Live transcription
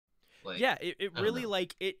Like, yeah, it I don't really know.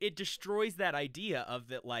 like it destroys that idea of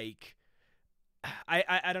that like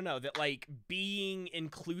I don't know that like being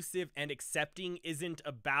inclusive and accepting isn't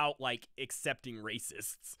about like accepting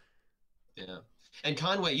racists. Yeah. And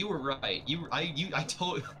Conway, you were right. I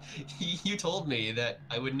told you told me that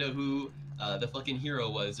I would know who the fucking hero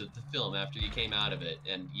was of the film after you came out of it,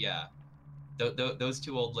 and yeah, those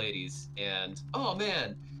two old ladies. And oh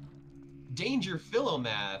man, Danger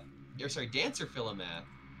Philomath, or sorry, Dancer Philomath,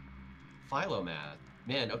 Philomath.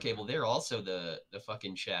 Man, okay, well they're also the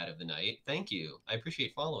fucking chat of the night. Thank you. I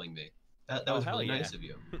appreciate following me. That Oh was hell really yeah. nice of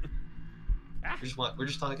you. Ah, We're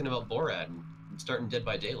just talking about Borat and starting Dead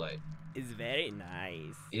by Daylight. it's very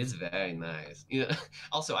nice. Is very nice. Yeah.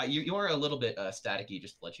 Also, you are a little bit staticky,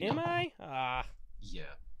 just to let you Am know. I? Ah. Yeah.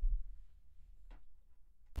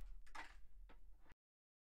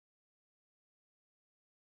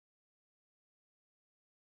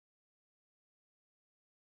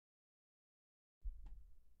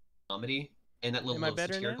 Comedy and that Am level I of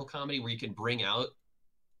better satirical now? comedy where you can bring out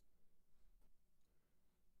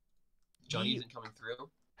Johnny Ye isn't coming through.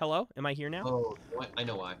 Hello? Am I here now? Oh, what? I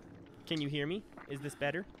know why. Can you hear me? Is this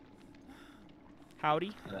better?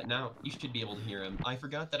 Howdy? Now you should be able to hear him. I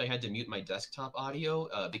forgot that I had to mute my desktop audio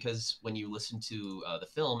because when you listen to the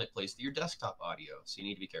film, it plays through your desktop audio, so you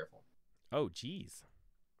need to be careful. Oh jeez.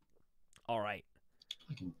 Alright.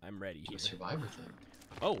 I can I'm ready do here. a survivor thing.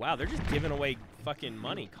 Oh wow, they're just giving away fucking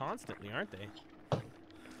money constantly, aren't they?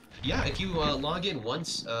 Yeah, if you log in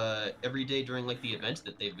once every day during like the event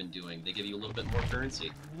that they've been doing, they give you a little bit more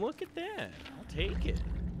currency. Look at that. I'll take it.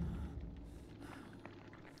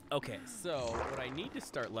 Okay, so what I need to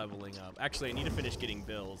start leveling up... Actually, I need to finish getting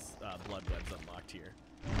Bill's blood webs unlocked here.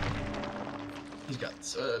 He's got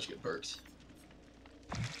such good perks.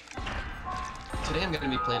 Today I'm going to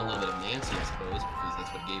be playing a little bit of Nancy, I suppose, because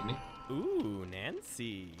that's what it gave me. Ooh,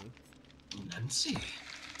 Nancy. Nancy.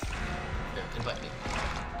 Here, invite me.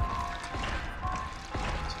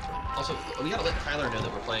 Also, we gotta let Kylar know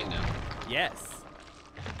that we're playing now. Yes.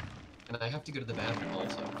 And I have to go to the bathroom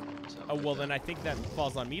also. So Oh, well, then I think that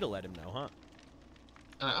falls on me to let him know, huh?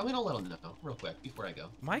 I'm gonna let him know real quick before I go.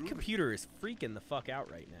 My computer is freaking the fuck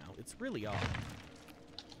out right now. It's really odd.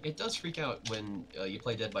 It does freak out when you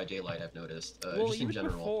play Dead by Daylight, I've noticed. Well, just in even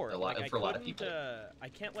general, before, like, for a lot of people. I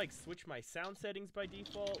can't, like, switch my sound settings by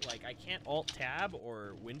default. Like, I can't Alt-Tab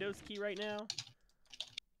or Windows key right now.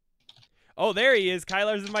 Oh, there he is.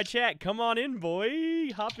 Kylar's in my chat. Come on in, boy.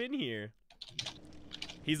 Hop in here.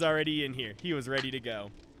 He's already in here. He was ready to go.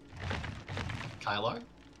 Kylar?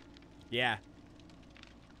 Yeah.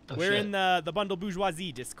 Oh, We're shit. in the Bundle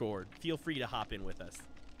Bourgeoisie Discord. Feel free to hop in with us.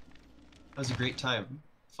 That was a great time.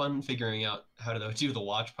 Fun figuring out how to do the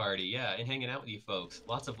watch party. Yeah, and hanging out with you folks.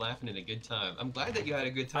 Lots of laughing and a good time. I'm glad that you had a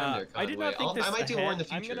good time there, Conway. I did not think this I might do more in the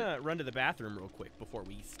I'm future. gonna run to the bathroom real quick before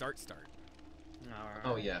we start. Alright.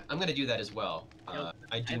 Oh yeah, I'm gonna do that as well.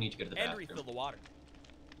 I do need to go to the And bathroom. refill the water.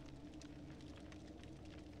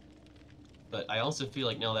 But I also feel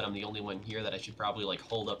like now that I'm the only one here that I should probably like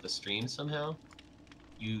hold up the stream somehow.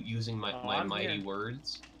 Using my I'm mighty here.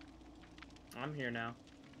 words. I'm here now.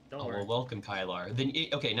 Don't Oh, worry. well, welcome, Kylar. Then,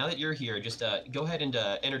 okay, now that you're here, just go ahead and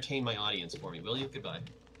entertain my audience for me, will you? Goodbye.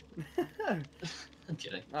 I'm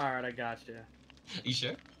kidding. Alright, I got you. You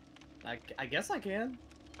sure? I guess I can.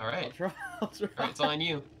 All right. I'll try. I'll try. All right, it's on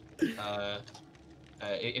you.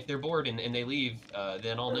 If they're bored and they leave,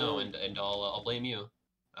 then I'll know and I'll blame you.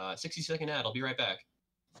 60-second ad. I'll be right back.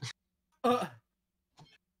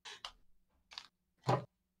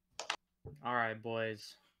 Alright,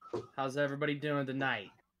 boys. How's everybody doing tonight?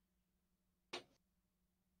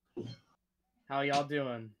 How y'all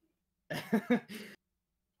doing?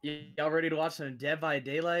 Y'all ready to watch some Dead by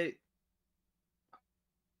Daylight?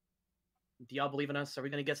 Do y'all believe in us? Are we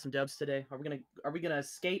gonna get some dubs today? Are we gonna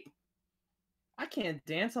escape? I can't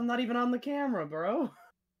dance. I'm not even on the camera, bro.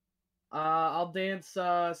 I'll dance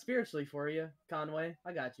spiritually for you, Conway.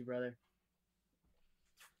 I got you, brother.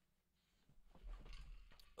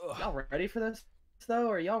 Y'all ready for this, though?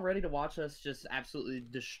 Are y'all ready to watch us just absolutely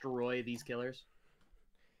destroy these killers?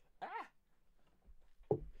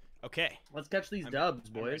 Okay. Let's catch these dubs,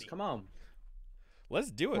 boys. ready. Come on.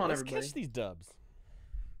 Let's do it. Come on, Let's everybody. catch these dubs.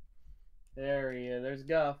 There he is. There's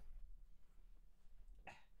Go.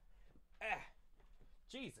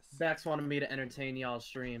 Jesus. Bax wanted me to entertain y'all's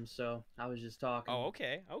stream, so I was just talking. Oh,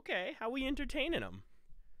 okay. Okay. How we entertaining them?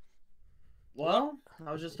 Well,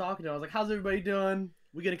 I was just talking to him. I was like, how's everybody doing?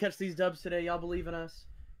 We gonna catch these dubs today? Y'all believe in us?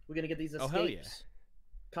 We gonna get these escapes? Oh, hell yeah.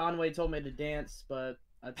 Conway told me to dance, but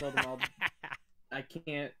I told him I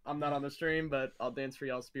can't. I'm not on the stream, but I'll dance for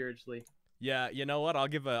y'all spiritually. Yeah, you know what? I'll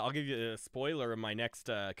give you a spoiler of my next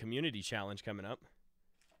community challenge coming up.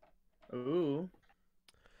 Ooh.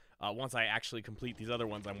 Once I actually complete these other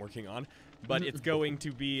ones I'm working on, but it's going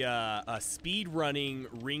to be a speed running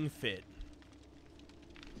ring fit.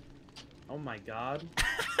 Oh my god.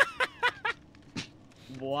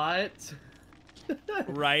 What?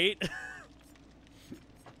 Right?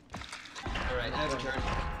 All right, I have a turn.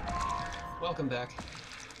 Welcome back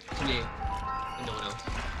to me and no one else.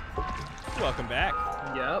 Welcome back.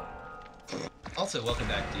 Yep. Also, welcome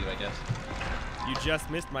back to you, I guess. You just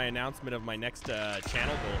missed my announcement of my next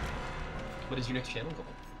channel goal. What is your next channel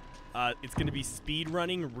goal? It's going to be speed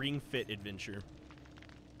running ring fit adventure.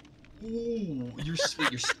 Ooh, you're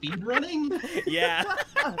speed running? Yeah.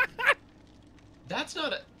 That's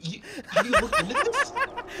not a. Have you looked into this?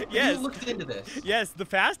 Yes. Have you looked into this? Yes, the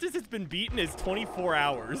fastest it's been beaten is 24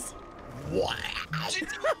 hours. What?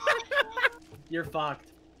 You're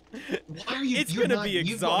fucked. Why are you? It's you're gonna not- be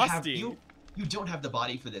you don't have- exhausting. You don't have the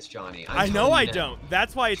body for this, Johnny. I know I don't.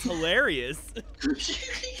 That's why it's hilarious.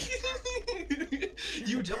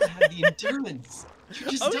 You don't have the endurance.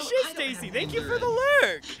 You just Oh don't, shit, I don't Stacy! have Thank you for the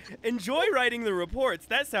endurance. lurk. Enjoy writing the reports.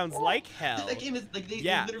 That sounds like hell. That game is like they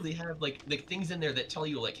Yeah. literally have like things in there that tell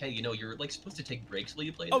you like, hey, you know, you're like supposed to take breaks while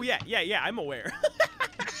you play. Oh yeah, I'm aware.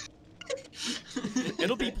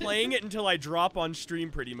 It'll be playing it until I drop on stream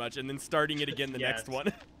pretty much, and then starting it again the next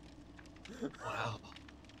one. Wow.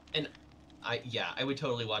 And I would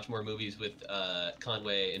totally watch more movies with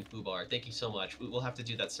Conway and Fubar. Thank you so much. We'll have to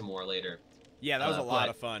do that some more later. Yeah, that was a lot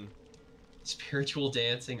of fun. Spiritual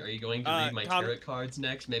dancing. Are you going to read my tarot cards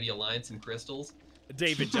next? Maybe align some crystals?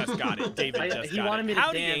 David just got it. He wanted me to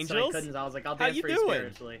Howdy, dance, angels. but I couldn't. I was like, I'll dance you for you doing?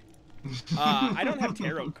 spiritually. I don't have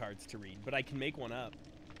tarot cards to read, but I can make one up.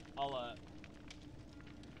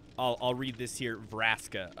 I'll read this here,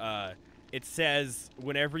 Vraska. It says,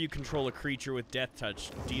 whenever you control a creature with Death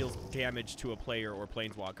Touch, deals damage to a player or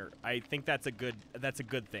planeswalker. I think that's a good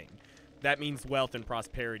thing. That means wealth and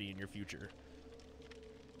prosperity in your future.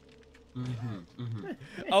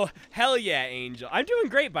 Oh, hell yeah, Angel. I'm doing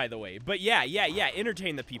great, by the way. But yeah,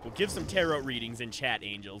 entertain the people. Give some tarot readings in chat,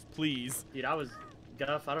 Angels, please. Dude,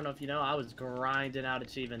 Guff, I don't know if you know, I was grinding out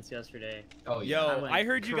achievements yesterday. Oh, yeah. Yo, I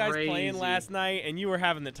heard you guys playing crazy. last night, and you were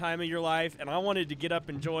having the time of your life, and I wanted to get up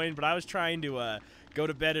and join, but I was trying to go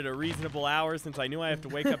to bed at a reasonable hour since I knew I have to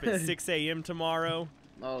wake up at 6 a.m. tomorrow.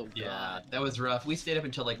 Oh, God. Yeah, that was rough. We stayed up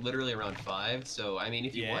until like literally around 5, so I mean,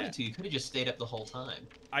 if you wanted to, you could have just stayed up the whole time.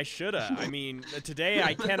 I shoulda. I mean, today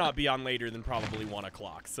I cannot be on later than probably 1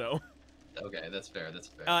 o'clock, so. Okay, that's fair, that's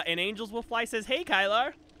fair. And Angels Will Fly says, hey,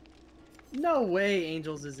 Kylar. No way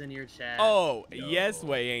Angels is in your chat. Oh, No. yes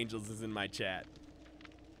way Angels is in my chat.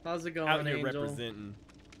 How's it going, Out here Angel? representing.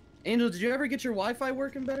 Angel, did you ever get your Wi-Fi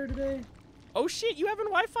working better today? Oh shit, you having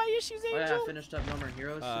Wi-Fi issues, Oh, Angel? yeah, I finished up No More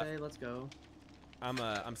Heroes today. Let's go.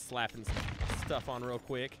 I'm slapping some stuff on real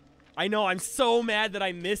quick. I know, I'm so mad that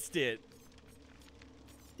I missed it.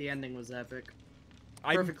 The ending was epic.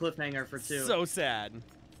 I'm Perfect cliffhanger for 2. so sad.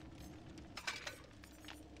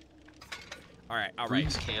 All right.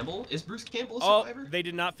 Bruce Campbell? Is Bruce Campbell a Oh, survivor? they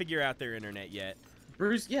did not figure out their internet yet.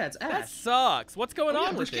 Bruce, yeah, it's That Ash. sucks. What's going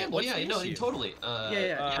on Bruce with Campbell, it? What's yeah, the no, issue? totally. He voice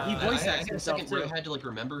I acts had a himself, second where I too. had to like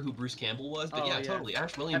remember who Bruce Campbell was, but Oh, yeah, yeah. totally.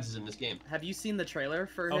 Ash Williams is in this game. Have you seen the trailer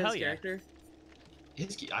for Oh, his hell yeah. character?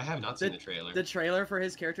 I have not seen the trailer. The trailer for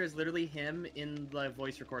his character is literally him in the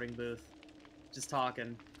voice recording booth, just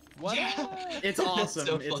talking. What? Yeah. It's That's awesome.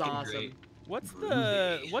 so It's fucking awesome. great. What's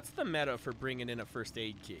Groovy. the meta for bringing in a first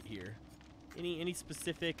aid kit here? Any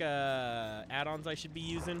specific add-ons I should be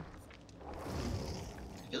using?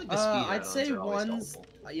 I feel like the speed I'd add-ons say are always ones. helpful.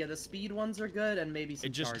 Yeah, the speed ones are good, and maybe some It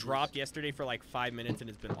just charges. dropped yesterday for like 5 minutes and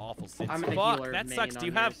it's been awful since. I'm a Fuck, healer that main sucks. Do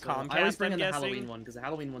you on have there, so Comcast? I always bring I'm in the guessing? Halloween one because the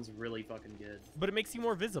Halloween one's really fucking good. But it makes you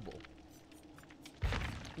more visible.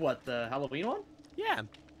 What, the Halloween one? Yeah.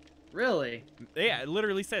 Really? Yeah, it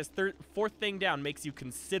literally says fourth thing down makes you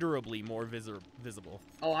considerably more visible.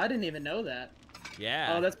 Oh, I didn't even know that.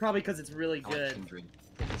 Yeah. Oh, that's probably because it's really I like good. Kindred.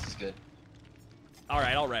 I think this is good. All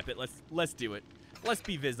right, I'll rep it. Let's do it. Let's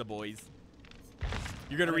be visiboys.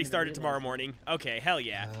 You're gonna I didn't restart it even tomorrow realize morning. Okay, hell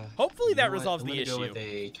yeah. Uh, Hopefully You that know what? resolves I'm the gonna go issue. with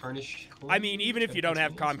a tarnish I mean, even if you don't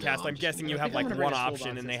have coin. Comcast, No, I'm guessing you I have think I'm like gonna one bring a option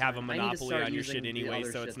toolbox and they this have a time. I need to monopoly start on your using shit the anyway,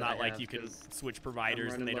 other so shit it's that not I like have, you can 'cause switch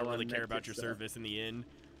providers and they running don't low really on care Netflix about your stuff. service in the end.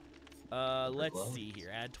 Let's see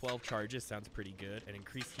here. Add 12 charges sounds pretty good, and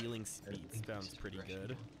increase healing speed sounds pretty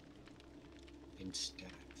good. In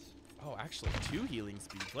stacks. Oh, actually, 2 healing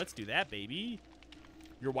speeds. Let's do that, baby.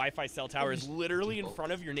 Your Wi-Fi cell tower is literally in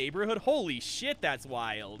front of your neighborhood. Holy shit, that's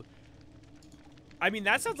wild. I mean,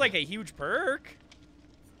 that sounds like a huge perk.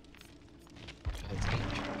 That's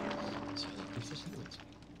dangerous. So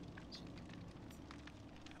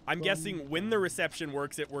I'm guessing when the reception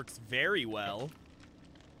works, it works very well.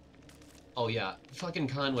 Oh yeah, fucking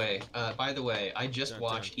Conway. By the way, I just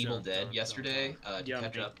watched Evil Dead yesterday to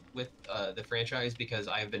catch up with the franchise because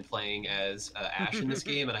I have been playing as Ash in this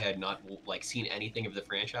game and I had not like seen anything of the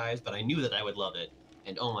franchise, but I knew that I would love it.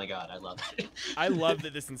 And oh my god, I love it. I love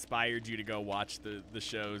that this inspired you to go watch the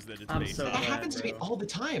shows that it's based on. That happens to me all the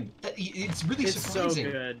time. It's really surprising.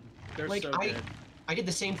 So good. They're like, so good. I did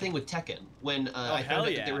the same thing with Tekken. When I found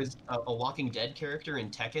out that there was a Walking Dead character in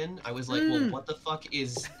Tekken, I was like, well, what the fuck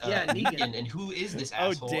is Negan, and who is this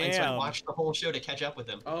asshole? Damn. And so I watched the whole show to catch up with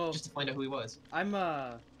him, just to find out who he was.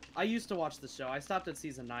 I used to watch the show. I stopped at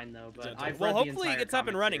season 9 though, but well, hopefully it gets up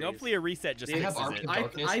and running. Series. Hopefully a reset just fixes it.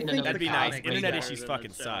 I think that'd be nice. Internet issues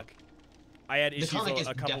fucking suck. I had issues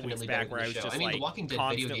a couple weeks back where I was just like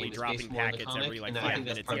constantly dropping packets every like 5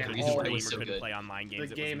 minutes because the gamer couldn't play online games.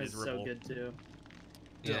 The game is so good too.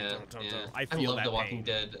 Yeah, I feel love that The Walking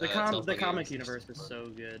Dead. The comic universe is so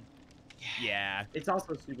good. Yeah. It's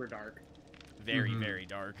also super dark. Very, very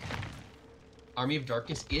dark. Army of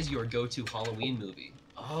Darkness is your go-to Halloween movie.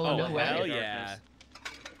 Oh, no way. Hell yeah.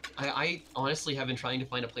 I honestly have been trying to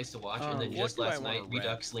find a place to watch, and then just last night,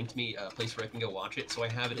 Redux linked me a place where I can go watch it, so I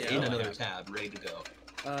have it in another tab, ready to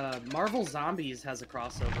go. Marvel Zombies has a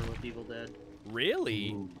crossover with Evil Dead.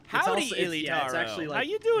 Really? Ooh. Howdy, Ilitaro. Yeah, it's actually like how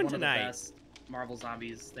you doing one tonight? Of the best Marvel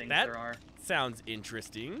Zombies things that there are. Sounds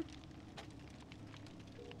interesting.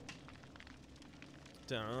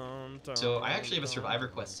 So I actually have a Survivor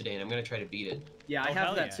quest today, and I'm gonna try to beat it. Yeah, I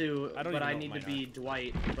have that too, but I need to be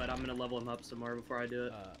Dwight, but I'm gonna level him up some more before I do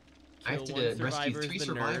it. I have to rescue 3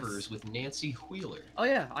 survivors with Nancy Wheeler. Oh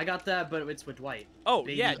yeah, I got that, but it's with Dwight. Oh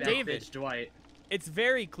Baby yeah, back David. bitch Dwight. It's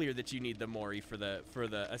very clear that you need the Mori for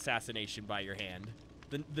the assassination by your hand.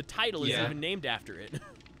 The title is even named after it.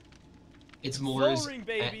 It's Mori's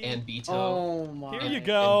baby. and Beto. Oh my. Here you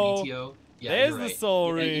go. And BTO. Yeah, there's right. the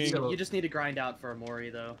soul ring. You just need to grind out for a Mori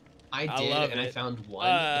though. I did, and I found one.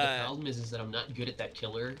 But the problem is that I'm not good at that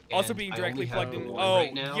killer. Also being directly plugged in. Oh,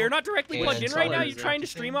 right now, you're not directly plugged in right now? You're trying to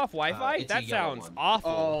stream off Wi-Fi? That sounds awful.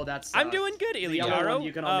 Oh, that's. I'm doing good,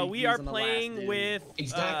 Ilitaro. We are playing with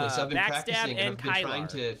exactly. So I've been practicing, and I've been trying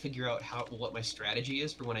to figure out what my strategy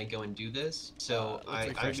is for when I go and do this. So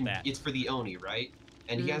it's for the Oni, right?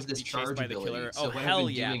 And he has this charge ability. So what I've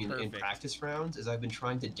been doing in practice rounds is I've been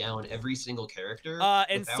trying to down every single character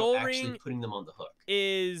and without actually putting them on the hook.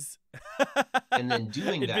 Is and then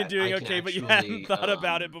doing that, been doing okay, but you hadn't thought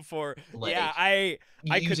about it before. Yeah, I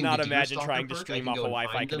could not imagine trying to stream off a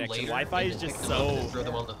Wi-Fi connection. Wi-Fi is just so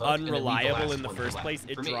unreliable in the first place.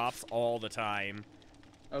 It drops all the time.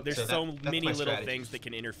 There's so many little things that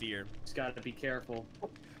can interfere. Just gotta be careful.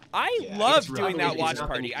 I love doing that watch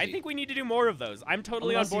party. I think we need to do more of those. I'm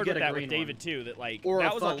totally on board with that with David too. That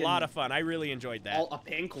that was a lot of fun. I really enjoyed that. A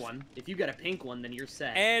pink one. If you get a pink one, then you're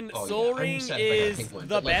set. And Soul Ring is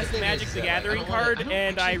the best Magic the Gathering card,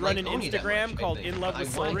 and I run an Instagram called In Love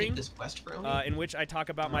with Soul Ring, in which I talk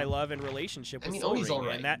about my love and relationship with Soul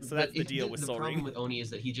Ring. And that's the deal with Soul Ring. The problem with Oni is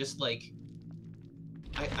that he just like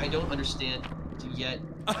I don't understand yet.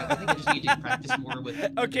 I think I just need to practice more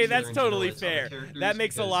with. Okay, that's totally fair. That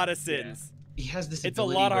makes a lot of sense. He has this. It's a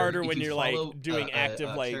lot harder when you're like doing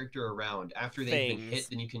active like character around after they've been hit,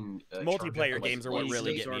 then you can. Multiplayer games are what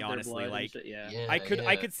really get me, honestly. Like, I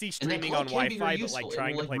could see streaming on Wi-Fi, but like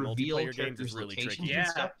trying to play multiplayer games is really tricky.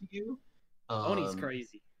 Yeah. Oni's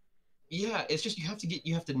crazy. Yeah, it's just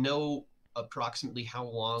you have to know approximately how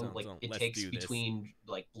long it takes between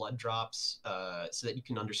like blood drops, so that you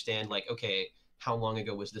can understand like, okay, how long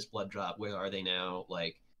ago was this blood drop? Where are they now?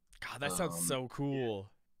 Like, God, that sounds so cool.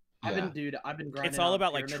 I've been grinding. It's all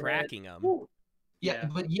about like tracking them. Yeah,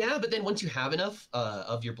 but then once you have enough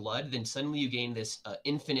of your blood, then suddenly you gain this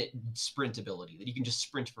infinite sprint ability that you can just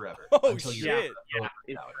sprint forever. Oh until shit! Yeah,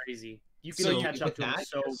 it's crazy. You can catch up to them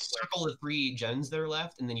so quick. Circle the 3 gens that are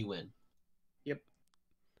left, and then you win. Yep.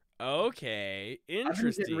 Okay, interesting.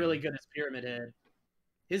 I've been getting really good as Pyramid Head.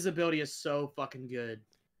 His ability is so fucking good.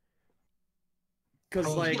 Because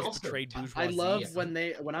I love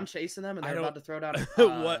when I'm chasing them and they're about to throw down.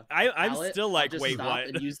 What I'm still like, wait, what?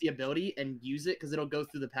 And use the ability and use it because it'll go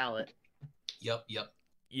through the pallet. Yep.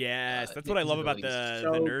 Yes, that's what I love about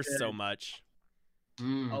the nurse so much.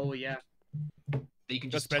 Oh yeah. You can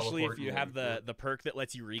just especially if you have the perk that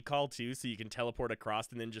lets you recall too, so you can teleport across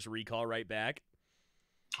and then just recall right back.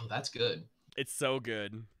 Oh, that's good. It's so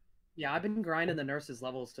good. Yeah, I've been grinding the nurse's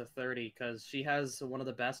levels to 30 because she has one of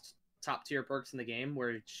the best top tier perks in the game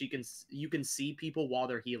where you can see people while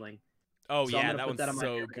they're healing. Oh so yeah, that one's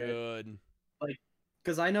so good. Like,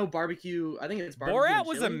 because I know barbecue. I think it's barbecue. Borat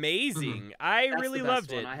was amazing. I really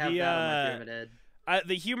loved it. I have that on my Pyramid Head.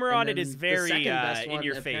 The humor And on it then is the very second best in one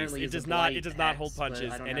your face. apparently It is a does not. It blight does not hold hex, but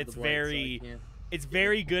punches, I don't and have it's the blight, so I very. can't. It's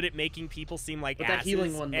very good at making people seem like But asses. that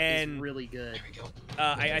healing one and is really good. There we go.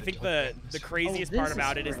 I think the craziest this part is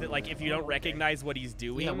about it is great. that like if you don't Oh, okay. recognize what he's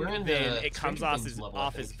doing, Yeah, we're in then the it comes Stranger off Things as level, I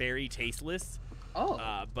as think. very tasteless. Oh.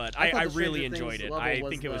 But I thought I the really Stranger enjoyed Things it. level I was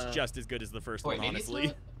think it was the- just as good as the first Wait, one, maybe it's honestly.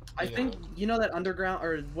 not? I think you know that underground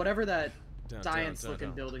or whatever that Dun, dun, science-looking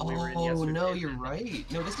dun, dun. building we were in Oh yesterday. no, you're right.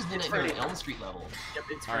 No, this is the Nightmare on Freddy. Elm Street level. Yep,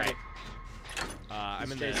 it's All right. Freddy. I'm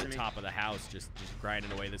He's in the chasing me. top of the house, just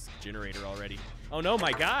grinding away this generator already. Oh no,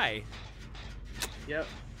 my guy! Yep.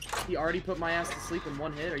 He already put my ass to sleep in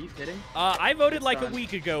one hit. Are you kidding? I voted It's like done. a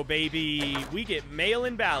week ago, baby. We get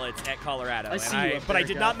mail-in ballots at Colorado, I see you up but I there,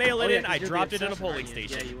 did Jeff. not mail it Oh, yeah, in. 'cause I you're the dropped it in a obsession, polling aren't you?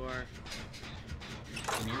 station. Yeah, you are.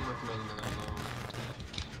 And you're working on that alone.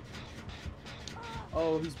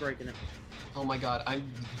 Oh, he's breaking it. Oh my god, I'm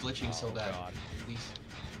glitching so Oh, bad. God. Please.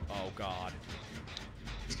 Oh god.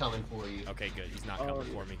 He's coming for you. Okay, good. He's not Oh, coming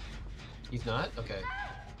yeah. for me. He's not? Okay.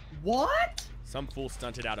 What? Some fool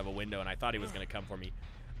stunted out of a window, and I thought he was gonna come for me.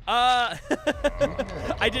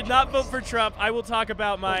 I did not vote for Trump. I will talk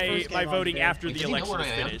about my first game my on voting day. after Wait, the does he know election where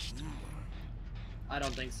is I am? finished. I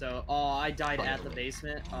don't think so. Oh, I died at the Probably.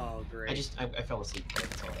 basement. Oh, great. I fell asleep.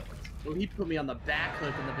 That's all that was. Oh, he put me on the back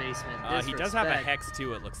hook in the basement. He does have a Disrespect. hex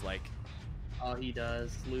too. It looks like. Oh, he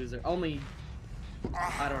does. Loser. Only.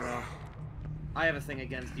 I don't know. I have a thing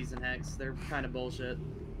against these in hex. They're kind of bullshit.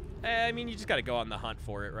 I mean, you just gotta go on the hunt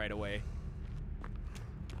for it right away.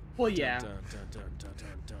 Well, yeah. Dun, dun, dun, dun, dun,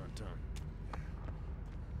 dun, dun.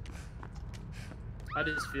 I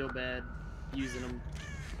just feel bad using them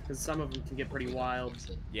because some of them can get pretty wild.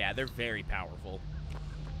 Yeah, they're very powerful.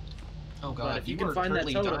 Oh But god, if if you you can are find that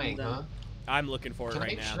currently totem, dying, then- huh? I'm looking for it Can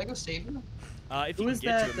right should I now. go save him? If Who you is can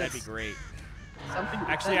get that to him, that'd be that's- great. Something.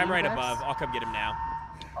 Actually, that I'm right Rex? above. I'll come get him now.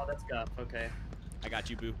 Oh, that's Guff. Okay. I got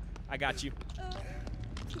you, boo. I got you.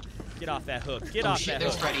 Get off that hook. Get Oh off shit, that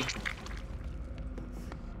there's hook. Freddy.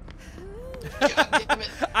 God damn it.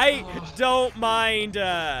 I Oh. don't mind.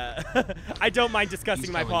 I don't mind discussing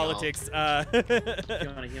He's my coming, y'all. politics You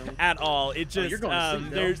wanna heal me? at all. It Oh, just you're going to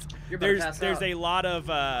sleep, Bill. You're about to pass there's out. a lot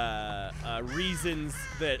of reasons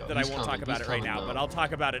that Yo, I he's won't talk coming, about he's it right coming, now, though. but I'll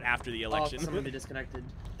talk about it after the Oh, election. somebody disconnected.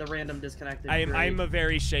 The random disconnected. I'm Great. a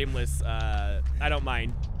very shameless. I don't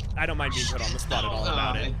mind being put on the spot at all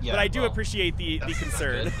about it. Yeah, But I do well, appreciate the That's not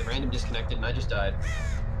concern. good. The random disconnected and I just died.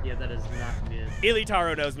 Yeah, that is not good.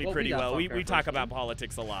 Ilitaro knows me Well, we pretty got well. fucked our We talk first about game.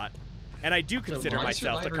 politics a lot. And I do consider My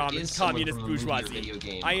myself a survivor is someone communist from a movie or bourgeoisie. video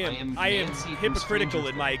game. I am Nancy from hypocritical Stranger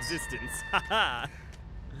in my Things. existence. Haha.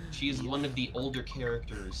 She is one of the older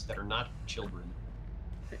characters that are not children.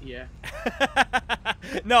 Yeah.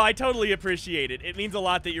 No, I totally appreciate it. It means a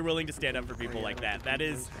lot that you're willing to stand up for people like that.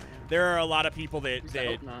 There are a lot of people that, At least I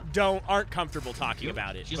hope not. aren't comfortable talking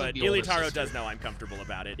about it. She's But like the older Ilitaro sister. does know I'm comfortable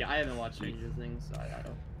about it. Yeah, I haven't watched Stranger Things, so I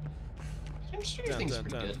don't. Stranger Things is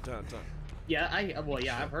pretty good. Yeah,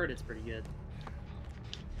 I've heard it's pretty good.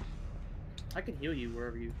 I can heal you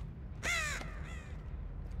wherever you.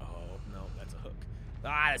 Oh, no, that's a hook.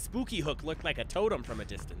 Ah, a spooky hook looked like a totem from a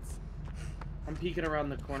distance. I'm peeking around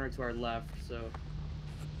the corner to our left, so.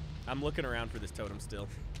 I'm looking around for this totem still.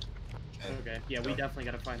 Okay. Yeah, we definitely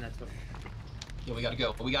gotta find that totem. Yeah, we gotta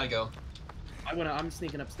go. We gotta go. I'm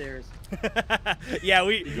sneaking upstairs. Yeah,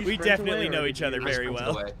 Did you we sprint definitely away, or know did each you- other I very sprinted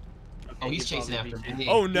well. away. Okay, Oh, he's you chasing probably after beat me.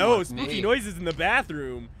 you. Oh He no, wants spooky me. noises in the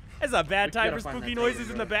bathroom. That's a bad We time gotta for find spooky that noises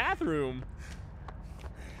totem, in the bro. bathroom.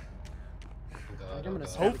 Oh god, I'm oh gonna god.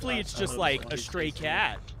 stab Hopefully God, it's I just hope like it's a not stray chasing me.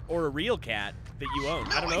 cat or a real cat that you own.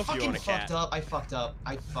 I don't know if you own a cat. I fucked up.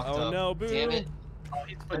 I fucked Oh up. no, boo. Damn it. Oh,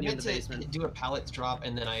 he's I putting you in meant the to basement. do a pallet drop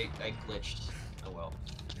and then I glitched. Oh well.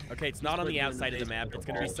 Okay, it's not on putting the you in the outside of the map. basement. It's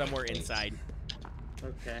gonna be somewhere inside.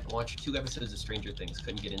 Okay. I watched 2 episodes of Stranger Things,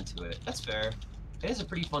 couldn't get into it. That's fair. It is a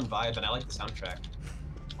pretty fun vibe and I like the soundtrack.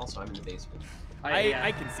 Also, I'm in the basement.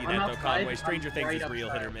 I can see I'm that though, outside, Conway. I'm Stranger Things right is real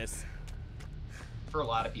hit or outside. miss. For a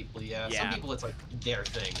lot of people, yeah. Yeah. Some people, it's like their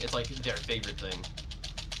thing. It's like their favorite thing.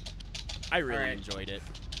 I really Alright. enjoyed it.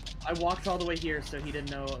 I walked all the way here, so he didn't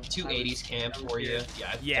know. 2 I was- 80s camp I was for you. here.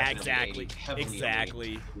 Yeah, it's Yeah, definitely exactly. 80, heavily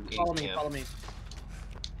Exactly. 80 Follow me, camp. follow me.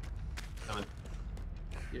 Coming.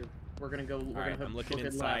 Dude, we're gonna go. We're Alright, gonna I'm hook looking it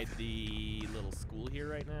inside left. the little school here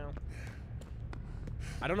right now.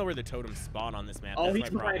 I don't know where the totems spawn on this map. Oh, That's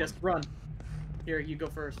he's my behind problem. us. Run. Here, you go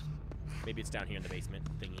first. Maybe it's down here in the basement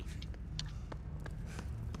thingy.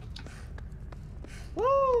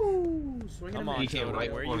 Woo! Swing Come him on, He came Totem.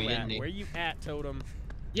 right Where for me, you didn't at? he? Where you at, Totem?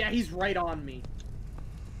 Yeah, he's right on me.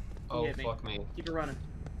 Oh, hit me. fuck me. Keep it running.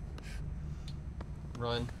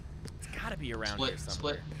 Run. It's gotta be around Split, here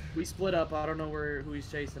somewhere. split. We split up. I don't know who he's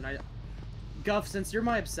chasing. Guff, since you're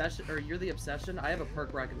my obsession, or you're the obsession, I have a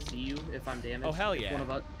perk where I can see you if I'm damaged. Oh, hell yeah.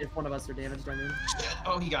 If one of us are damaged, I mean.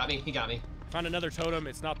 Oh, he got me. He got me. Found another totem.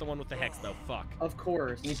 It's not the one with the hex, though. Fuck. Of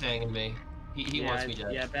course. He's hanging me. He wants me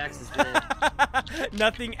dead. Yeah, Bax is dead.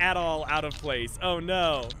 Nothing at all out of place. Oh,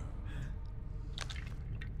 no.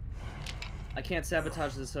 I can't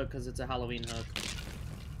sabotage this hook because it's a Halloween hook.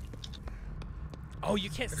 Oh, you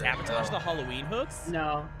can't sabotage the Halloween hooks?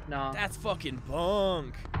 No, no. That's fucking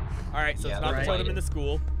bunk. All right, so Yeah, it's not the right. totem in the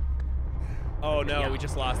school. Oh no, Yeah. we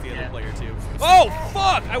just lost the other Yeah. player too. Oh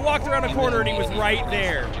fuck! I walked around a corner and he was right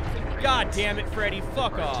there. God damn it, Freddy!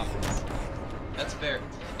 Fuck off. That's fair.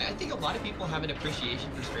 I think a lot of people have an appreciation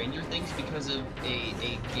for Stranger Things because of a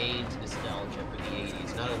gained nostalgia for the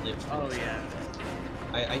 80s, not a lived. Oh yeah.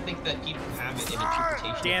 I think that people have an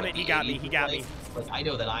interpretation. Damn of it, what he the got me, 80s he got was me. Like I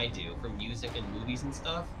know that I do from music and movies and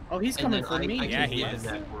stuff. Oh, he's And coming then for me. I Yeah, can he live is.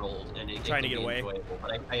 in that world and it Trying to can get be away. enjoyable.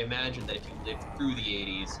 But I imagine that if you lived through the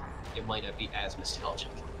 80s, it might not be as nostalgic,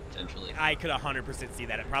 potentially. I could 100% see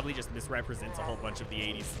that. It probably just misrepresents a whole bunch of the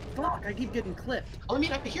 80s. Fuck, I keep getting clipped. I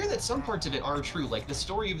mean, I hear that some parts of it are true. Like the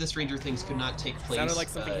story of the Stranger Things could not take place. Sounded like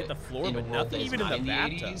something hit the floor, in a but world nothing that is even in not the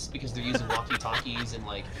bathtub. 80s because they're using walkie-talkies and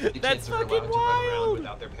like the That's kids are allowed fucking to run around wild.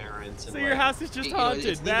 without their parents. And, So your like, house is just you know, haunted.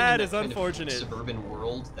 it's living in That that is kind of unfortunate. Suburban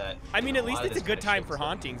world that. I mean, you at know, least lot of it's a this good kind of time shit for is living.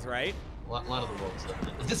 hauntings, right? A lot of the world is living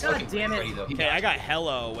in. This God fucking damn it. Freddy, though. He Okay, got I me. got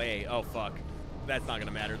hella away. Oh fuck. That's not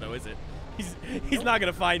gonna matter though, is it? He's not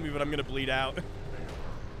gonna find me, but I'm gonna bleed out.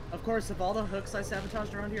 Of course, of all the hooks I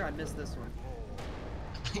sabotaged around here, I missed this one.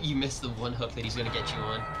 You missed the one hook that he's gonna get you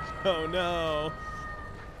on. Oh no.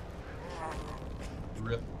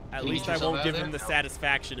 Rip. At Can you least get I yourself won't out give of him the there?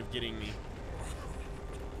 satisfaction of getting me.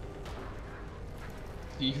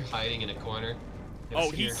 You're hiding in a corner.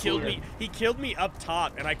 Oh, he Here, killed corner. me. He killed me up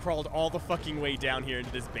top, and I crawled all the fucking way down here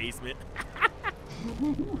into this basement.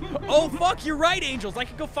 Oh fuck, you're right, Angels. I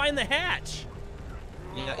could go find the hatch.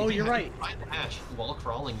 Yeah, Oh, if you you're happen to right. Find the hatch while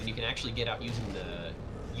crawling, then you can actually get out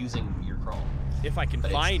using your crawl. If I can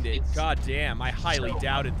But it's- find it. it's God damn, I highly so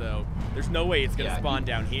doubt it though. There's no way it's gonna Yeah, spawn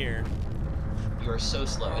down here. You are so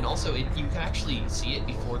slow, and also you can actually see it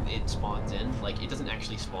before it spawns in. Like it doesn't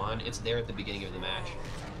actually spawn; it's there at the beginning of the match.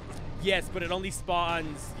 Yes, but it only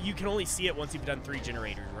spawns. You can only see it once you've done 3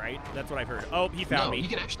 generators, right? That's what I've heard. Oh, he found No, me. you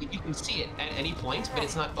can see it at any point, but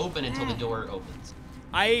it's not open until the door opens.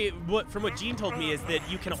 From what Gene told me is that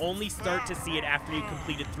you can only start to see it after you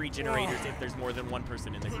completed 3 generators if there's more than one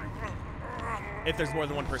person in the group. If there's more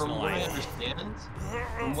than one person From what I alive. understand,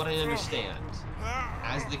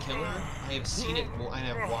 as the killer, I have seen it and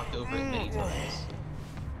I've walked over it many times.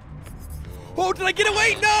 Oh, did I get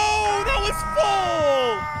away? No! That was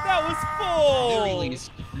full! That was At the very full!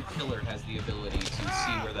 least, the killer has the ability to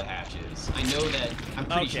see where the hatch is. I know that. I'm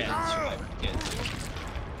pretty sure Okay. that the survivor can too.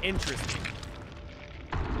 Interesting.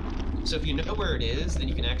 So if you know where it is, then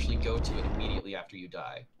you can actually go to it immediately after you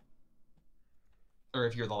die. Or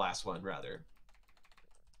if you're the last one, rather.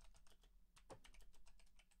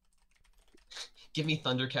 Give me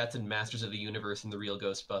Thundercats and Masters of the Universe and the real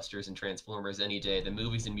Ghostbusters and Transformers any day. The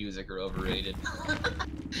movies and music are overrated.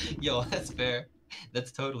 Yo, that's fair.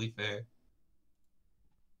 That's totally fair.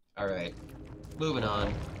 Alright. Moving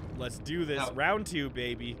on. Let's do this. Now- Round 2,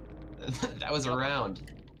 baby. That was a round.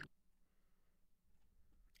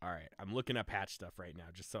 Alright, I'm looking up hatch stuff right now,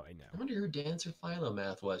 just so I I know. wonder who Dancer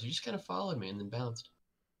Philomath was. You just kind of followed me and then bounced.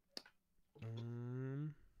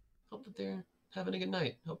 Hope that they're having a good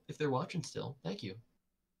night. Hope if they're watching still. Thank you.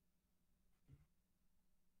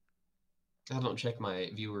 I don't check my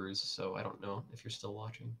viewers, so I don't know if you're still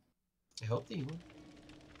watching. I hope that you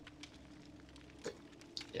are.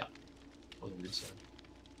 Yeah. What a weird sound.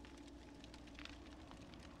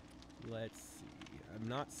 Let's see. I'm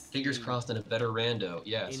not Fingers seeing crossed on a better rando.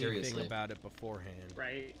 Yeah, anything seriously. about it beforehand.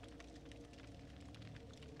 Right.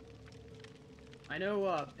 I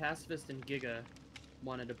know Pacifist and Giga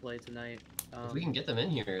wanted to play tonight. If we can get them in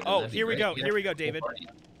here. then Oh, that'd be here we great. go. Here we go, David.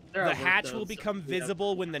 They're The at work, hatch though, will so- become yeah.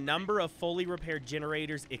 visible when the number of fully repaired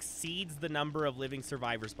generators exceeds the number of living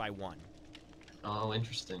survivors by 1. Oh,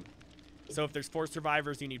 interesting. So if there's 4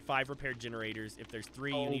 survivors, you need 5 repaired generators. If there's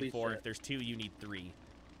 3, you Holy need 4. shit. If there's 2, you need 3.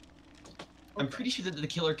 I'm pretty sure that the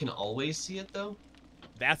killer can always see it, though.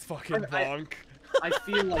 That's fucking I- bonk. I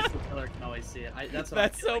feel like the killer can always see it. That's what I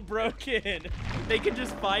That's feel so like. broken. They can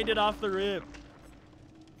just find it off the rip.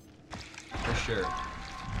 For sure.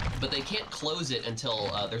 But they can't close it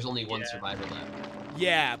until there's only one Yeah. survivor left.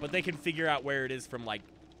 Yeah, but they can figure out where it is from, like,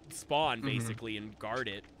 spawn, Mhm. basically, and guard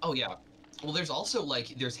it. Oh, yeah. Well, there's also, like,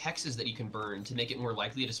 there's hexes that you can burn to make it more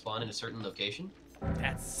likely to spawn in a certain location.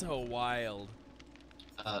 That's so wild.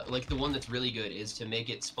 like the one that's really good is to make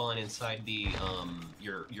it spawn inside the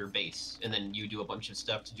your base, and then you do a bunch of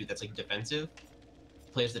stuff to do that's like defensive.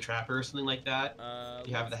 Play as the trapper or something like that.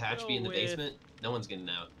 You have the hatch be in the basement. No one's getting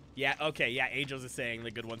out. Yeah. Okay. Yeah. Angels is saying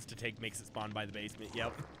the good ones to take makes it spawn by the basement.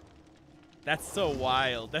 Yep. That's so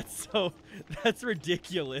wild. That's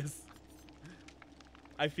ridiculous.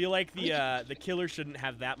 I feel like the killer shouldn't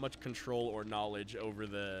have that much control or knowledge over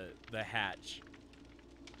the hatch.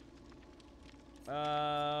 What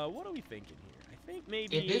are we thinking here? I think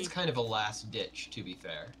maybe it is kind of a last ditch, to be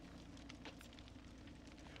fair.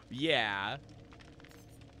 Yeah.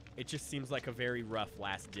 It just seems like a very rough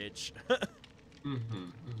last ditch.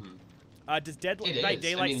 Does Dead by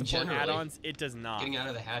Daylight support add-ons? It does not. Getting out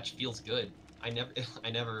of the hatch feels good. I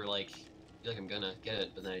never like feel like I'm gonna get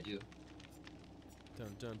it, but then I do.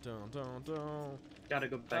 Dun dun dun dun dun. Gotta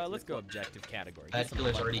go back. Let's go objective category. Bad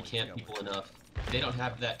killers already camp people enough. They don't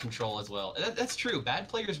have that control as well. That's true. Bad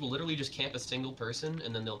players will literally just camp a single person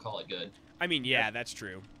and then they'll call it good. I mean, yeah, that's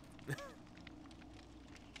true.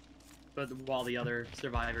 But while the other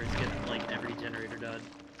survivors get like every generator done.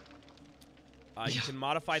 You can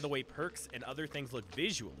modify the way perks and other things look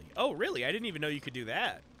visually. Oh, really? I didn't even know you could do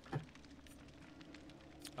that.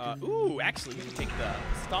 Ooh, actually, we can take the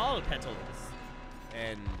stall petals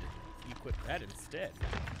and equip that instead.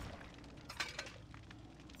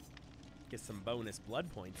 Get some bonus blood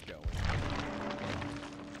points going.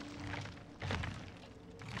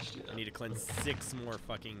 I need to cleanse 6 more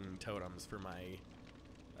fucking totems for my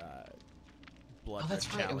blood that's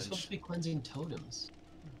right. challenge. I was supposed to be cleansing totems.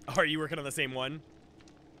 Are you working on the same one?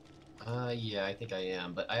 Yeah, I think I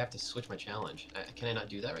am, but I have to switch my challenge. Can I not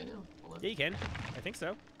do that right now? Hold on. Yeah, you can. I think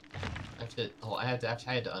so. I have to. Oh, I had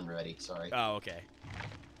to unready. Sorry. Oh, okay.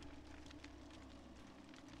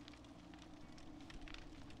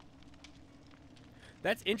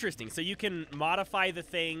 That's interesting. So you can modify the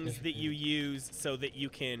things that you use so that you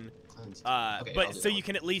can, okay, but so you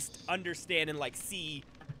can at least understand and like see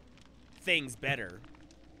things better.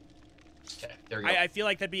 Okay, there we go. I feel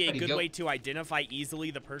like that'd be a good way to identify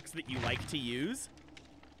easily the perks that you like to use.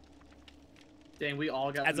 Dang, we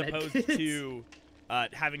all got as opposed to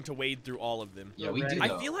having to wade through all of them. Yeah, we do.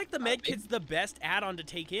 I feel like the med kit's the best add-on to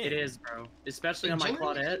take in. It is, bro. Especially on my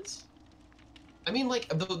Claudette. I mean, like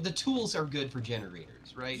the tools are good for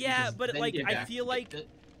generators, right? Yeah, because but like I feel like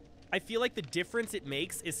the difference it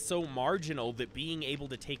makes is so marginal that being able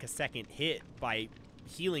to take a second hit by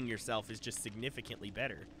healing yourself is just significantly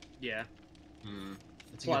better. Yeah.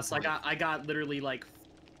 Plus, I got literally like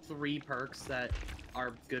 3 perks that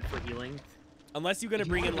are good for healing. Unless you're gonna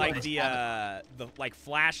bring in like the like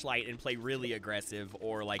flashlight and play really aggressive,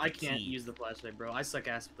 or like I can't use the flashlight, bro. I suck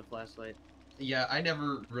ass with the flashlight. Yeah, I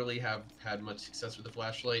never really have had much success with the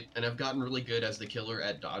flashlight, and I've gotten really good as the killer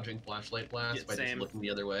at dodging flashlight blasts by just looking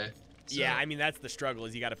the other way. So. Yeah, I mean that's the struggle,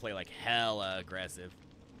 is you got to play like hella aggressive.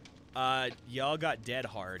 Y'all got dead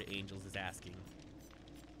hard? Angels is asking.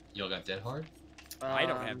 Y'all got dead hard? I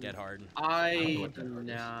don't have dead hard. I do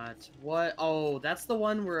not. What? Oh, that's the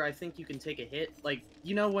one where I think you can take a hit. Like,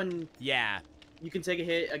 you know when... Yeah. You can take a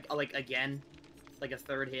hit, like, again. Like a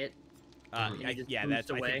 3rd hit. Yeah, I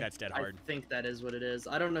think that's dead hard. I think that is what it is.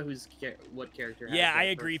 I don't know what character has Yeah, I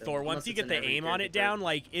agree, Thor. Once you get the aim on it down,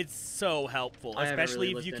 like, it's so helpful.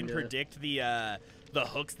 Especially if you can predict the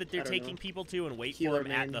hooks that they're taking people to and wait for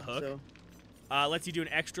them at the hook. Lets you do an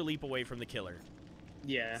extra leap away from the killer.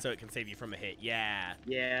 Yeah. So it can save you from a hit. Yeah.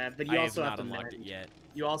 Yeah, but you also have to mend. It yet.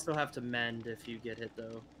 You also have to mend if you get hit,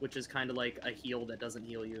 though, which is kind of like a heal that doesn't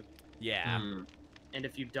heal you. Yeah. And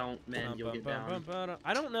if you don't mend, you'll get down.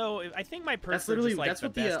 I don't know. I think my perks are just like the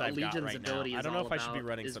best I've got right now. I don't know if I should be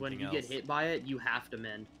running something else. When you get hit by it, you have to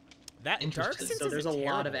mend. That Dark Sense so there's a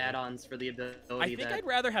lot of add-ons for the ability. I think I'd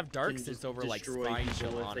rather have Dark Sense over like Spine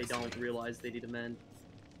Chill, if they don't realize they need to mend.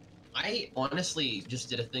 I honestly just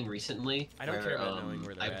did a thing recently. I don't care about knowing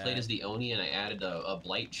where they're at. I played as the Oni and I added a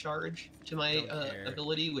Blight Charge to my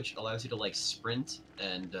ability, which allows you to like sprint,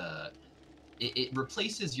 and it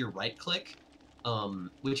replaces your right click,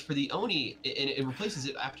 which for the Oni, it replaces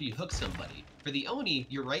it after you hook somebody. For the Oni,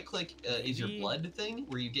 your right click is your blood thing,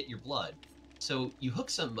 where you get your blood. So you hook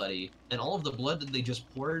somebody, and all of the blood that they just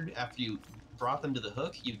poured after you brought them to the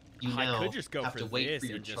hook, you now have to wait for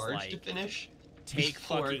your charge to finish. Take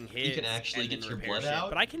fucking hits. You can actually get your blood out,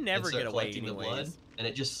 but I can never get away anyways. The blood, and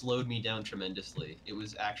it just slowed me down tremendously. It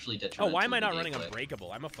was actually detrimental. Oh, why am I not running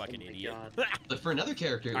Unbreakable? I'm a fucking idiot. But for another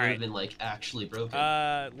character, it would have been like actually broken.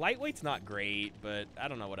 Lightweight's not great, but I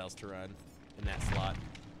don't know what else to run in that slot.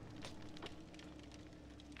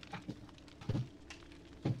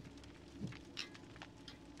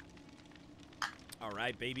 All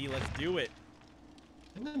right, baby, let's do it.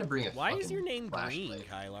 I'm gonna bring a Why is fucking your name green, flashlight.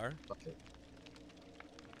 Kylar? Fuck it.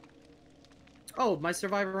 Oh, my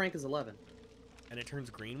survivor rank is 11. And it turns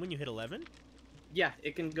green when you hit 11? Yeah,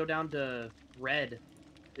 it can go down to red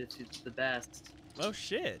if it's the best. Oh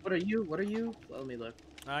shit. What are you? What are you? Let me look.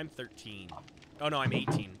 I'm 13. Oh no, I'm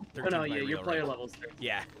 18. 13 Oh no, is my yeah, your real player rank. level's 13.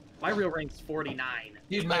 Yeah. My real rank's 49.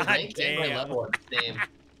 Dude, my God rank and my damn. level are the same.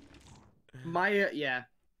 My yeah,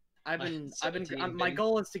 my Mine's my 17,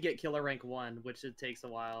 goal is to get killer rank 1, which it takes a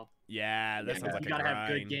while. Yeah, that sounds like You a gotta grind. have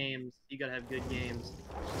good games. You gotta have good games.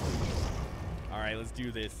 All right, let's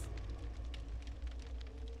do this.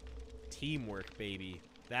 Teamwork, baby.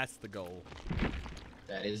 That's the goal.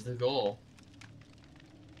 That is the goal.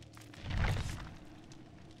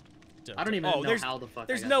 I don't even know how the fuck.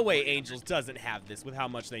 There's no way Angels doesn't have this with how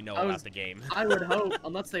much they know about the game. I would hope,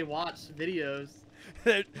 unless they watch videos.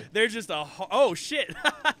 They're just a oh shit.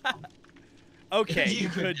 Okay, you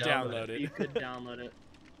could download You it. could download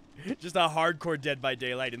it. Just a hardcore Dead by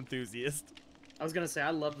Daylight enthusiast. I was gonna say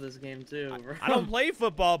I love this game too. Bro. I don't play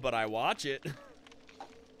football, but I watch it.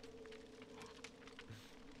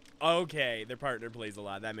 Okay, their partner plays a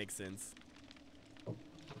lot. That makes sense.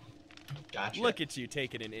 Gotcha. Look at you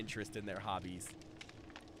taking an interest in their hobbies.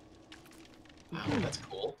 Wow, that's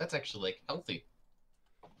cool. That's actually like healthy.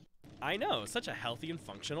 I know, such a healthy and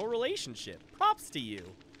functional relationship. Props to you.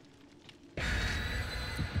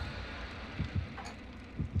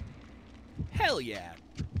 Hell yeah.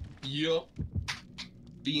 Yup.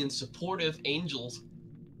 Being supportive angels.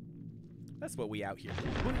 That's what we out here.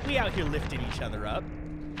 We out here lifting each other up.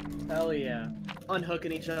 Hell yeah.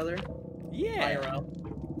 Unhooking each other. Yeah. IRL.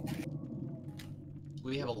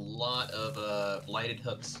 We have a lot of blighted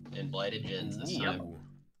hooks and blighted gens this time. Ooh.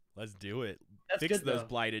 Let's do it. That's Fix good, those though.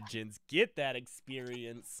 blighted gens. Get that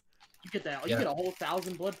experience. You get that. Yeah. You get a whole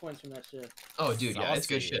 1,000 blood points from that shit. Oh, dude, yeah, it's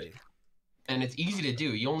good Saucy. shit. And it's easy to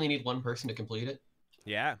do. You only need one person to complete it,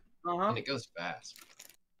 Yeah. and it goes fast.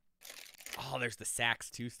 Oh, there's the sacks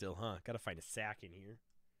too still, huh? Gotta find a sack in here.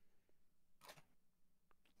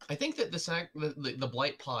 I think that the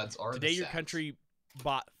blight pods are Today the your sacks. country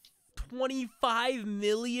bought 25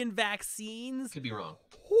 million vaccines? Could be wrong.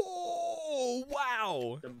 Oh,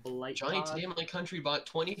 wow. The blight Johnny, pod. today my country bought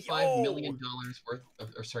 $25 million worth of,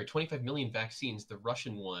 or sorry, 25 million vaccines. The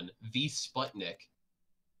Russian one, V Sputnik.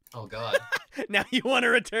 Oh God. Now you want to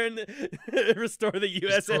restore the USSR? Restore the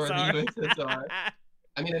USSR.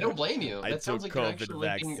 I mean, I don't blame you. That sounds like you're COVID actually being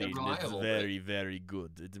vaccine. It's reliable. but- very, very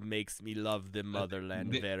good. It makes me love the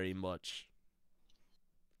motherland very much.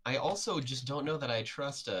 I also just don't know that I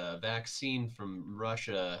trust a vaccine from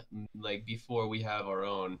Russia, like before we have our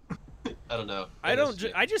own. I don't know.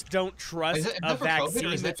 I just don't trust Is a that for COVID, or vaccine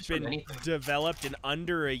is that that's just from been anything? developed in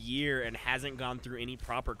under a year and hasn't gone through any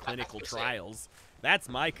proper clinical the same. trials. That's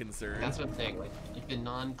my concern. That's what I'm saying. Like the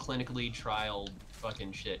non-clinically trialed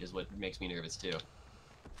fucking shit is what makes me nervous too.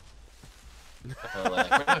 So,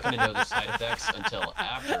 like, we're not going to know the side effects until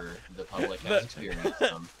after the public has experienced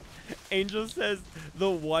them. Angel says, the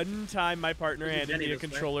one time my partner This is handed me Jenny a this way.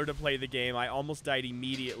 controller to play the game, I almost died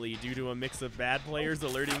immediately due to a mix of bad players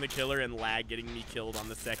alerting the killer and lag getting me killed on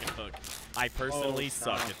the second hook. I personally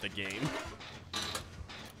suck stop. at the game.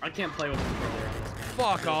 I can't play with a controller in this game.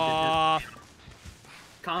 Fuck off!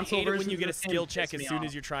 I Console hate it when versions you get a of this game skill check piss as me soon off.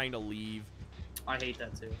 as you're trying to leave. I hate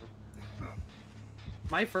that too.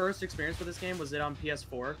 My first experience with this game was it on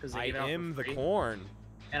PS4 because I they gave it out am for the free, corn.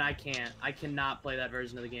 and I cannot play that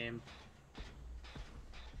version of the game.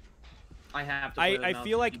 I have to. Play with I mouse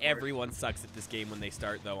feel and like keyboard. everyone sucks at this game when they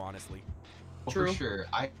start, though, honestly. Well, True. for sure.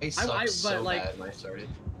 I sucked so but, like, bad when I started.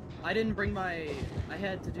 I didn't bring my. I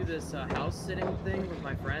had to do this house sitting thing with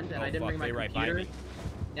my friend, and Oh, I didn't fuck, bring my they right by computer. me.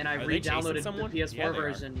 And I Are they chasing re-downloaded the someone? PS4 Yeah, they are.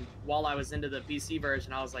 version while I was into the PC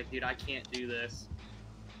version. I was like, dude, I can't do this.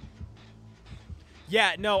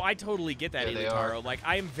 Yeah, no, I totally get that, Yeah, they Elitaro. Like,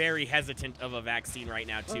 I'm very hesitant of a vaccine right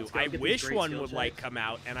now, too. let's go I get these wish great one skill would, like, checks. come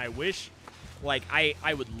out, and I wish, like,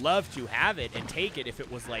 I would love to have it and take it if it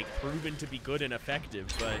was, like, proven to be good and effective,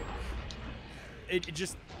 but it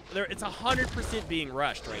just, it's 100% being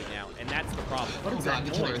rushed right now, and that's the problem. What Oh is God, that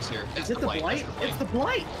the killer noise? is here. Is That's it the blight? That's the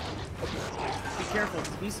blight. It's the blight! Be careful,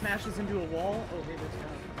 if he smashes into a wall. Oh, hey, there's down.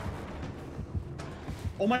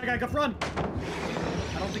 Oh my god, Guff, run!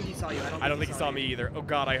 I don't think he saw you. I don't think he saw me either. Oh,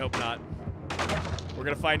 God, I hope not. We're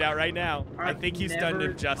going to find out right now. I think he's stunned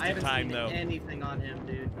him just I in haven't time, seen though. anything on him,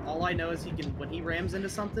 dude. All I know is he can, when he rams into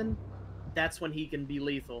something, that's when he can be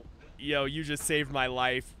lethal. Yo, you just saved my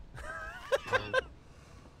life.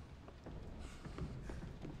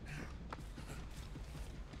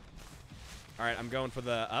 All right, I'm going for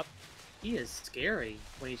the up. He is scary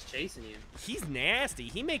when he's chasing you. He's nasty.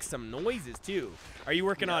 He makes some noises, too. Are you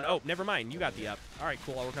working on... Oh, never mind. You got the up. All right,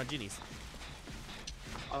 cool. I'll work on Ginny's.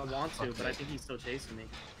 I want to, but I think he's still chasing me.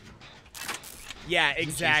 Yeah,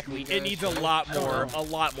 exactly. It needs a lot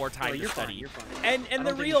more time to study. You're fine. And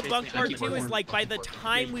the real bug part too is like by the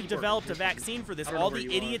time we've developed a vaccine for this, all the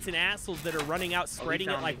idiots and assholes that are running out spreading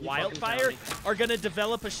it like wildfire are gonna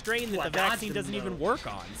develop a strain that the vaccine doesn't even work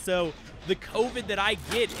on. So the COVID that I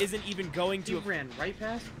get isn't even going to. He ran right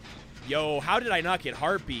past. Yo, how did I not get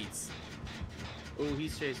heartbeats? Oh,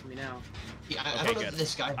 he's chasing me now. Yeah, I don't know if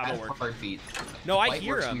this guy has heartbeat. No, I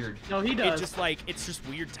hear him. Weird. No, he does. It's just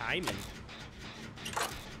weird timing.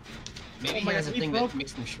 Maybe he has a thing that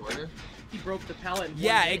makes them shorter. He broke the pallet.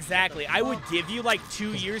 Yeah, exactly. I would give you like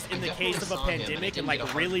 2 years in the case of a pandemic and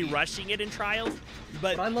like really rushing it in trials,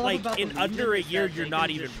 but like in under a year, you're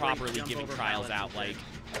not even properly giving trials out. Like,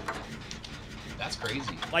 that's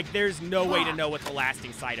crazy. Like, there's no way to know what the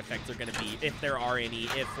lasting side effects are going to be, if there are any.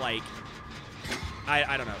 If like,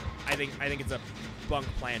 I don't know. I think it's a bunk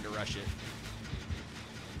plan to rush it.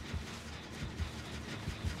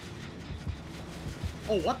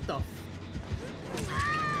 Oh, what the?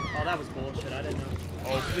 Oh, that was bullshit. I didn't know.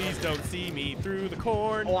 Oh, please don't see me through the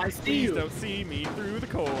corn. Oh, I see you. Please don't see me through the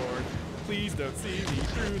corn. Please don't see me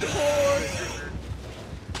through the corn.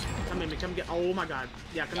 Come in, come get. Oh my God.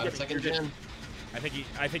 Yeah, come get me. Second gen. I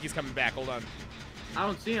think he's coming back. Hold on. I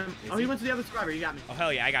don't see him. Oh, he went to the other survivor. You got me. Oh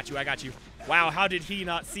hell yeah, I got you. I got you. Wow, how did he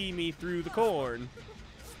not see me through the corn?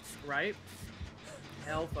 Right?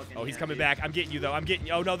 Hell fucking. Oh, he's coming back. I'm getting you though. I'm getting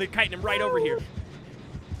you. Oh no, they're kiting him right over here.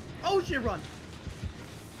 Oh shit, run!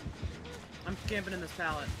 I'm camping in this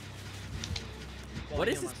pallet. What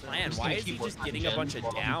is his plan? Why is he just getting a bunch of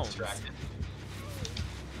downs?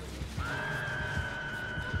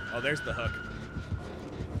 Oh, there's the hook.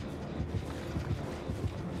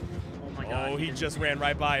 Oh my God. Oh, he just ran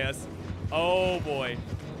right by us. Oh boy.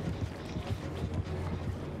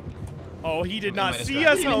 Oh, he did not see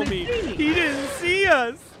us, homie. He didn't see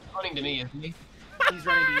us. Running to me, isn't he? He's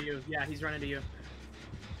running to you. Yeah, he's running to you.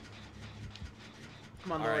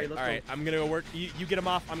 Come on, Lori, let's go. All right, I'm gonna go work. You get him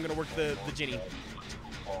off. I'm gonna work the Ginny.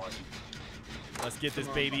 Let's get this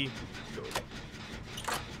baby.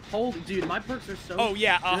 Holy, dude, my perks are so. Oh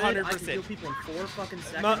yeah, 100%. I can kill people in 4 fucking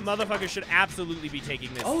seconds. Motherfuckers should absolutely be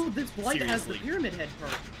taking this. Oh, this blight seriously. has the pyramid head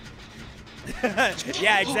perk.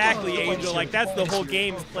 Yeah, exactly, Angel. Like that's the whole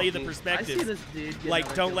game is play the I perspective. see this dude.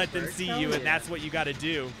 Like don't let them see you, and that's what you got to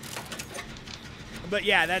do. But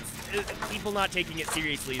yeah, that's people not taking it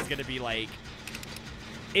seriously is gonna be like.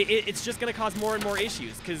 It's just going to cause more and more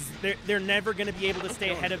issues because they're never going to be able to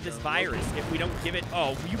stay ahead of this virus if we don't give it.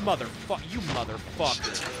 Oh, you motherfucker!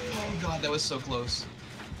 Oh God, that was so close.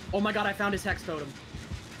 Oh my God, I found his hex totem.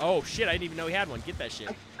 Oh shit! I didn't even know he had one. Get that shit.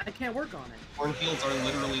 I can't work on it. Cornfields are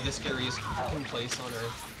literally the scariest fucking place on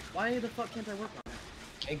earth. Why the fuck can't I work on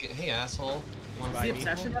it? Hey asshole. Does the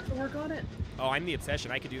obsession have to work on it? Oh, I'm the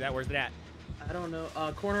obsession. I could do that. Where's it at? I don't know.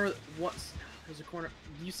 Corner. What's? There's a corner.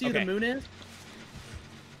 Do you see where the moon is?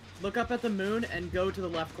 Look up at the moon and go to the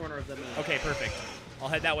left corner of the moon. Okay, perfect. I'll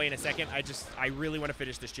head that way in a second. I really want to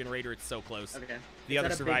finish this generator. It's so close. Okay. The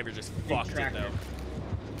other survivor just fucked it though.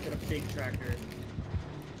 Got a big tractor.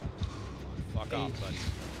 Fuck off, buddy.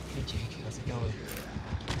 Hey Jake, how's it going?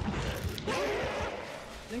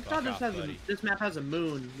 I think this map has a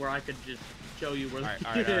moon where I could just show you where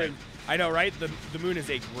all right. I know, right? The moon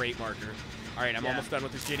is a great marker. All right, I'm almost done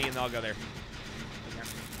with this Ginny, and then I'll go there.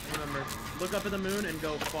 Remember, look up at the moon and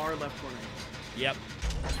go far left corner. Yep.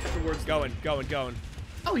 Towards going.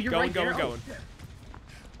 Oh, you're right there. Going.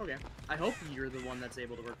 Okay. I hope you're the one that's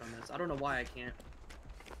able to work on this. I don't know why I can't.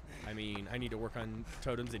 I mean, I need to work on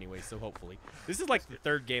totems anyway, so hopefully. This is like the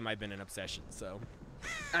 3rd game I've been in Obsession, so.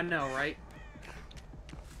 I know, right?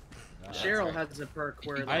 Cheryl has a perk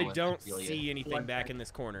where I don't see anything back in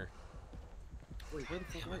this corner. Wait, where the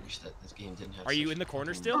fuck I wish that this game didn't have. Are you in the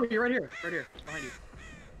corner still? Oh, you're right here, behind you.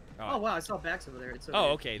 Oh wow, I saw backs over there. It's over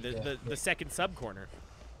oh, okay, the second sub corner.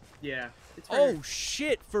 Yeah. It's oh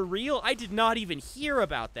shit, for real? I did not even hear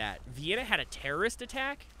about that. Vienna had a terrorist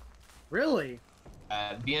attack? Really?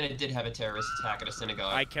 Vienna did have a terrorist attack at a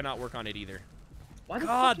synagogue. I cannot work on it either. Why the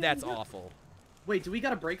God, fuck that's awful. Wait, do we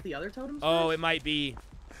gotta break the other totems? Oh, first? it might be.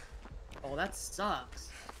 Oh, that sucks.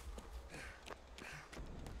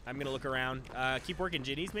 I'm gonna look around. Keep working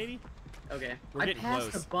Ginny's, maybe? Okay. We're getting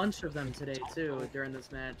passed close. a bunch of them today, too, during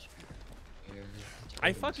this match.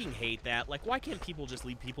 I fucking hate that. Like, why can't people just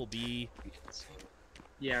leave people be?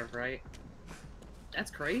 Yeah, right? That's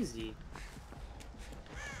crazy.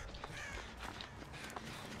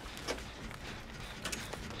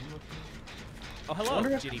 Oh, hello,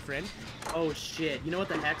 Jitty friend. Oh shit! You know what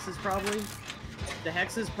the hex is probably? The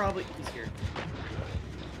hex is probably he's here.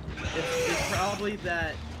 It's probably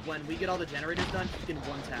that when we get all the generators done, he can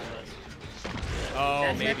one-tap us. Oh,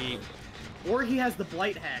 That maybe. hex, or he has the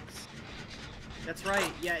blight hex. That's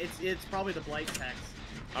right. Yeah, it's probably the blight hex.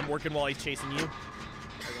 I'm working while he's chasing you.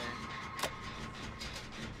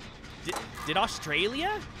 Okay. Did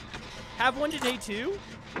Australia have one today too?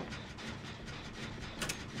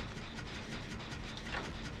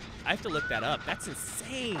 I have to look that up. That's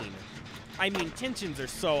insane. I mean, tensions are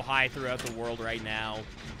so high throughout the world right now.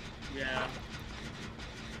 Yeah.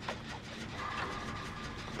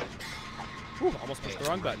 Whew, almost pushed the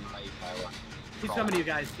wrong button. He's coming to you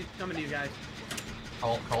guys. He's coming to you guys.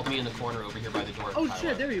 Called me in the corner over here by the door. Oh Kylar.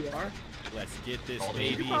 shit! There you are. Let's get this, Called me.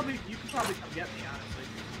 You baby. could probably come get me, honestly.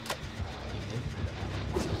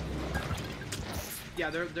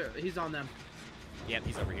 Yeah, he's on them. Yep,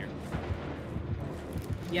 he's over here.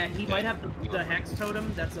 Yeah, he might have the hex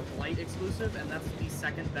totem. That's a blight exclusive, and that's the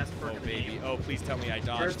second best perk Oh, of the baby. game. Oh, please tell me I First,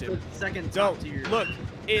 dodged the him. second top Don't tier. look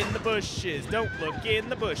in the bushes. Don't look in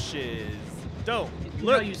the bushes. Don't You know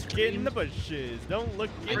look you in screamed? the bushes. Don't look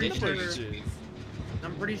I in the did hear you bushes. scream.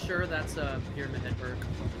 I'm pretty sure that's a pyramid head perk.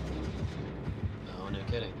 Oh, no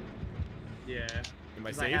kidding. Yeah. Am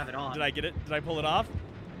I 'Cause I safe? have it on. Did I get it? Did I pull it off?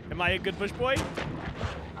 Am I a good bush boy?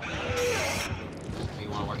 You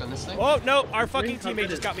want to work on this thing? Oh, no. Our fucking How teammate good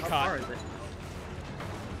just is- got me how caught. far is it?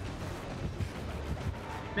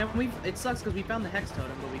 Man, it sucks because we found the hex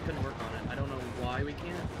totem, but we couldn't work on it. I don't know why we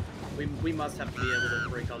can't. We must have to be able to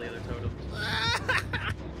break all the other totems.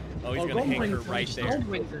 Oh, he's gonna Gold hang her Wings- right there. Gold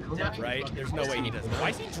Wings is definitely Right? fucking There's no way he awesome. doesn't. Why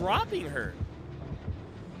is he dropping her?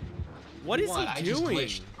 What is I he just doing?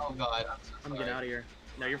 glitched. Oh god. I'm getting out of here.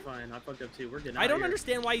 No, you're fine. I fucked up too. We're getting out I of don't here.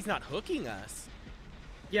 understand why he's not hooking us.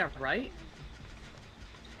 Yeah, right?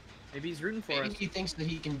 Maybe he's rooting for Maybe us. he thinks that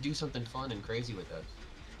he can do something fun and crazy with us.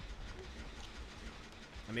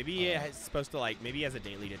 Or maybe he's supposed to, like, maybe he has a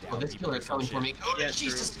daily to down Oh, this people killer or is some coming for shit. me. Oh, Yeah,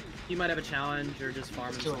 Jesus! true. He might have a challenge or just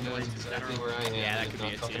farming This killer some knows points in exactly general. where I am. Yeah, that and could is be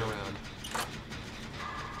not it, fucking too. around.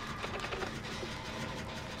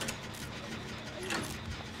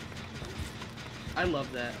 I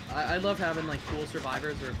love that. I love having like cool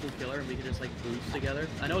survivors or a cool killer and we can just like boost together.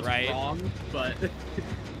 I know it's Right. wrong, but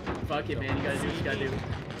fuck it, man. You gotta do what you gotta do.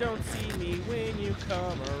 Don't see me when you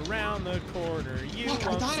come around the corner. You Look, I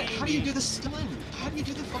won't got see it. How me. do you do the stun? How do you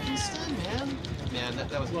do the fucking stun, man? Man,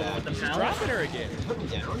 that was What, bad. with the She's mouse? dropping her again. Put me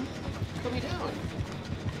down. Put me down.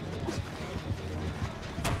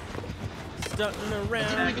 Stunting You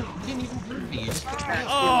around. didn't even hurt me. You just put me down.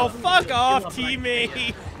 Oh, fuck Heal off, up, Mike.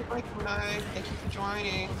 teammate. Thank you for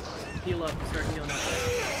joining. Heal up. Start healing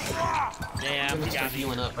up. Damn, I'm he gonna start got me.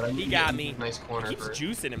 healing up, but I need He to got get me. into a nice corner He keeps first.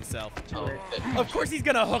 juicing himself. Oh, shit. Of course he's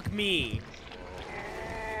gonna hook me.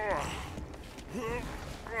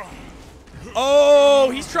 Oh,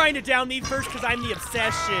 he's trying to down me first because I'm the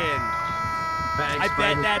obsession. I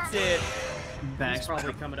bet that's it. He's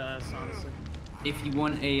probably coming to us, honestly. If you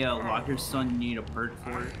want a locker stun, you need a perk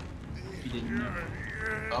for it. If you didn't know.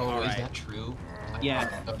 Oh, Alright. is that true? Yeah.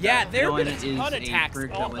 Okay. Yeah, there have been a One is ton of a attacks, perk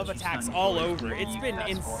that all, lets of you attacks stun all killers over. when It's you been pass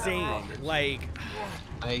insane. Like,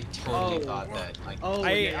 I totally Oh. thought that. Like, Oh,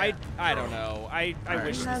 I yeah. don't know. I Alright.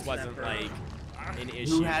 wish Who this has that wasn't perk? like an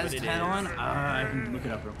issue, Who has but it 10 is. on? I can look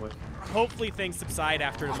it up real quick. Hopefully things subside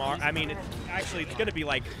after tomorrow. I mean, actually, it's gonna be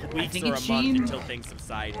like weeks think or a it's month Sheen. until things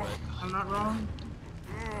subside. But I'm not wrong.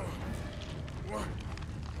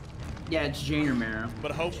 Yeah, it's Jane Romero.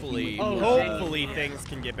 But hopefully, Oh, hopefully things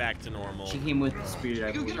can get back to normal. She came with the spirit, I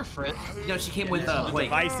you go get believe. her friend. No, she came with The Blake.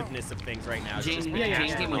 divisiveness of things right now is Jane- just yeah, been yeah, taxed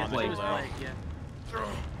Jane came with phenomenally Blake. well. Yeah.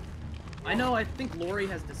 I know. I think Lori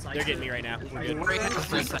has decisive. They're getting me right now. We're good. Lori has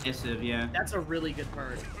decisive, yeah. That's a really good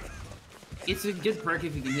perk. It's a good perk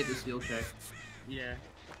if you can hit the skill check. Yeah.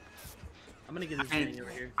 I'm gonna get this I, thing over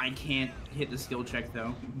here. I can't hit the skill check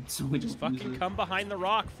though, so we Just don't use fucking it. come behind the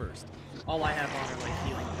rock first. All I have on are like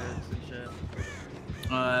healing perks and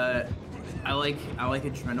shit. I like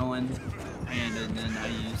adrenaline, and then I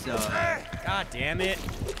use God damn it!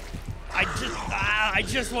 I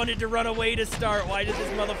just wanted to run away to start. Why did this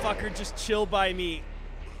motherfucker just chill by me?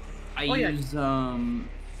 I Oh, yeah. use They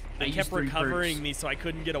I use kept 3 recovering perks. me, so I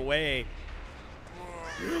couldn't get away.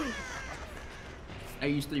 I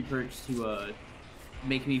use 3 perks to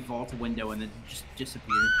make me vault a window and then just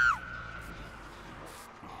disappear.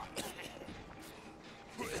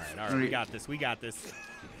 All right, we got this. We got this.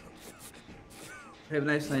 Have a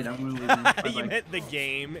nice night. I'm gonna leave. Bye You bye. meant the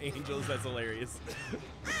game, Angels. That's hilarious.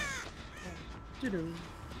 Doo-doo.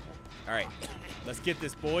 All right, let's get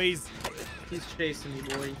this, boys. He's chasing me,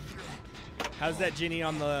 boy. How's that Ginny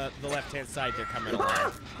on the left-hand side there coming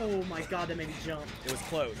along? Oh my god, that made me jump. It was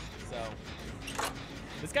close, so.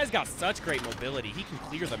 This guy's got such great mobility. He can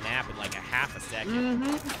clear the map in like a half a second.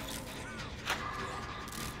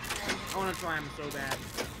 I want to try him so bad.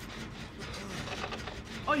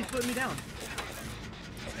 Oh, he's putting me down.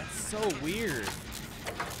 That's so weird.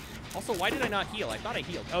 Also, why did I not heal? I thought I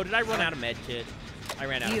healed. Oh, did I run out of med kit? I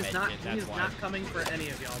ran out of med kit, that's why. He is not coming for any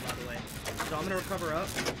of y'all, by the way. So I'm going to recover up.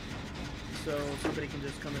 So somebody can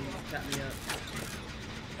just come and tap me up.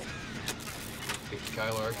 Thank you,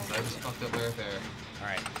 Kylar, because I just fucked up my repair.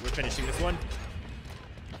 Alright, we're finishing this one.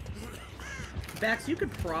 Bax, you could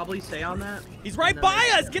probably stay on that. He's right by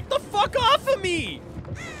us! Get the fuck off of me!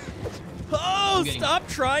 Oh, stop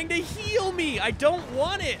trying to heal me! I don't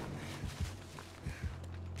want it!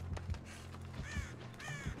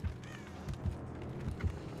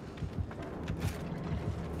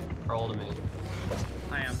 Crawl to me.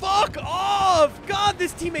 I am. Fuck off! God,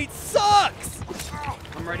 this teammate sucks!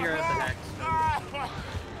 I'm right here at the hex.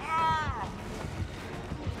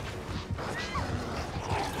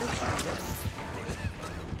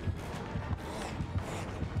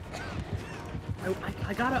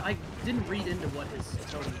 I didn't read into what his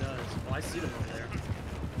totem does. Oh, I see them over there.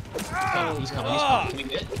 Oh, he's coming, he's coming. Can we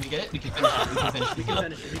get it? Can we get it? We can finish it. We can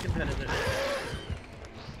finish it. We can finish it. We can finish it.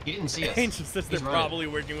 He didn't see us. Angel says they're probably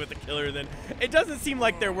working with the killer then. It doesn't seem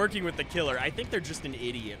like they're working with the killer. I think they're just an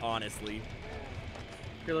idiot, honestly.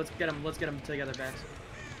 Here, let's get them together, Bax.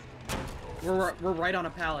 We're right on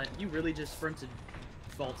a pallet. You really just sprinted,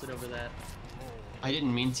 vaulted over that. I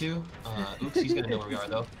didn't mean to. Oops, he's gonna know where we are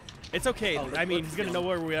though. It's okay. I mean, he's gonna know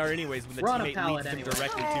where we are anyways when the teammate leads him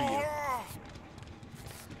directly to you.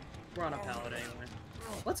 We're on a pallet anyway.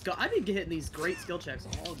 Let's go. I've been getting these great skill checks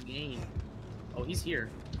all game. Oh, he's here.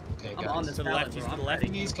 Okay, I'm guys. on this to the pallet, left. He's bro. to the I'm left.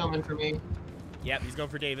 ready. He's coming for me. Yep, he's going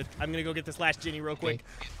for David. I'm gonna go get this last Ginny real quick.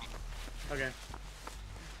 Okay.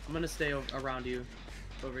 I'm gonna stay around you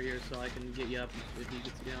over here so I can get you up if he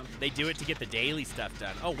gets you down. They do it to get the daily stuff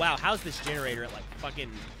done. Oh wow, how's this generator at like fucking...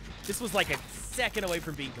 This was like a second away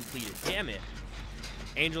from being completed. Damn it.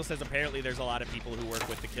 Angel says apparently there's a lot of people who work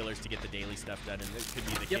with the killers to get the daily stuff done, and this could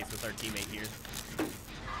be the case with our teammate here.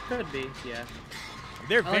 Could be, yeah.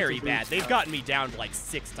 They're I like very the bad. boost They've stuff. gotten me down like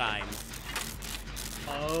 6 times.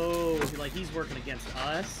 Oh, like he's working against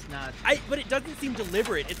us? Not... But it doesn't seem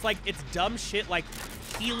deliberate. It's like, it's dumb shit like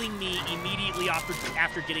healing me immediately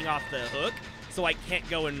after getting off the hook, so I can't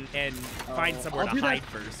go and find somewhere to hide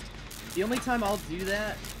first. The only time I'll do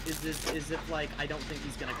that is if like I don't think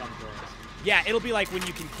he's gonna come for us. Yeah, it'll be like when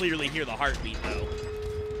you can clearly hear the heartbeat though.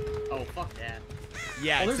 Oh, fuck that.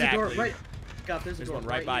 Yeah, there's exactly. a door right. God, there's a door one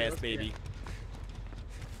right by here. us, Let's baby.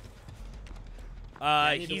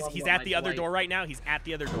 He's at the other door right now. He's at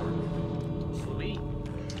the other door. Sweet.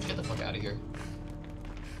 Get the fuck out of here.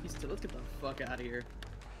 Let's get the fuck out of here.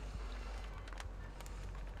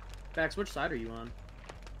 Bax, which side are you on?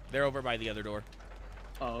 They're over by the other door.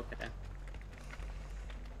 Oh, okay.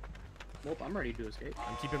 Nope, I'm ready to escape.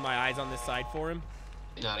 I'm keeping my eyes on this side for him.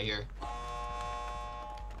 Get out of here.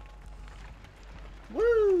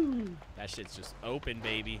 Woo! That shit's just open,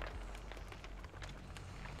 baby.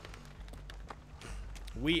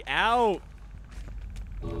 We out.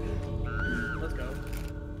 Let's go.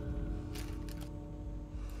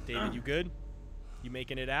 David, you good? You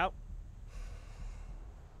making it out?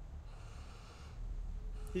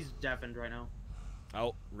 He's deafened right now.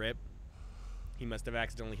 Oh, rip. He must have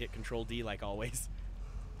accidentally hit Control D like always.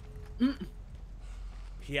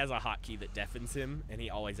 He has a hotkey that deafens him, and he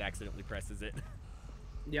always accidentally presses it.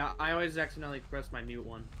 Yeah, I always accidentally press my mute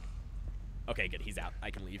one. Okay, good. He's out. I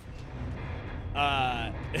can leave.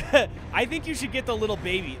 I think you should get the little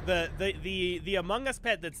baby. The Among Us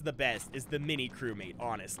pet that's the best is the mini crewmate,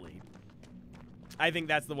 honestly. I think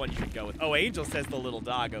that's the one you should go with. Oh, Angel says the little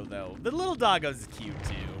doggo, though. The little doggo's cute,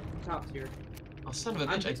 too. Top tier. Oh, son of a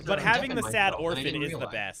bitch. But having the sad orphan is the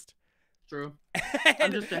best. True.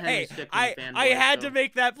 I'm just a Henry Stickmin fanboy, I had so. to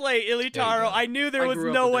make that play, Ilitaro. I knew there was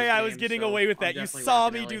no way I was getting away with that. You saw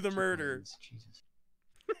me do the murder.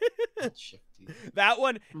 Shit, That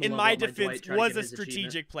one, in my my defense, Dwight trying to was get a his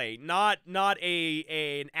strategic play, not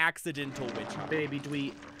an accidental witch hunt. Baby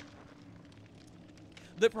Dweet.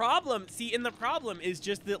 The problem is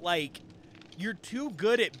just that, like, you're too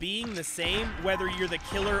good at being the same, whether you're the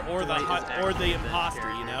killer or the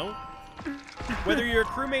imposter, you know? Whether you're a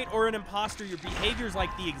crewmate or an imposter, your behavior's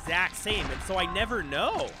like the exact same, and so I never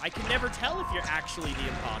know. I can never tell if you're actually the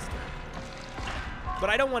imposter.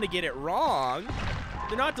 But I don't want to get it wrong.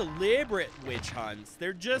 They're not deliberate witch hunts.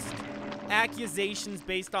 They're just accusations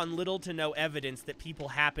based on little to no evidence that people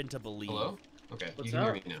happen to believe. Hello? Okay, What's you can hear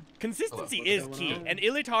up? me now. Consistency What's is going key, on? and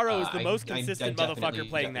Ilitaro is the most I consistent definitely motherfucker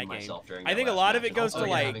playing that ejected game. myself during I that think a last lot of match, it goes and to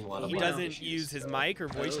also like having a lot of he mic doesn't issues, use his so- mic or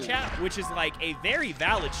voice Oh. chat, which is like a very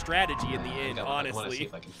valid strategy in the end, I want to see honestly.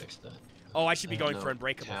 if I can fix that. Oh, I should be going No. for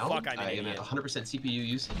Unbreakable. Town? Fuck, I'm I an am at idiot. 100% CPU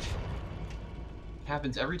usage.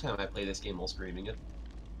 Happens every time I play this game while streaming it.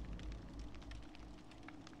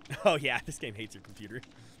 Oh yeah, this game hates your computer.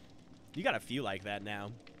 You got a few like that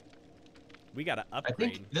now. We gotta I upgrade.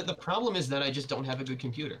 think that the problem is that I just don't have a good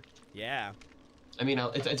computer. Yeah. I mean,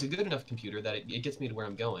 it's a good enough computer that it gets me to where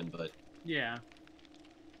I'm going, but, Yeah.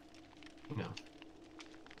 you know.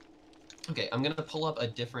 Okay, I'm gonna pull up a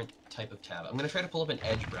different type of tab. I'm gonna try to pull up an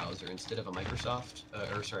Edge browser instead of a Microsoft, a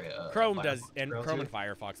Chrome Firefox does, and browser. Chrome and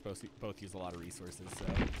Firefox both use a lot of resources, so.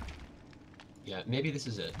 Yeah, maybe this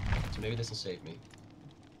is it. So maybe this will save me.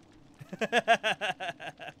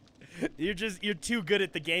 You're too good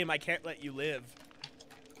at the game. I can't let you live.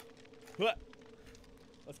 What?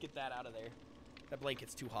 Let's get that out of there. That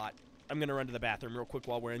blanket's too hot. I'm gonna run to the bathroom real quick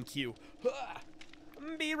while we're in queue.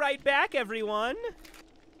 Be right back, everyone.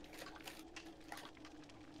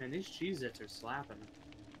 And these Cheez-Its are slapping.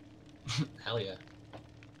 Hell yeah.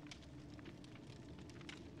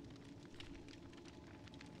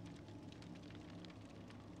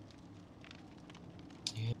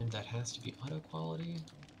 And that has to be auto quality.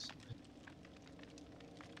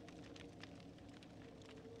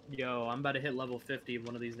 Yo, I'm about to hit level 50 in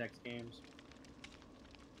one of these next games.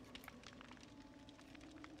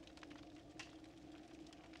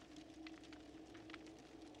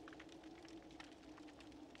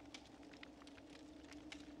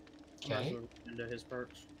 Okay. Into his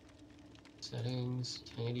perks. Settings,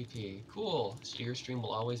 1080p. Cool. So your stream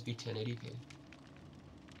will always be 1080p.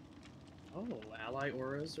 Oh, ally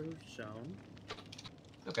auras are shown.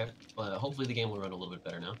 Okay. Hopefully the game will run a little bit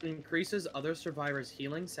better now. Increases other survivors'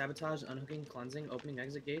 healing, sabotage, unhooking, cleansing, opening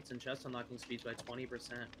exit gates, and chest unlocking speeds by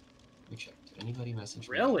 20%. We checked. Did anybody message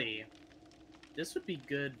me? Really? This would be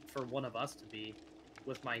good for one of us to be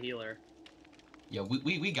with my healer. Yeah,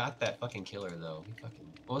 we got that fucking killer though. We fucking.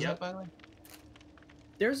 What was Yep. that, by the way?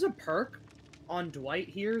 There's a perk on Dwight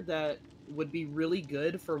here that would be really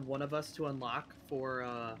good for one of us to unlock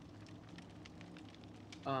for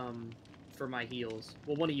my heals.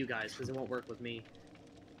 Well, one of you guys, because it won't work with me.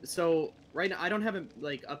 So right now I don't have it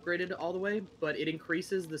like upgraded all the way, but it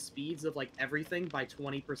increases the speeds of like everything by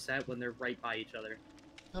 20% when they're right by each other.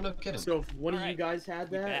 Oh no, kidding. So if one of you Alright, guys had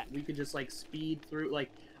we that, back. we could just like speed through. Like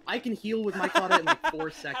I can heal with my Claudette in like 4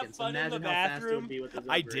 seconds. fun in the Imagine how fast it bathroom. would be with this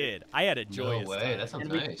I upgrade. did. I had a No joyous way. time. That sounds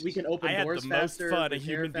And nice. we can open I had doors the most faster, fun a repair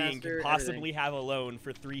human being faster, could possibly have alone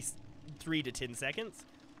for 3 to 10 seconds.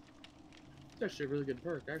 It's actually a really good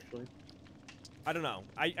perk, actually. I don't know.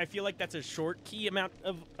 I feel like that's a short key amount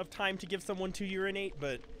of time to give someone to urinate,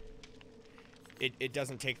 but it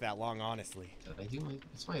doesn't take that long, honestly.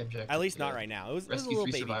 It's my objective. At least not yeah. right now. It was a Rescue little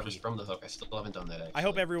 3 baby survivors pee. from the hook. I still haven't done that, actually. I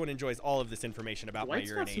hope everyone enjoys all of this information about Dwight's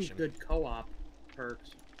my got some urination. good co-op perks.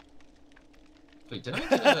 Wait, did I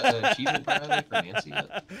get an achievement Bradley for Nancy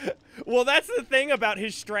yet? Well, that's the thing about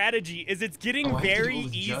his strategy is it's getting Oh, I have to do very it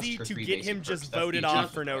with just easy for to 3 get basic him perks. just That's the voted off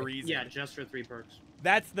achievement, for no right? reason. Yeah, just for 3 perks.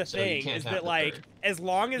 That's the So you thing, can't is have that the like third. as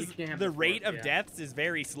long as You can't have the the rate fourth, of yeah. deaths is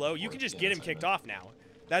very slow, you can Fourth, just yeah, get him that's what I kicked meant. off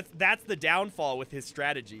now. That's the downfall with his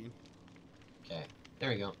strategy. Okay, there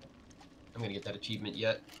we go. I'm gonna get that achievement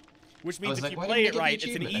yet. Which I means was if like, you why play didn't it I get the right, it's an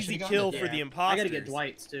achievement? I easy should've kill gotten for it. the I imposters. gotta get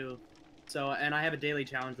Dwight's too. So, and I have a daily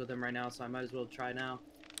challenge with him right now, so I might as well try now.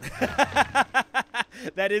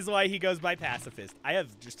 That is why he goes by pacifist. I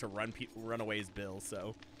have just a runaways bill,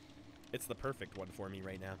 so it's the perfect one for me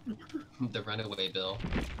right now. The runaway bill.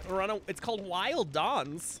 It's called Wild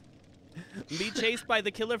Dawns. Be chased by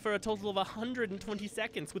the killer for a total of 120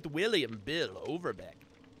 seconds with William Bill Overbeck.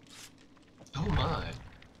 Oh my.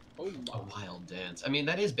 Oh A wild dance. I mean,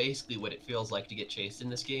 that is basically what it feels like to get chased in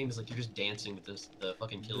this game. Is like you're just dancing with the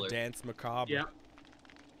fucking killer. The dance macabre. Yeah.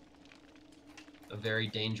 A very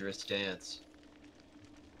dangerous dance.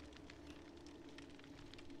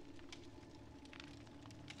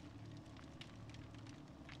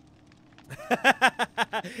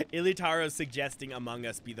 Ilitaro's suggesting Among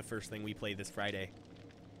Us be the first thing we play this Friday.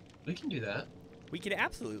 We can do that. We can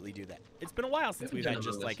absolutely do that. It's been a while since Yeah, we've we've had done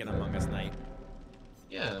just Among like Us. an Among Us night.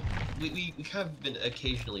 Yeah, we have been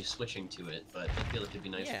occasionally switching to it, but I feel like it'd be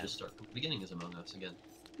nice Yeah. to just start from the beginning as Among Us again.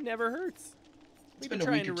 Never hurts. We've been been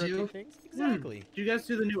a trying week to or two. rotate things. Exactly. Did you guys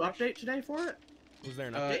do the new update today for it? Was there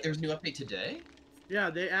an update? There's a new update today? Yeah,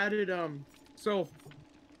 they added so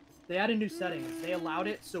they added new settings. They allowed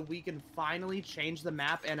it so we can finally change the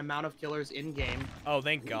map and amount of killers in game. Oh,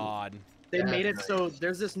 thank God. They That's made it nice. so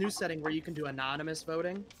there's this new setting where you can do anonymous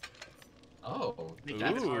voting. Oh, Make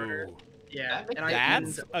that harder. Ooh, Yeah, That and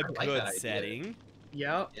that's I a like good that idea. setting.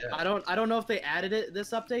 yeah. Yeah. I don't know if they added it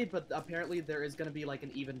this update, but apparently there is gonna be like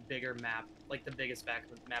an even bigger map, like the biggest map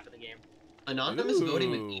of the game. Anonymous voting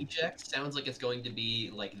with Ooh. eject sounds like it's going to be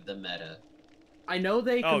like the meta. I know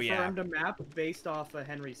they Oh, yeah. confirmed a map based off of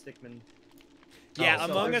Henry Stickmin. Yeah, Oh,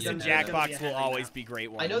 so Among there's Us and gonna be a Jackbox will Henry always map. be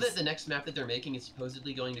great ones. I know that the next map that they're making is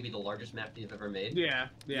supposedly going to be the largest map they've ever made. Yeah,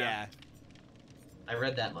 yeah. I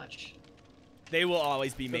read that much. They will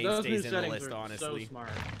always be So those new mainstays in the settings list, are honestly. So smart.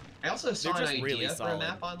 I also saw an just idea really for a solid.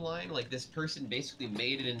 map online. Like this person basically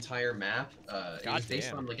made an entire map. It was based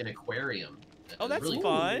Goddamn. on like an aquarium. It Oh, was that's really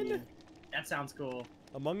fun. cool. That sounds cool.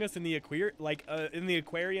 Among Us in the in the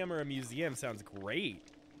aquarium or a museum sounds great.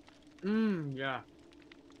 Yeah.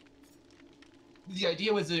 The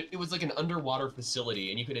idea was that it was like an underwater facility,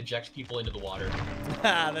 and you could eject people into the water.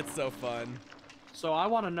 That's so fun. So I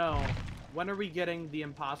want to know, when are we getting the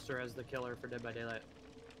imposter as the killer for Dead by Daylight?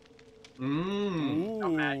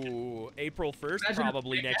 Ooh, April 1st,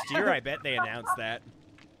 probably next year. I bet they announced that.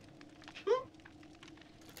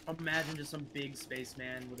 Imagine just some big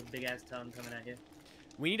spaceman with a big ass tongue coming at you.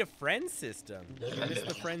 We need a friend system. I miss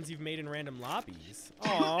the friends you've made in random lobbies.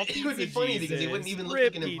 Aw, It would be funny because he wouldn't even look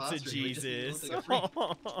Rip like an Pizza imposter. He would just Jesus. look like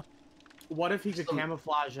a freak. What if he could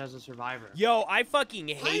camouflage as a survivor? Yo, I fucking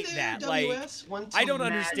Hi hate there, that. WS, I don't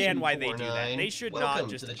understand why they do that. They should Welcome not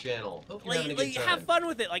just to the channel. Hope you're having a like good have time. fun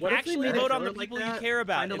with it. Like What if we actually made a vote on the killer like people you that? care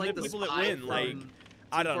about Kinda and like the the people that spy win. from Like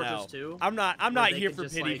I Team don't know. Fortress 2, I'm not where here they for could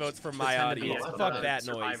just, pity like, votes from my pretend to be audience. a Fuck that noise.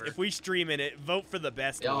 survivor. If we stream in it, vote for the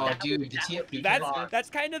best Oh, one. dude, does he have That's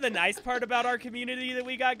kind of the nice part about our community that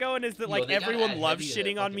we got going is that Yo, like they gotta everyone add loves heavy to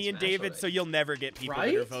shitting that on me fucking and Smash David, already. so you'll never get people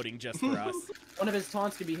that are Right? voting just for us. One of his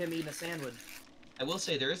taunts could be him eating a sandwich. I will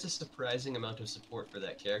say there is a surprising amount of support for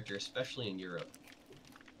that character, especially in Europe.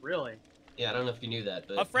 Really? Yeah, I don't know if you knew that,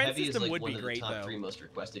 but A friend Heavy system is like would one be of great, the top though. 3 most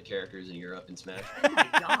requested characters in Europe in Smash. Oh my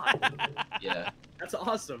god. Yeah, That's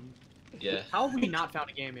awesome. yeah. How have we not found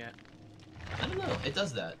a game yet? I don't know. It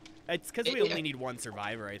does that. It's because we only need one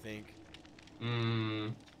survivor, I think.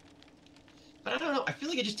 But I don't know. I feel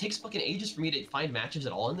like it just takes fucking ages for me to find matches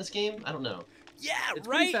at all in this game. I don't know. Yeah, It's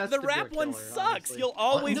pretty right. fast The to do a rap one killer, sucks. honestly. You'll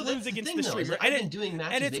always No, that's lose against thing, the though, is streamer, that I've been doing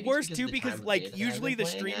matches, and it's maybe worse because too of the because time of like day that I've usually been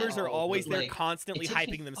the playing streamers now, are always but, there like, constantly it takes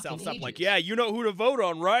me hyping themselves fucking up. Like, ages. yeah, you know who to vote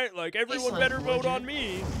on, right? Like everyone Son, better vote Roger. on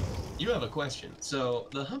me. You have a question. So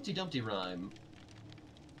the Humpty Dumpty rhyme.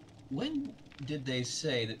 When did they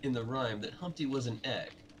say that in the rhyme that Humpty was an egg?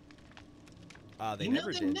 They You know,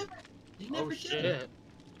 never they did. They never Oh did. shit.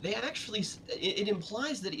 They actually. It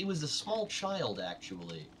implies that it was a small child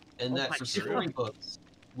actually, and Oh that my for God. storybooks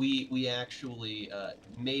we actually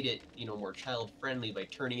made it more child friendly by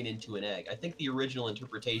turning it into an egg. I think the original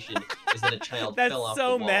interpretation is that a child That's fell off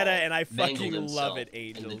so the wall, meta, and I mangled fucking himself, love it,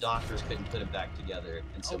 and the Angels. doctors couldn't put him back together,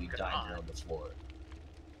 and so Oh he died God. there on the floor.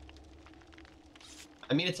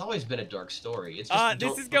 I mean, it's always been a dark story. It's just This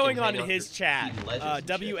don't is fucking going hang on in out his your chat. hidden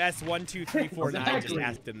legends and shit. WS12349 just Exactly.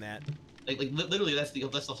 asked him that. Like literally, that's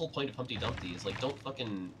the whole point of Humpty Dumpty is like don't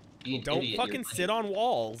fucking be an Don't idiot. in your fucking sit legend. on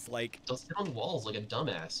walls. Like, Don't sit on walls like a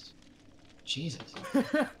dumbass. Jesus,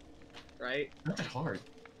 Right? not that hard.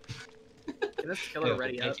 Get this killer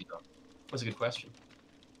ready thank up. you, though. That was a good question.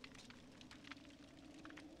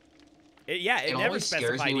 yeah, it It never always scares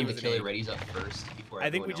specified me he when was the an killer egg. ready's up first before I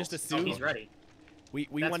think everyone we just else. Oh, assumed he's ready. we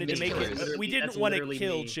That's wanted to me. make Killers. it. We didn't That's want to literally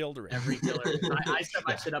kill me. children. Every killer. I set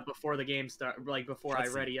my shit up before the game start, like before Let's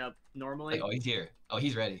I see. ready up normally. Like, oh, he's here. Oh,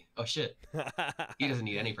 he's ready. Oh shit, he doesn't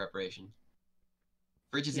need any preparation.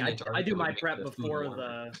 Fridges Yeah, in Antarctica I do would my make prep the food before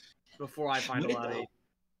warmer. before I find a Would it, lobby. though?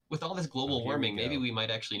 With all this global Oh, here we warming, maybe go. we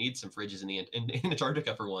might actually need some fridges in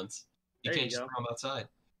Antarctica for once. You There can't you just go. throw them outside.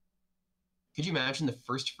 Could you imagine the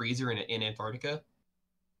first freezer in Antarctica?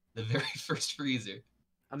 The very first freezer.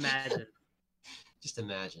 Imagine. Just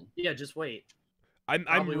imagine. Yeah, just wait. I'm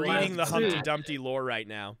Probably will reading the have Humpty to. Dumpty lore right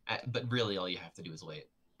now. But really, all you have to do is wait.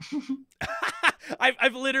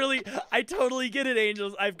 I've literally, I totally get it,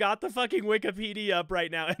 Angels. I've got the fucking Wikipedia up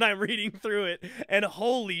right now, and I'm reading through it, and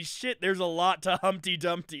holy shit, there's a lot to Humpty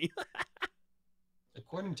Dumpty.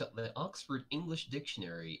 According to the Oxford English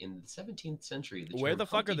Dictionary, in the 17th century, the Where term the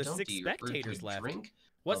fuck are Humpty the six Dumpty referred to spectators a left? drink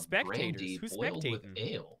What of spectators? brandy Who's boiled with spectating?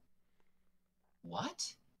 ale.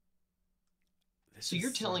 What? This So is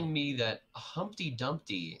you're telling me that Humpty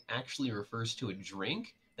Dumpty actually refers to a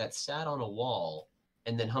drink that sat on a wall,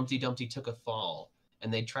 and then Humpty Dumpty took a fall,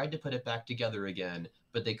 and they tried to put it back together again,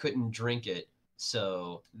 but they couldn't drink it,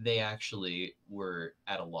 so they actually were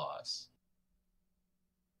at a loss.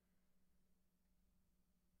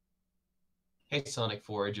 Hey, Sonic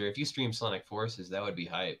Forager, if you stream Sonic Forces, that would be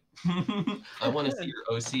hype. I want to see your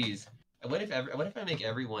OCs. What if I make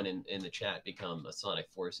everyone in the chat become a Sonic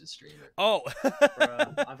Forces streamer? Oh,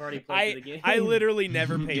 Bruh, I've already played the game. I literally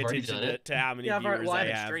never pay You've already attention done it? to how many Yeah, viewers well, I I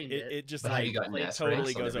haven't have. streamed it. It just But have you like gotten like, S totally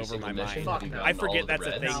ranks on goes every over single my mission? mind. Have you Fuck no. gotten I all forget of that's the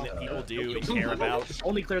a thing reds? that people do and Only care about.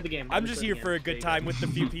 Only clear the game. I'm Only just clear here the for a game. good There you time go. with the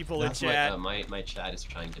few people in That's chat. what my chat is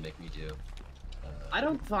trying to make me do. I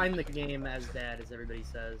don't find the game as bad as everybody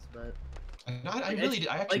says, but I really did.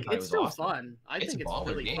 I actually like thought it it's was still awesome. fun. I It's think a it's baller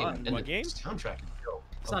really game, fun. and What the game? soundtrack is dope.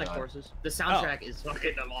 Sonic God. Forces. The soundtrack is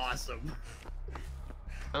fucking awesome.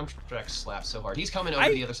 Soundtrack slaps so hard. He's coming over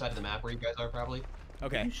the other side of the map where you guys are probably. Are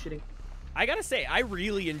Okay. you shitting? I gotta say, I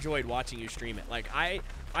really enjoyed watching you stream it. Like, I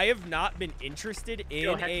have not been interested in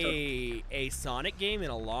Yo, a Sonic game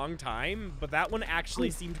in a long time, but that one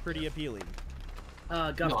actually seemed pretty appealing.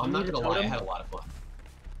 Guff, No, do I'm you not need a gonna lie. I totem? had a lot of fun.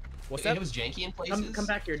 What's It that? was janky in places. Come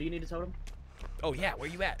back here. Do you need a totem? Oh yeah, where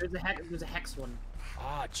you at? There's a hex one.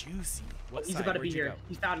 Ah, juicy. What He's side? about to Where'd be you here. go?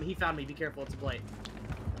 He found me. He found me. Be careful. It's a blight.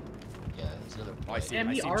 Yeah, there's another. Oh, I see him.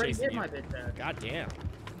 Damn, he see him already chasing hit you. my bit there. God damn.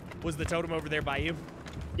 Was the totem over there by you?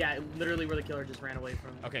 Yeah, literally where the killer just ran away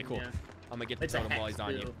from. Okay, cool. Yeah. I'm gonna get the It's a totem while hex, he's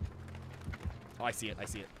on you. too. Oh, I see it. I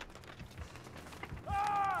see it.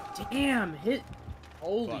 Damn, hit.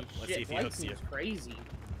 Holy Fuck, let's see shit, if he Blight hooks you. seems crazy.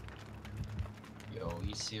 Yo,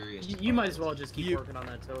 he's serious. You might as well just keep You- working on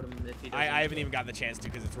that totem if he doesn't. I haven't even gotten the chance to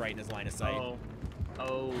because it's right in his line of sight.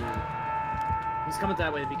 Oh. He's coming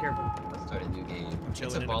that way. Be careful. Let's start a new game. It's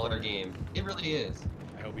chilling a in the corner. baller game. It really is.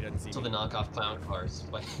 I hope he doesn't see Until me. the knockoff clown cars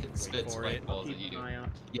spits for spike it. balls at Keep you. an eye out.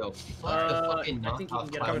 Yo, fuck the fucking I think you knockoff can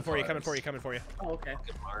get clown Coming for you, cars. coming for you, coming for you. Oh, okay.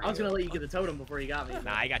 Fucking I was gonna Mario. let you get the totem before you got me.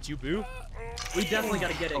 Nah, I got you, boo. We definitely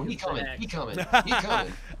gotta get it. Oh, he 'cause coming. the hex. He coming. He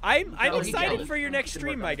coming. I'm Oh, he excited coming. for your next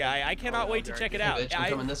stream, my guy. I cannot wait to check it out. Bitch, I'm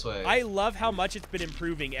coming this way. I love how much it's been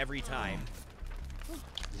improving every time.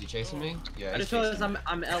 Is he chasing me? Yeah, I he's just realized chasing me.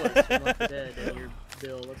 I'm Ellis from Left 4 Dead, and you're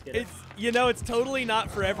Bill. Let's get it. It's, you know, it's totally not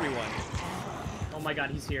for everyone. Oh my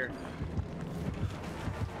god, he's here.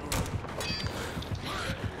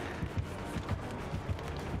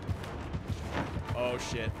 Oh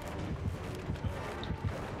shit.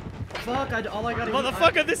 Fuck, all I gotta do.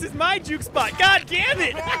 Motherfucker, this is my juke spot. God damn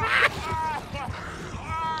it! I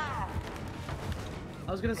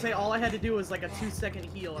was gonna say all I had to do was like a 2-second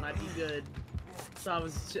heal and I'd be good. So I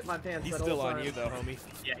was shit my pants. He's that still whole on time. you though, homie.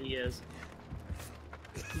 Yeah, he is.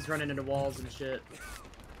 He's running into walls and shit.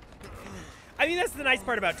 I mean, that's the nice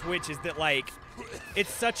part about Twitch is that, like,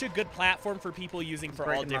 it's such a good platform for people using for all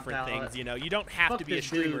breaking my different palate. things, you know? You don't have Fuck to be a this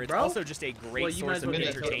streamer. dude, It's bro. also just a great Well, you source might as of well get a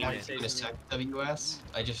entertainment. totem. In a sec, WS.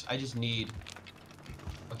 I just need.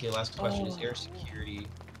 Okay, last question is air security.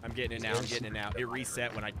 I'm getting it now, I'm getting it now. It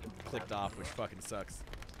reset when I clicked off, which fucking sucks.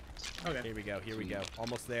 Okay. Here we go, here we go.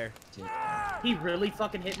 Almost there. He really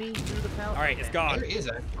fucking hit me through the pallet. Alright, it's Okay. gone. There is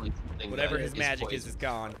actually something Whatever that his magic is poison.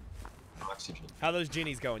 gone. Oxygen. How those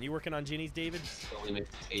genies going? You working on genies, David? Slowly makes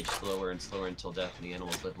the age slower and slower until death, and the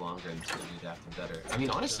animals live longer and still do death and better. I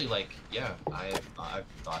mean, honestly, like, yeah, I've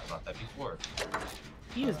thought about that before.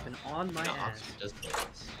 He has been on my You know, ass. oxygen does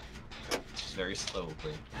this. Just very slowly.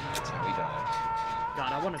 That's how we die.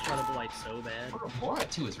 God, I want to try the blight so bad. Borat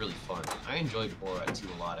 2 is really fun. I enjoyed Borat 2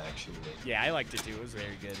 a lot, actually. Yeah, I liked it too. It was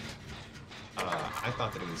very good. I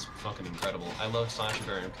thought that it was fucking incredible. I love Sacha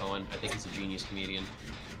Baron Cohen. I think he's a genius comedian.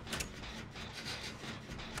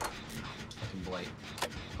 Fucking blight.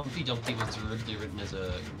 Humpty Dumpty was originally written as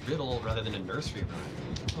a riddle rather than a nursery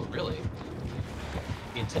rhyme. Oh, really?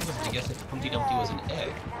 The intent was to guess if Humpty Dumpty was an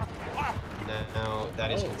egg. Now,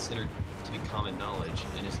 that is considered to be common knowledge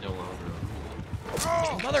and is no longer a rule.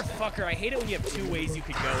 Motherfucker, I hate it when you have two ways you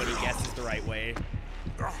could go and he guesses the right way.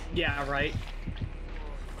 Yeah, right.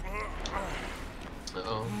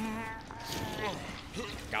 Uh-oh.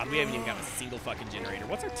 God, we haven't even got a single fucking generator.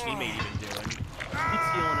 What's our teammate even doing? He's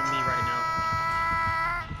healing at me right now.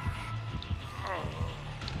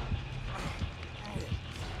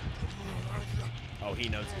 Oh, he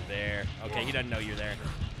knows you're there. Okay, he doesn't know you're there.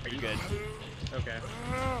 Are you good? Okay.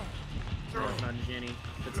 Working on Jenny.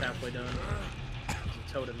 It's halfway done. There's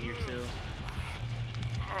a totem here too.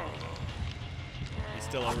 He's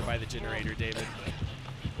still over by the generator, David.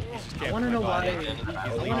 He's just I want to know why. He's I want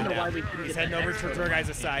to leaving know now. why we couldn't He's get heading that over next towards totem. our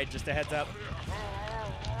guys' side. Just a heads up.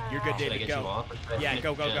 You're good, Should I David. get you Go. off? Or should I Yeah, finish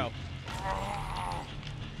go, the go, gen? go.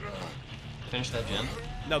 Finish that gen?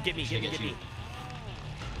 No, get me, Should I get me, get get you? me.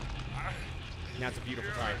 Now it's a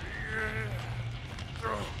beautiful time.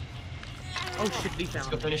 Oh shit, he Let's found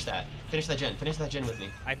go me. finish that. Finish that gen. Finish that gen with me.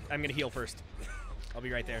 I'm gonna heal first. I'll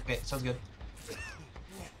be right there. Okay, sounds good.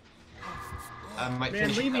 I might Man,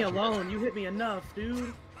 finish leave it me after alone. You hit me enough,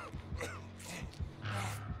 dude.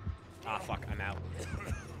 Ah, fuck, I'm out.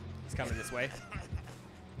 He's coming this way.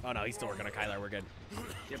 Oh no, he's still working on Kylar. We're good.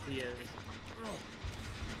 Yep, he is.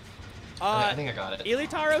 I think I got it.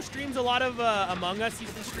 Ilitaro streams a lot of Among Us.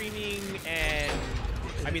 He's been streaming, and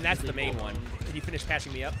I mean that's the main one. Can you finish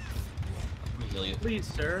patching me up? Let me heal you. Please,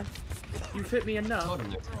 sir. You've hit me enough.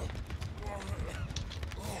 Totem there.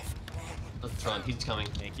 Let's run. He's coming.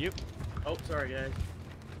 Thank you. Oh, sorry, guys.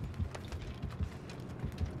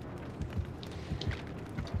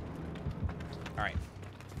 All right.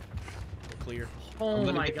 We're clear.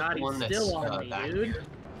 Oh my god, he's still on me, dude. Here.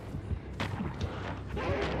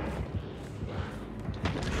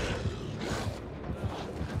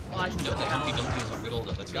 Oh, I No, the Humpty Dumpty is riddled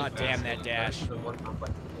up. That's really God damn fast. that dash. Even more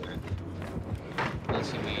complex there.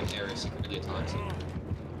 Unless you mean air is secretly a toxin.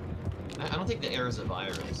 I don't think the air is a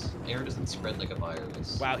virus. Air doesn't spread like a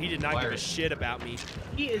virus. Wow, he did not give a shit about me.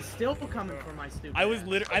 He is still coming for my stupid I was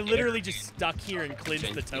ass. I literally just stuck here and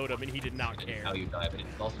clinched the totem, and he did not care. How you die, but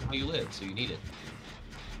it's also how you live, so you need it.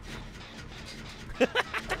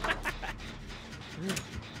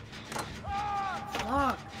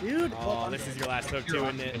 Fuck, dude. Oh, this is your last hook too,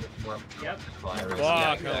 isn't it? Yep. Virus. Fuck,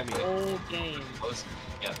 Yeah, exactly. homie. Whole game. Explosive.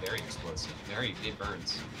 Yeah, very explosive. It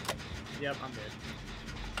burns. Yep, I'm dead.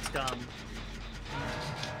 Scum.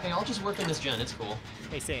 Hey, I'll just work in this gen. It's cool.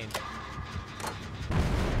 Hey, Sane.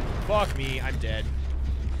 Fuck me, I'm dead.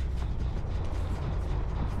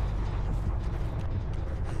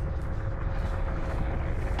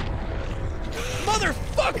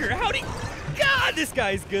 Motherfucker! How'd he... God, this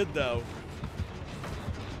guy's good, though.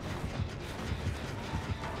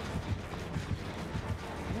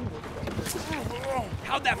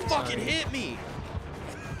 How'd that fucking hit me?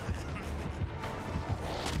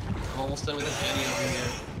 I'm almost done with this Jenny over here.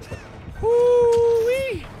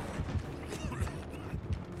 Woo-wee!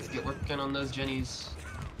 Get working on those Jennies.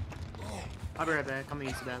 I'll be right back. I'm gonna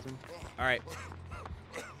use the bathroom. All right.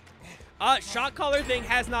 Shot caller thing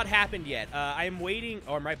has not happened yet. I'm waiting.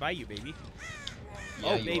 Oh, I'm right by you, baby. Yeah,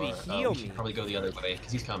 Oh, you baby, are. heal We should me. probably go the other way,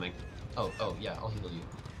 because he's coming. Oh, yeah, I'll heal you.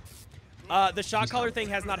 The shot caller thing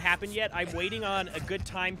has not happened yet. I'm waiting on a good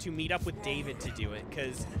time to meet up with David to do it,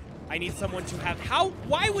 because I need someone to have...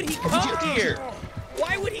 Why would he come here?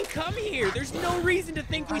 Why would he come here? There's no reason to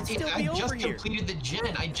think we'd still be over here.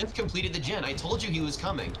 I just completed the gen. I told you he was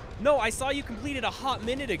coming. No, I saw you complete it a hot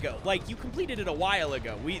minute ago. Like, you completed it a while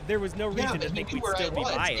ago. There was no reason to think we'd still be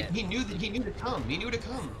by it. He knew to come. He knew to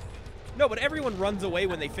come. No, but everyone runs away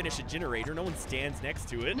when they finish a generator. No one stands next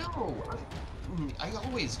to it. No, I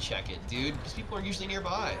always check it, dude, because people are usually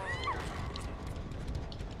nearby.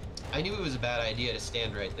 I knew it was a bad idea to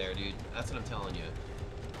stand right there, dude. That's what I'm telling you.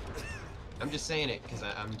 I'm just saying it because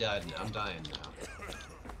I'm dead. I'm dying now.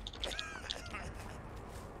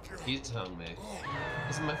 He's hung me.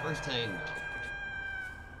 This is my first hang now.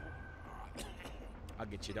 I'll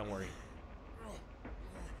get you, don't worry.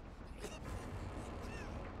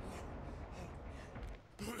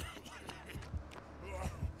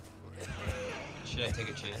 Should I take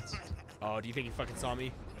a chance? Oh, do you think he fucking saw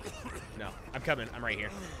me? No, I'm coming. I'm right here.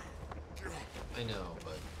 I know,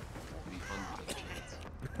 but it'd be fun to take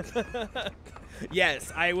a chance.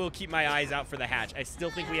 Yes, I will keep my eyes out for the hatch. I still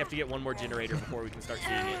think we have to get one more generator before we can start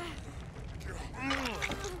seeing it.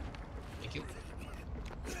 Thank you.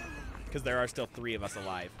 Because there are still 3 of us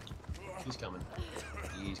alive. Who's coming?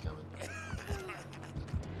 He's coming.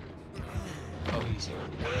 Oh, he's here.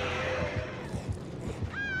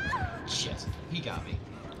 Shit, he got me.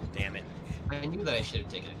 Damn it. I knew that I should have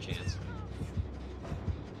taken a chance.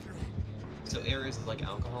 So air is like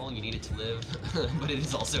alcohol, you need it to live, but it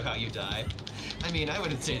is also how you die. I mean, I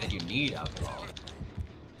wouldn't say that you need alcohol.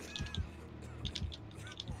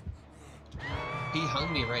 He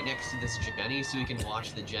hung me right next to this Jenny so he can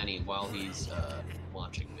watch the Jenny while he's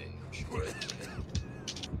watching me, I'm sure. I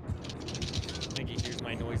think he hears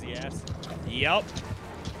my noisy ass. Yep.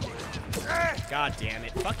 God damn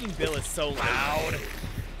it. Fucking Bill is so loud.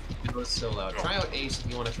 It was so loud. Try out Ace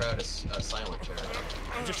if you want to try out a silent chair.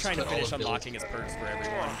 I'm just trying to finish unlocking his perks for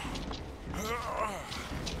everyone.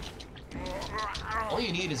 All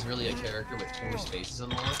you need is really a character with 4 spaces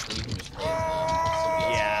unlocked, and you can just play as somebody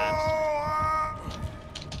else. Yeah.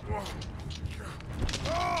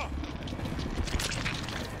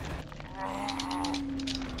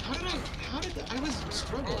 I was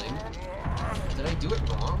struggling. Did I do it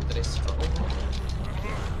wrong? Did I struggle wrong?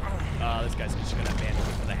 This guy's just gonna abandon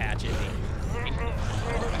me for the hatch, isn't he?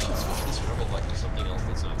 I should switch the struggle block to something else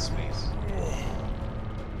that's not space.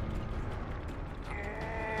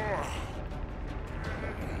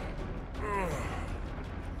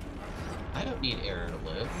 I don't need air to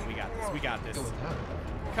live. We got this. We got this. Go without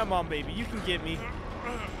it. Come on, baby. You can get me.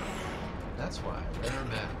 That's why. Rare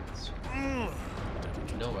matters.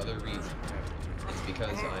 no other reason. It's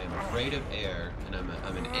because I am afraid of air, and I'm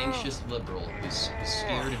an anxious liberal who's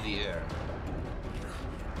scared of the air.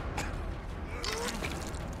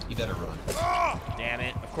 You better run. Damn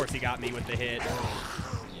it. Of course he got me with the hit.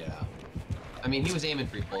 Yeah. I mean, he was aiming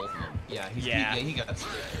for both of them. Yeah, he got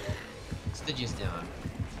Stygia. Stygia's down.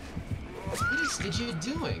 What is Stygia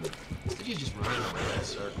doing? Stygia's just running around in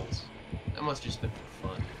circles. That must have just been for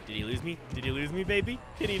fun. Did he lose me? Did he lose me, baby?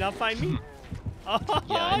 Can he not find me? Oh,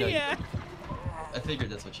 Yeah, I know yeah. I figured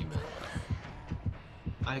that's what you meant.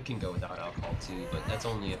 I can go without alcohol too, but that's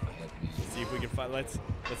only if I had to. Let's see if we can find. Let's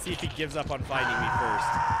see if he gives up on finding me first.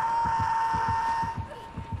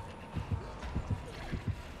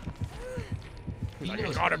 He Like, knows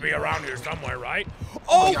you gotta what be he around wants. here somewhere, right?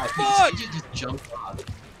 Oh Oh, my God, fuck! He just jumped off.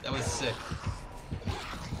 That was sick.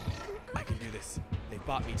 I can do this. They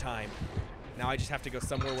bought me time. Now I just have to go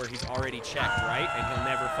somewhere where he's already checked, right? And he'll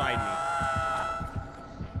never find me.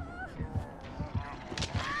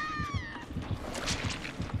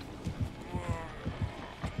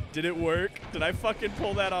 Did it work? Did I fucking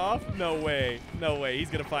pull that off? No way. No way. He's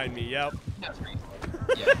gonna find me. Yep. That's pretty fun.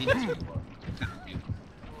 Yeah, he knows who you are.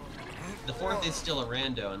 The fourth is still a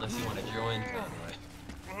rando unless you want to join Conway.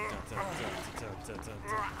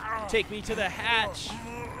 Take me to the hatch.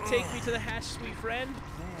 Take me to the hatch, sweet friend.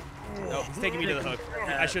 Oh, he's taking me to the hook.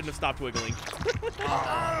 I shouldn't have stopped wiggling.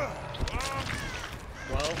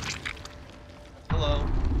 Well, Hello.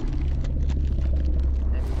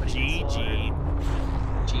 everybody gets slaughtered.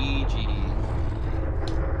 GG.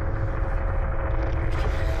 GG.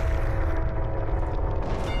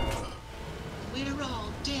 We're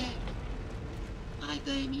all dead. I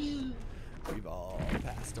blame you. We've all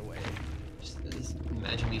passed away. Just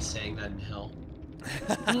imagine me saying that in hell.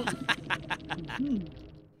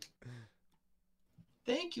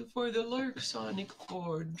 Thank you for the lurk, Sonic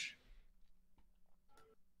Forge.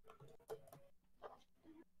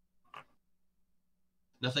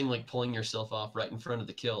 Nothing like pulling yourself off right in front of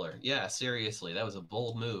the killer. Yeah, seriously, that was a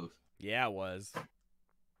bold move. Yeah, it was.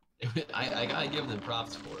 I gotta give them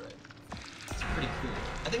props for it. It's pretty cool.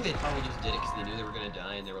 I think they probably just did it because they knew they were gonna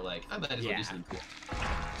die, and they were like, I might as well do something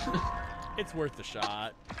cool. It's worth the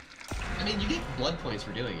shot. I mean, you get blood points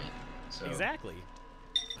for doing it. So. Exactly.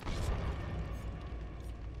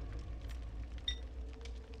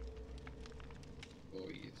 Oh,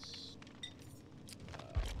 yes.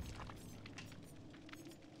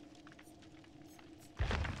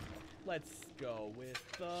 Let's go with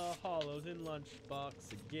the hollows in lunchbox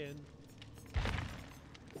again.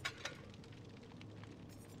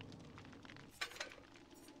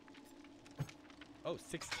 Oh,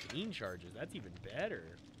 16 charges. That's even better.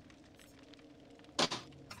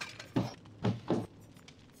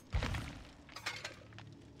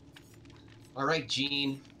 All right,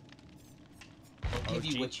 Gene. I'll give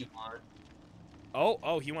you Gene. what you want.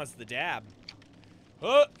 Oh, he wants the dab.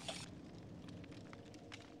 Oh!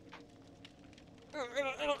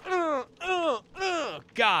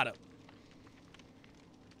 Got him.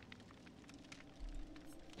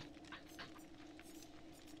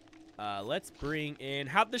 Let's bring in...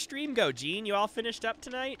 How'd the stream go, Gene? You all finished up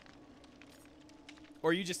tonight?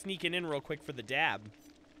 Or are you just sneaking in real quick for the dab?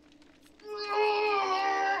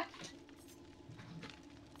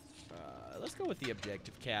 Let's go with the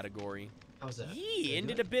objective category. How's that? Yee,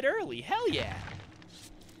 ended a bit early. Hell yeah.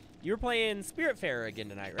 You were playing Spiritfarer again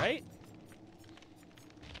tonight, right?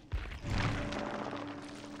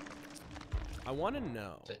 I want to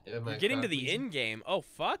know. You're getting to the end game. Oh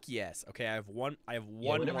fuck yes. Okay, I have one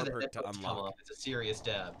more perk to unlock. It's a serious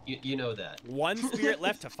dab. You know that. One spirit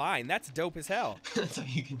left to find. That's dope as hell. That's how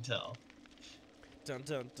you can tell. Dun,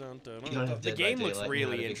 dun, dun, dun, You don't have the Dead by game looks Daylight,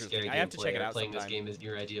 really you know, interesting. I have to check it out Playing sometime. this game is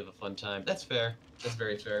your idea of a fun time. That's fair. That's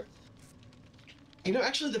very fair. You know,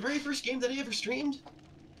 actually, the very first game that I ever streamed,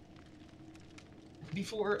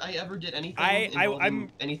 before I ever did anything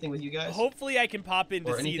involving anything with you guys. Hopefully I can pop in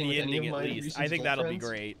to Or see anything the with any ending of at my least. recent I think school that'll be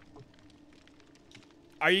friends.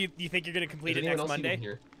 great. You think you're gonna complete it Is anyone next else even Monday?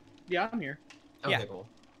 here? Yeah, I'm here. Okay, Yeah. cool.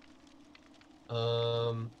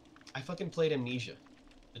 I fucking played Amnesia,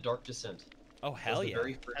 The Dark Descent. Oh That was hell the yeah.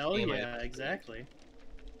 very first Hell game I yeah, ever exactly.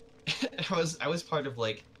 I was part of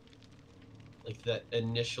like that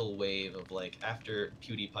initial wave of like after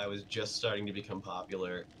PewDiePie was just starting to become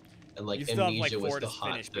popular, and like You still have Amnesia like was 4 the to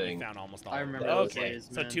hot finish, but you thing. found almost all I of them. remember those Okay, days,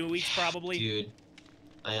 so man. 2 weeks probably. Dude,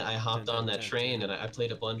 I hopped Dun, on dun, that dun, train dun. and I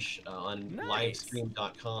played a bunch on Nice.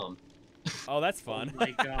 livestream.com. Oh, that's Oh fun.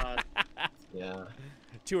 my god. Yeah.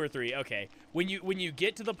 2 or 3. Okay. When you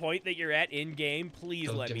get to the point that you're at in game, please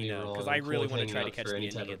Don't let get me know, wrong, because I'm I really cool want to hanging try to out catch for the any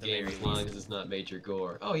ending type at of the game very as long least. as it's not major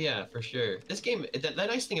gore. Oh yeah, for sure. This game, the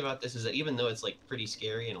nice thing about this is that even though it's like pretty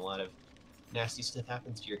scary and a lot of nasty stuff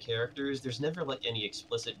happens to your characters, there's never like any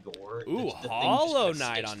explicit gore. Ooh, The thing just Hollow kinda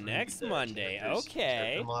Knight sticks on through next the Monday. character's Okay.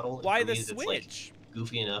 character model, and Why for the me, it's like switch?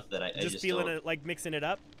 goofy enough that I Just just feeling don't. it, like mixing it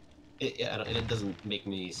up. It doesn't make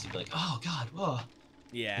me see like, oh god, whoa.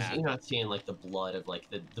 Because Yeah. you're not seeing like the blood of like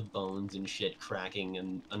the bones and shit cracking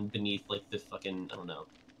and beneath like the fucking, I don't know.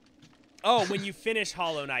 Oh, when you finish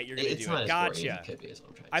Hollow Knight, you're gonna It's do not it. as gory as Gotcha. it could be, is what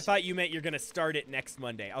I'm trying to I say. thought you meant you're gonna start it next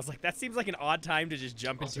Monday. I was like, that seems like an odd time to just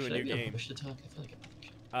jump Also, into a should I new be on game. push to talk? I feel like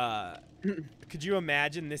I should. Could you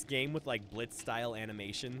imagine this game with like Blitz style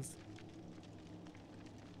animations?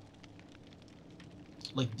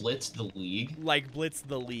 Like Blitz the League. Like Blitz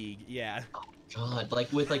the League, yeah. God,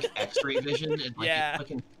 like with like X-ray vision and like Yeah. it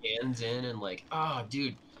fucking scans in and like, oh,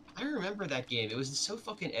 dude, I remember that game. It was so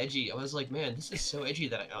fucking edgy. I was like, man, this is so edgy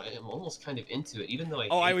that I am almost kind of into it, even though I.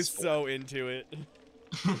 Oh, I hate was sport. so into it.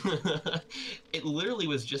 It literally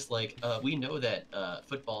was just like, we know that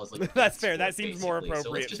football is like. That's a fair. That sport, seems more basically,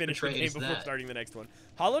 so let's appropriate. just Finish the portray it game as before that. starting the next one.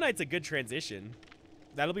 Hollow Knight's a good transition.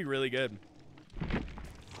 That'll be really good.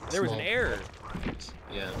 There was an Small error. part.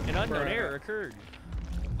 Yeah. An unknown Bruh. error occurred.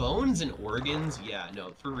 Bones and organs, yeah,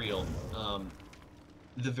 no, for real.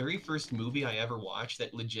 The very first movie I ever watched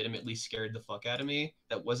that legitimately scared the fuck out of me,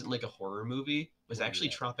 that wasn't like a horror movie, was What was actually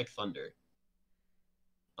that? Tropic Thunder.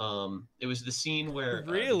 It was the scene where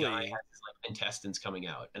the Really? guy had his like intestines coming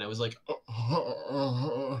out, and I was like,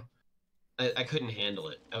 I couldn't handle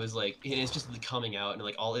it. I was like, and it's just coming out, and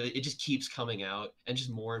like it just keeps coming out, and just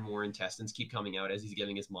more and more intestines keep coming out as he's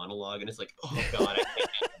giving his monologue, and it's like, oh god,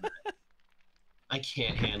 I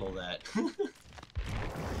can't handle that.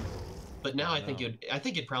 But now I think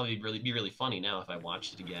it'd probably be really funny now if I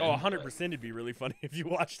watched it again. Oh, 100% it'd be really funny if you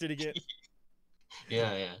watched it again.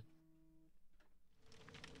 Yeah, yeah.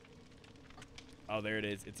 Oh, there it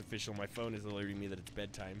is. It's official. My phone is alerting me that it's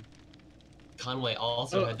bedtime. Conway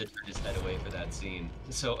also had to turn his head away for that scene.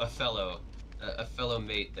 So a fellow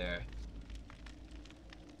mate there,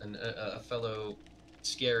 and a fellow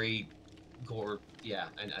scary gore. Yeah,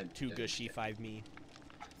 and Too gushy 5 me.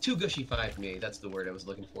 Too gushy 5 me. That's the word I was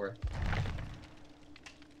looking for.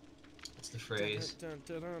 What's the phrase? Dun,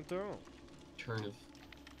 dun, dun, dun, dun. Turn of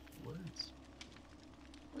words.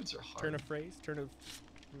 Words are hard. Turn of phrase. Turn of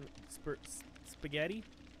spaghetti.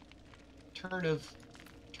 Turn of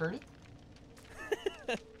turnip.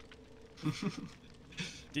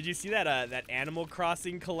 Did you see that that Animal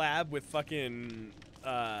Crossing collab with fucking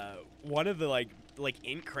one of the like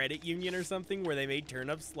Ink Credit Union or something, where they made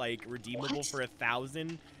turnips like redeemable What? for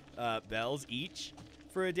 1,000 bells each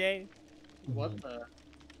for a day? What the?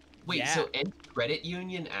 Wait, Yeah. so End Credit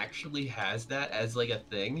Union actually has that as like a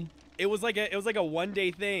thing? It was like a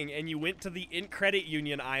 1-day thing, and you went to the Ink Credit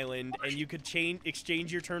Union island, and you could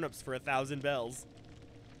exchange your turnips for 1,000 bells.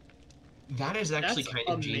 That is actually That's kind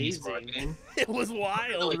of genius amazing. marketing. It was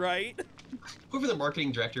wild, Like- right? Whoever the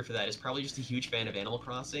marketing director for that is probably just a huge fan of Animal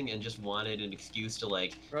Crossing and just wanted an excuse to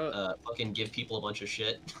like Bro, fucking give people a bunch of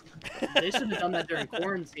shit. they should have done that during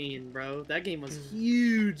quarantine, bro. That game was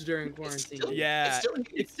huge during quarantine. still- Yeah.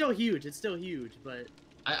 It's still huge. It's still huge, but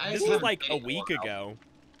I This haven't was like played a it in week while. ago.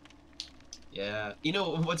 Yeah. You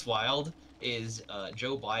know what's wild is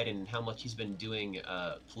Joe Biden and how much he's been doing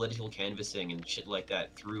political canvassing and shit like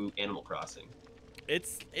that through Animal Crossing.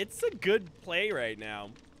 It's a good play right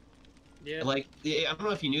now. yeah. Like, I don't know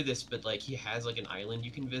if you knew this, but like he has like an island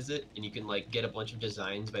you can visit, and you can like get a bunch of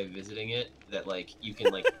designs by visiting it. That like you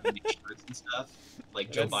can like make shirts and stuff.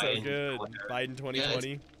 Like Joe That's Biden. so good. whatever. Biden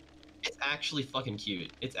 2020. It's actually fucking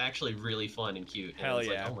cute. It's actually really fun and cute. And Hell I was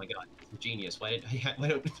yeah. like, oh my god, this is genius. Why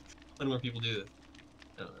don't more people do this?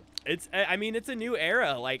 I don't know. I mean, it's a new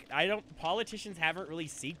era. Like, politicians haven't really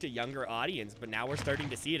seeked a younger audience, but now we're starting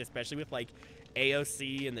to see it, especially with like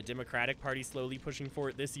AOC and the Democratic Party slowly pushing for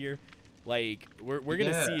it this year. Like, we're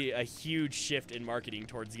gonna Yeah. see a huge shift in marketing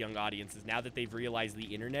towards young audiences now that they've realized the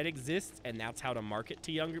internet exists and that's how to market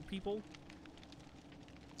to younger people.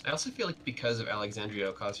 I also feel like because of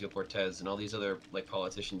Alexandria Ocasio-Cortez and all these other like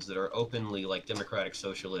politicians that are openly like democratic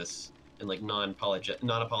socialists and like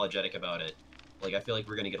non-apologetic about it, like I feel like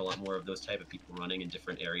we're gonna get a lot more of those type of people running in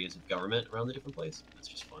different areas of government around the different places. That's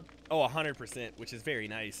just fun. Oh, 100%, which is very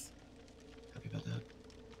nice. Happy about that.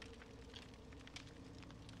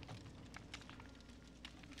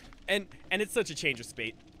 And it's such a change of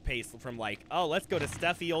pace from like, oh, let's go to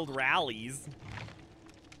stuffy old rallies.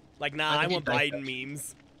 Like, nah, I think want you'd like Biden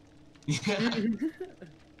memes.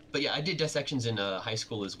 But yeah, I did dissections in high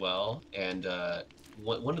school as well, and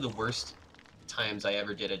one of the worst times I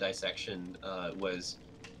ever did a dissection was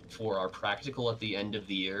for our practical at the end of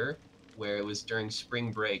the year, where it was during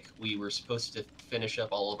spring break. We were supposed to finish up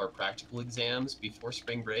all of our practical exams before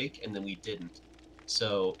spring break, and then we didn't.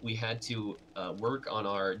 So we had to work on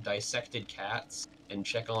our dissected cats and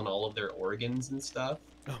check on all of their organs and stuff.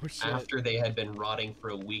 Oh shit. After they had been rotting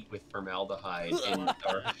for a week with formaldehyde in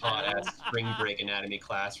our hot-ass spring break anatomy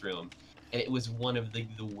classroom. And it was one of the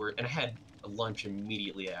worst. And I had a lunch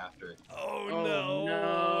immediately after. Oh,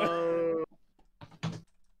 no.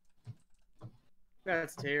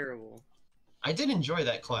 That's terrible. I did enjoy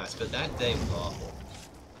that class, but that day was awful.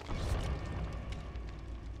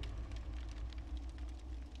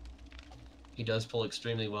 He does pull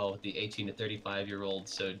extremely well with the 18 to 35-year-old,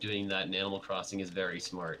 so doing that in Animal Crossing is very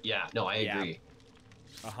smart. Yeah, no, I agree.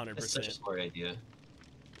 100%. That's such a smart idea.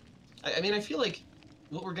 I mean, I feel like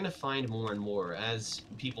what we're gonna find more and more as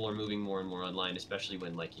people are moving more and more online, especially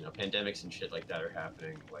when, like, you know, pandemics and shit like that are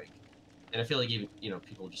happening, like, and I feel like even, you know,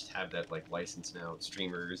 people just have that, like, license now,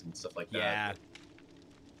 streamers and stuff like that.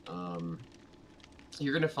 Yeah.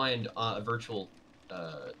 You're gonna find virtual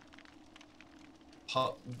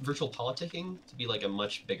politicking to be like a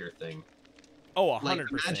much bigger thing. Oh,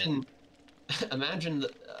 100%. Like, imagine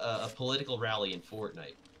a political rally in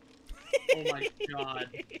Fortnite. Oh my god.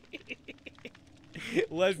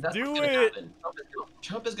 Let's That's do what's gonna it. happen.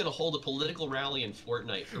 Trump is gonna hold a political rally in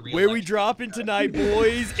Fortnite for real. Where we dropping tonight,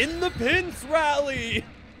 boys? In the Pence rally.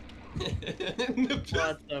 What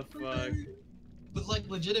the fuck? But like,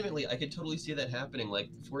 legitimately, I could totally see that happening. Like,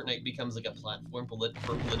 Fortnite becomes like a platform for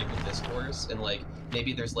political discourse, and like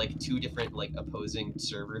maybe there's like 2 different like opposing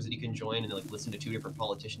servers that you can join, and like listen to 2 different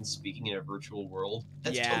politicians speaking in a virtual world.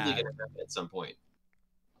 That's totally gonna happen at some point.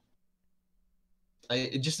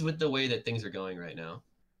 Just with the way that things are going right now.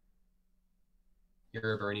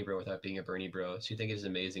 You're a Bernie bro without being a Bernie bro. So you think it is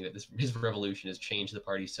amazing that his revolution has changed the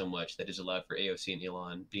party so much that it's allowed for AOC and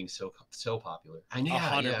Elon being so popular. I know.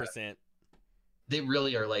 100%. They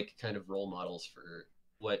really are like kind of role models for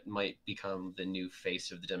what might become the new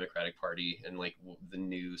face of the Democratic Party and like the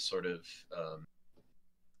new sort of.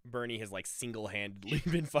 Bernie has like single-handedly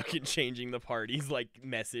been fucking changing the party's like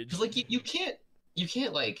message. Because like you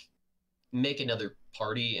can't like make another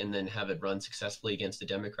party and then have it run successfully against a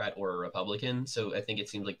Democrat or a Republican. So I think it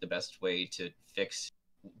seems like the best way to fix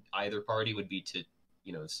either party would be to,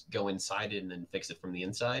 you know, go inside it and then fix it from the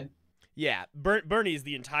inside. Yeah, Bernie is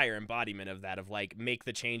the entire embodiment of that, of like make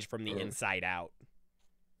the change from the inside out.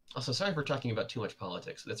 Also, sorry for talking about too much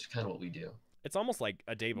politics. That's kind of what we do. It's almost like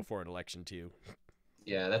a day before an election too.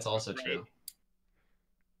 Yeah, that's also true.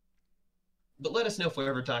 But let us know if we're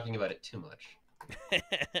ever talking about it too much.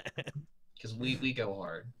 Because we go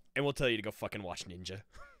hard. And we'll tell you to go fucking watch Ninja.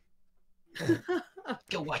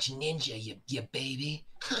 Go watch Ninja, you baby.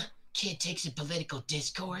 Huh. Kid takes a political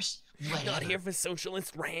discourse. Whatever. Not here for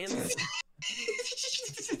socialist rants.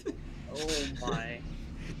 Oh my.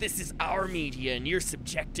 This is our media and you're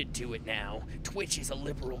subjected to it now. Twitch is a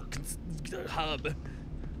liberal hub.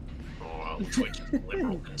 Oh, Twitch is a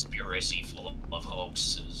liberal conspiracy full of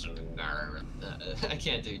hoaxes. I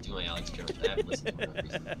can't do my Alex Jones. I haven't listened to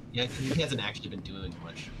him. Yeah, he hasn't actually been doing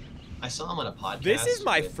much. I saw him on a podcast. This is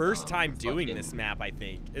my with, first time doing this map, I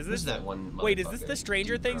think. Is this that one? Wait, is this the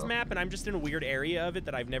Stranger Things map and I'm just in a weird area of it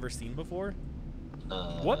that I've never seen before?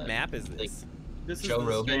 What map is this? Like, This is Joe the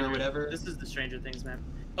Rogan or whatever? This is the Stranger Things map.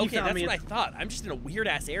 Okay, that's what I thought. I'm just in a weird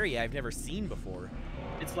ass area I've never seen before.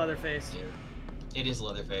 It's Leatherface. Yeah. It is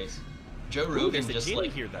Leatherface. Joe Rogan just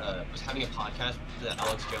like was having a podcast with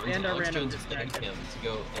Alex Jones, and Alex Jones begged him to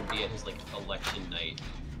go and be at his like election night.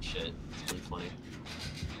 Shit, it's really funny.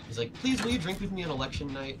 He's like, please, will you drink with me on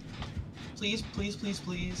election night? Please, please, please,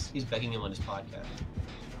 please. He's begging him on his podcast.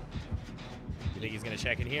 You think he's gonna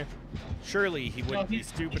check in here? Surely he wouldn't be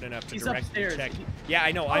stupid enough to directly upstairs. check. Yeah,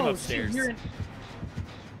 I know. I'm upstairs. Shoot,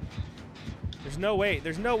 There's no way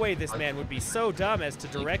this man would be so dumb as to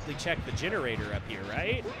directly check the generator up here,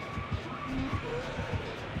 right?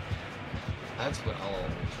 That's what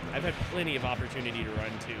I've had plenty of opportunity to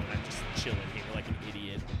run to, and I'm just chilling here like an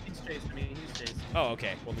idiot. He's chasing me. He's chasing me. Oh,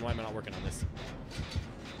 okay. Well, then why am I not working on this?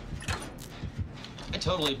 I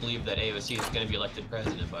totally believe that AOC is going to be elected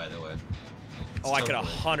president, by the way. Oh, I could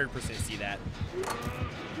 100% see that.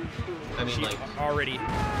 I mean, she like... already...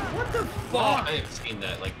 What the fuck? Well, I have seen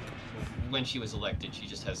that, like, when she was elected, she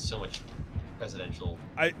just has so much presidential...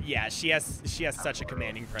 yeah, she has such a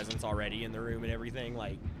commanding presence already in the room and everything,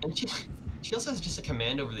 like... And she also has just a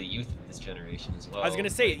command over the youth of this generation as well. I was gonna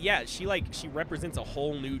say, yeah, she represents a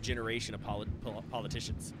whole new generation of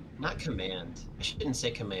politicians. Not command. I shouldn't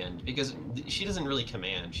say command because she doesn't really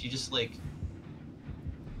command. She just like,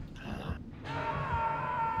 you know,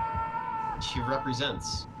 she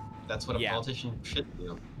represents. That's what a politician should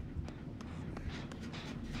do.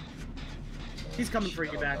 He's coming for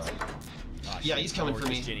you, Bax. Oh, yeah, he's coming for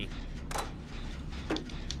me. Ginny.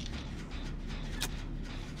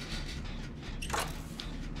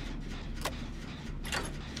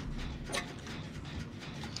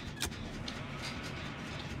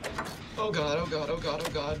 Oh god, oh god, oh god,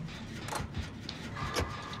 oh god.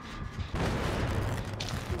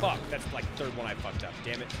 Fuck, that's like the third one I fucked up.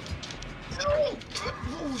 Damn it. Oh,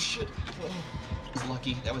 oh shit. Oh, I was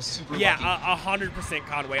lucky. That was super lucky. Yeah, 100%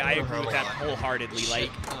 Conway. I agree with that wholeheartedly.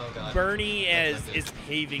 Like, Bernie is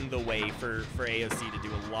paving the way for AOC to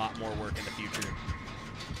do a lot more work in the future.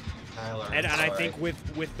 And I think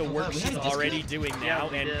with the work she's already doing now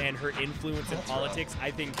and her influence in politics,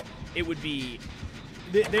 I think it would be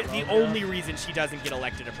the only reason she doesn't get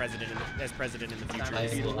elected as president in the future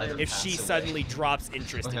is if she suddenly drops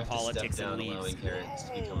interest in politics and leaves.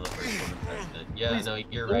 Yeah, no,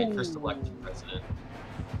 you're right. First elected president.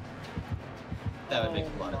 That would make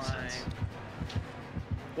a lot of sense.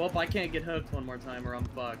 Well, I can't get hooked one more time or I'm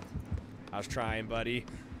fucked. I was trying, buddy.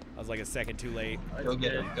 I was like a second too late. Go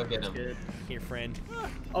get him. Go get him. Good. Here, friend.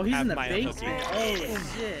 Oh, he's Have in the my basement. Oh,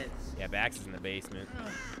 shit. Yeah, Bax is in the basement.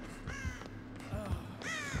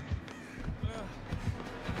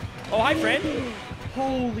 Oh, hi, friend.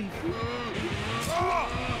 Holy.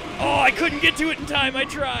 Oh, I couldn't get to it in time. I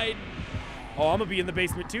tried. Oh, I'm gonna be in the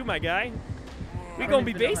basement too, my guy. We gonna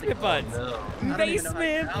be basement buds.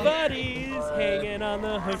 Basement buddies, hanging on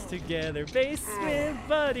the hooks together. Basement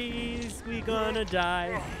buddies, we gonna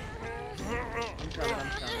die. I'm coming.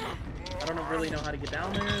 I don't really know how to get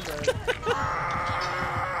down there, but...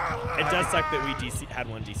 It does suck that we had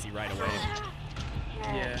one DC right away.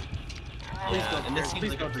 Yeah. Yeah, and this seems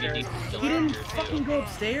like a pretty decent He didn't fucking go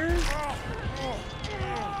upstairs?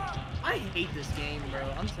 I hate this game, bro.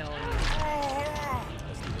 I'm telling you.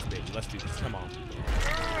 Let's do this, baby. Let's do this. Come on.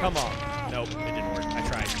 Come on. Nope, it didn't work. I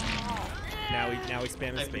tried. Now we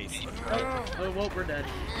spam in space. Oh, well, we're dead.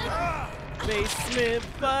 Basement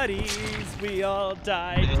buddies, we all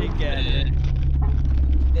die together.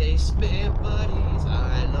 Basement buddies,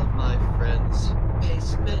 I love my friends.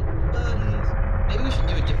 Basement buddies. Maybe we should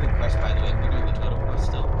do a different quest, by the way, if we're doing the totem quest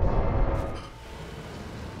still.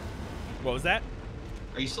 What was that?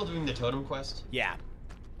 Are you still doing the totem quest? Yeah.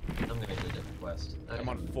 I'm gonna do a different quest. I'm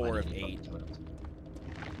on 4 of 8.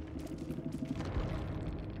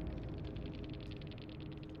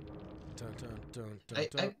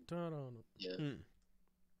 Yeah.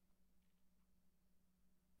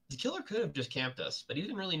 The killer could have just camped us, but he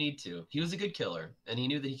didn't really need to. He was a good killer, and he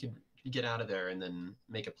knew that he could get out of there and then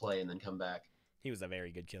make a play and then come back. He was a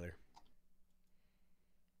very good killer.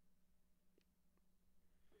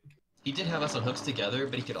 He did have us on hooks together,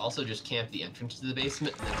 but he could also just camp the entrance to the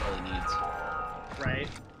basement, and that's all he needs. Right.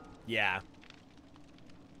 Yeah.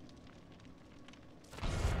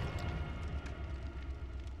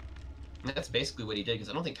 And that's basically what he did, because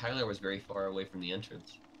I don't think Kylar was very far away from the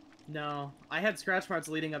entrance. No, I had scratch marks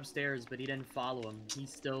leading upstairs, but he didn't follow him. He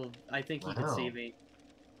still, I think he could see me.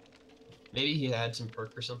 Maybe he had some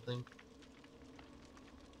perk or something.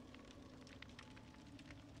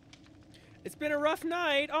 It's been a rough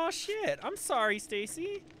night. Oh shit. I'm sorry,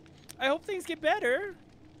 Stacy. I hope things get better.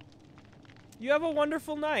 You have a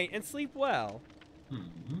wonderful night and sleep well.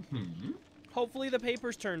 Hopefully the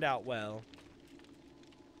papers turned out well.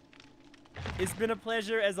 It's been a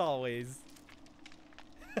pleasure as always.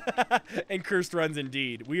 And cursed runs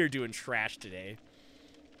indeed. We are doing trash today.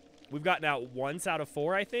 We've gotten out once out of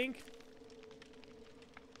 4, I think.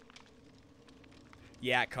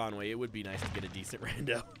 Yeah, Conway, it would be nice to get a decent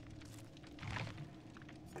rando.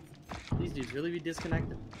 These dudes really be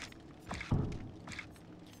disconnected.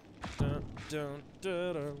 It'd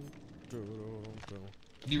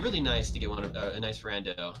be really nice to get a nice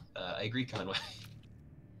rando. I agree, Conway.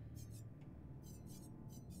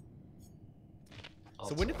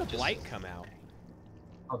 So when did the Blight come out?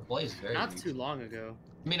 Oh, the Blight is very Not too long ago.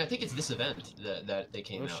 I mean, I think it's this event that they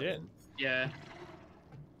came out shit. in. Yeah.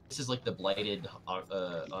 This is like the blighted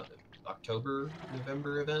October,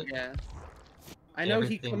 November event. Yeah. I know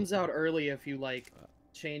he comes out early if you like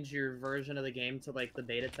change your version of the game to like the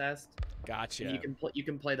beta test. Gotcha. And you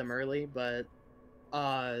can play them early, but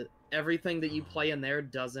everything that you play in there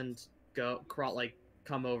doesn't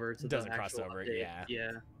come over to doesn't the cross actual over. update. Yeah.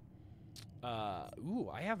 Yeah. Ooh,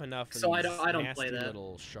 I have enough of So these I don't nasty play that.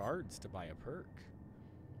 little shards to buy a perk.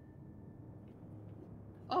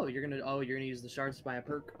 Oh, you're gonna use the shards to buy a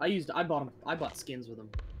perk. I bought skins with them.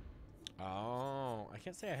 Oh, I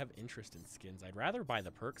can't say I have interest in skins. I'd rather buy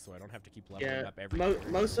the perks so I don't have to keep leveling up every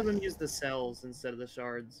most of them use the cells instead of the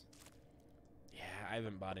shards. Yeah, I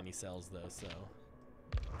haven't bought any cells though, so.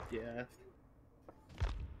 Yeah.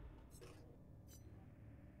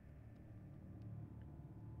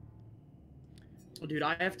 Dude,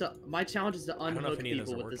 I have to. My challenge is to unhook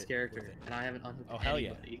people with this character, and I haven't unhooked hell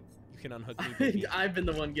anybody. Yeah. You can unhook me, baby. I've been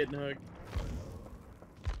the one getting hooked.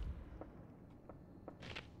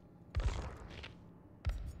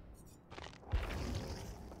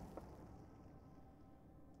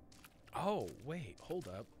 Oh, wait, hold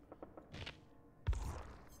up.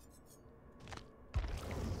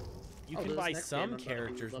 You can buy some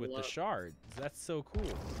characters with the shards. That's so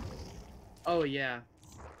cool. Oh, yeah.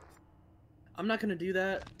 I'm not gonna do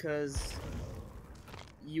that, because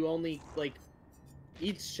you only, like,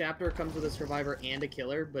 each chapter comes with a survivor and a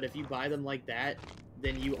killer, but if you buy them like that,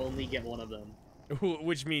 then you only get one of them.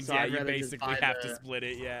 Which means, So yeah, you basically have to split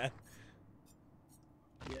it, yeah.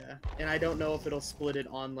 Yeah, and I don't know if it'll split it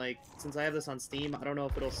on, like, since I have this on Steam, I don't know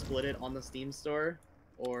if it'll split it on the Steam store,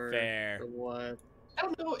 or, or what. I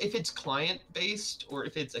don't know if it's client-based or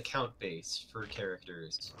if it's account-based for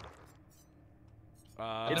characters.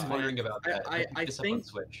 I'm wondering about that. I think.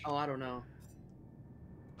 Oh, I don't know.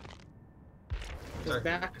 Because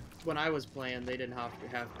back when I was playing, they didn't have to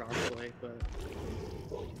have crossplay, but.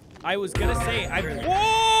 I was gonna say,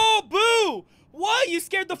 whoa, boo! What? You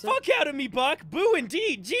scared the fuck out of me, Buck. Boo,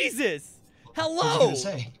 indeed. Jesus. Hello. What was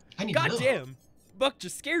I gonna say? I need Goddamn. Buck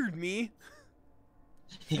just scared me.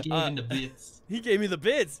 He gave me the bits. He gave me the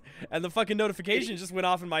bits, and the fucking notification just went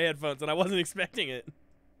off in my headphones, and I wasn't expecting it.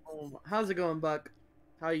 Oh, how's it going, Buck?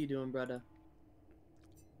 How you doing, brother?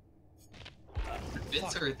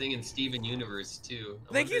 Bits are a thing in Steven Universe too.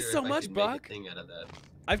 Thank you so much, Buck. Thing out of that.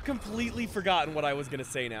 I've completely forgotten what I was gonna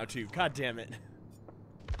say now too. God damn it.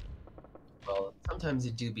 Well, sometimes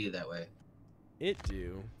it do be that way. It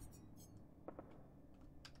do.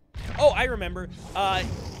 Oh, I remember.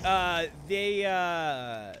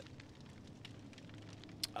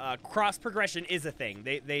 Cross progression is a thing.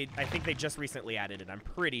 I think they just recently added it. I'm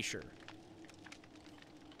pretty sure.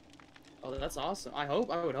 Oh, that's awesome. I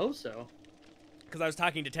would hope so. Because I was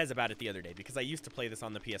talking to Tez about it the other day, because I used to play this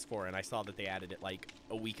on the PS4, and I saw that they added it like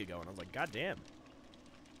a week ago, and I was like, God damn.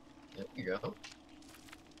 There you go.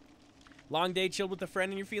 Long day, chilled with a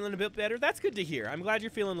friend, and you're feeling a bit better? That's good to hear. I'm glad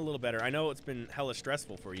you're feeling a little better. I know it's been hella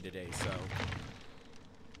stressful for you today, so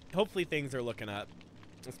hopefully things are looking up,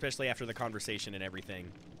 especially after the conversation and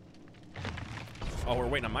everything. Oh, we're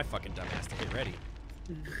waiting on my fucking dumbass to get ready.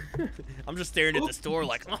 I'm just staring at the store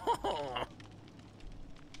like, oh.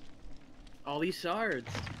 All these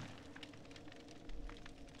shards.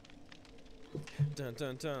 Dun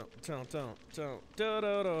dun dun dun dun dun dun dun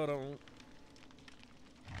dun dun.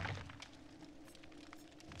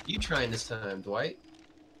 You trying this time, Dwight?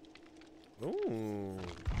 Ooh,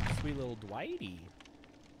 sweet little Dwighty.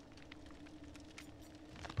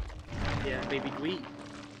 Yeah, baby Dweet.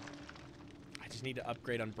 I just need to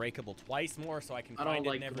upgrade Unbreakable twice more so I can find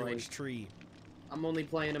it in everyone's tree. I'm only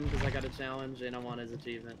playing him because I got a challenge and I want his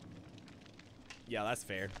achievement. Yeah, that's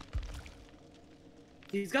fair.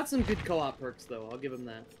 He's got some good co-op perks, though. I'll give him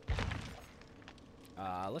that.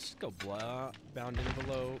 Let's just go bound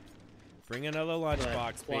envelope. Bring another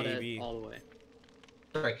lunchbox, baby. All the way.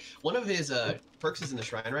 All right. One of his perks is in the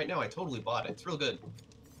shrine right now. I totally bought it. It's real good.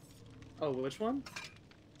 Oh, which one?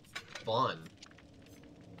 Bond.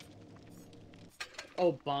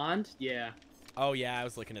 Oh, Bond? Yeah. Oh, yeah, I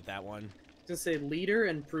was looking at that one. I was gonna say, Leader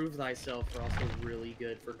and Prove Thyself are also really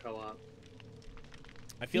good for co-op.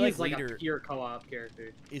 I feel like Leader Leader a pure co-op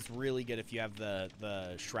character. Is really good if you have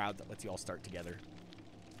the shroud that lets you all start together.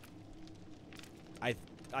 I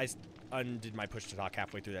undid my push to talk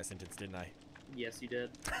halfway through that sentence, didn't I? Yes, you did.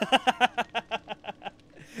 I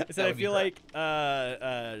said I feel like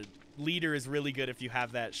Leader is really good if you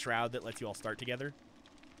have that shroud that lets you all start together.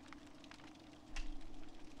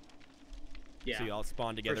 Yeah. So you all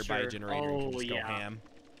spawn together by a generator and just go ham.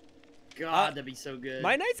 God, that'd be so good.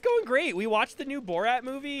 My night's going great. We watched the new Borat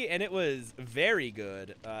movie, and it was very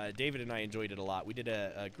good. David and I enjoyed it a lot. We did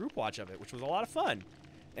a group watch of it, which was a lot of fun.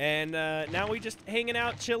 And now we just hanging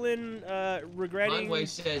out, chilling, regretting Conway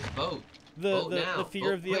says vote. The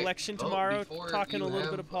fear of the election tomorrow, talking a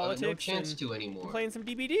little bit of politics, no chance to anymore. And playing some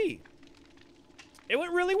DBD. It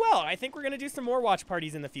went really well. I think we're gonna do some more watch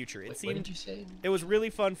parties in the future. What did you say? It was really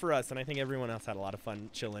fun for us, and I think everyone else had a lot of fun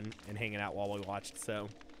chilling and hanging out while we watched. So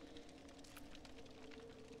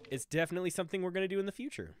it's definitely something we're gonna do in the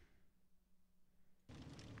future.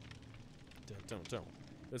 Don't. It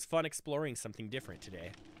was fun exploring something different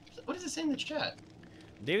today. What does it say in the chat?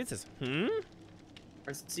 David says, hmm?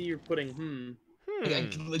 I see you're putting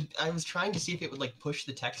I was trying to see if it would like push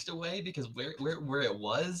the text away because where it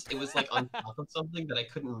was like on top of something that I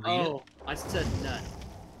couldn't read. Oh, I said nut.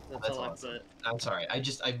 That's all awesome. I put. I'm sorry. I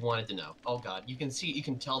wanted to know. Oh god, you can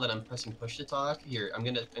tell that I'm pressing push to talk. Here, I'm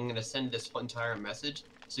gonna send this entire message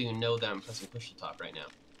so you know that I'm pressing push to talk right now.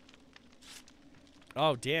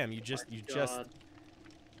 Oh damn! You just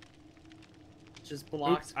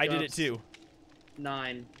blocked. Oops, I did it too.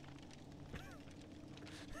 9.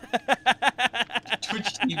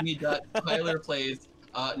 Twitch TV.KylarPlayz.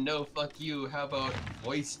 No, fuck you. How about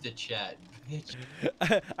voice to chat, bitch?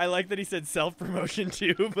 I like that he said self-promotion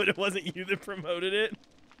too, but it wasn't you that promoted it.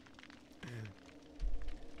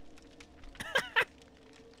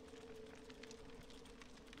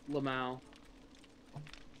 Lamau.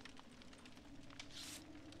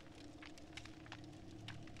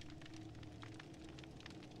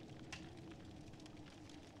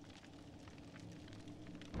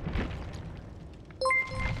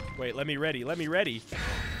 Wait, let me ready.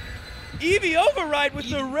 Eevee override with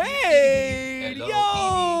the raid!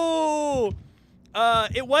 Hello, Yo!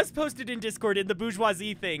 It was posted in Discord in the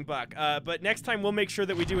bourgeoisie thing, Buck. But next time we'll make sure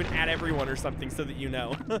that we do an at everyone or something so that you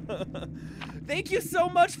know. Thank you so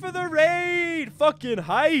much for the raid! Fucking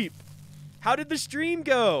hype! How did the stream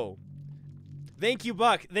go? Thank you,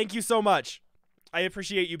 Buck. Thank you so much. I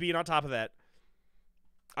appreciate you being on top of that.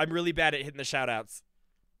 I'm really bad at hitting the shoutouts.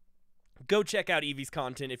 Go check out Eevee's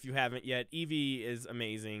content if you haven't yet. Eevee is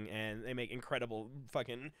amazing, and they make incredible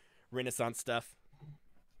fucking Renaissance stuff.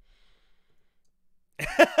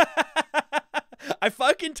 I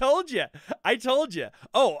fucking told you. I told you.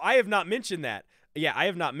 Oh, I have not mentioned that. Yeah, I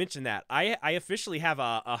have not mentioned that. I officially have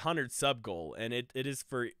a 100 sub goal, and it is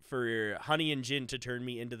for Honey and Jin to turn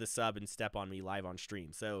me into the sub and step on me live on stream.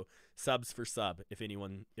 So subs for sub if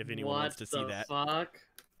anyone wants to see that. What the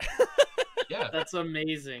fuck? Yeah, That's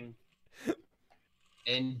amazing.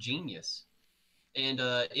 And genius. And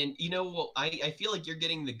you know what? I feel like you're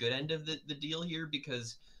getting the good end of the deal here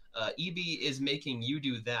because EB is making you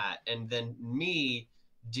do that, and then me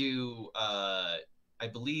do I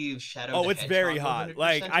believe Shadow. Oh, the it's very Hedgehog hot.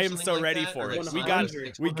 Like I am so like ready that, for or it. like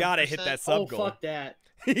We gotta hit that sub goal. Oh fuck that.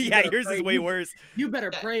 Yeah, yours is way worse. You better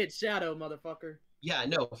pray it's Shadow, motherfucker. Yeah,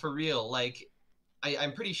 no, for real. Like,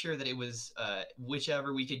 I'm pretty sure that it was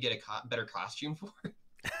whichever we could get a better costume for.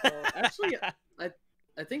 Actually,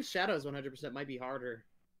 I think Shadow's 100% might be harder.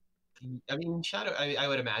 I mean, Shadow, I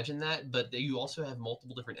would imagine that, but you also have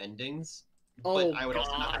multiple different endings. Oh, but I would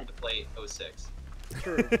also not have to play 06.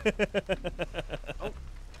 True. Oh.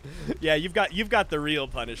 Yeah, you've got the real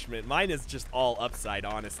punishment. Mine is just all upside,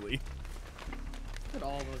 honestly. Put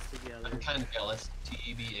all those together. I'm kind of jealous.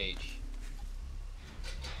 TBH.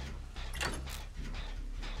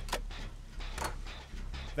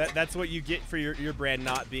 That's what you get for your brand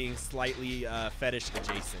not being slightly fetish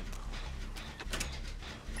adjacent.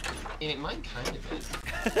 And mine kind of is.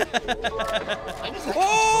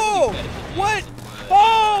 Oh! What?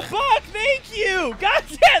 Oh, Buck, thank you! God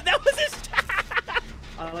damn, that was his...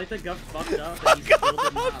 I like that Guff fucked up and he still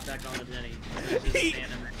did not back on the Denny.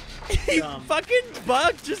 He fucking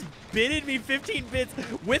Buck just bidded me 15 bits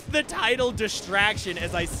with the title Distraction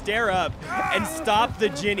as I stare up and stop the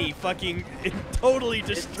Ginny fucking totally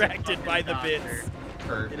distracted by the bits.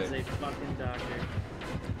 Perfect. It is a fucking doctor.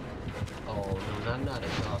 Oh, no, I'm not a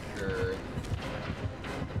doctor.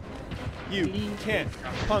 You can't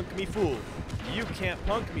punk me, fool. You can't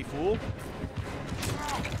punk me, fool.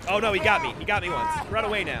 Oh no, he got me. He got me once. Run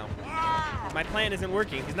away now. My plan isn't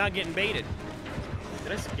working. He's not getting baited.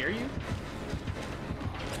 Did I scare you?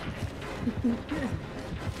 I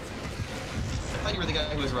thought you were the guy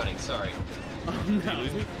who was running. Sorry. Oh no.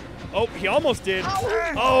 Oh, he almost did.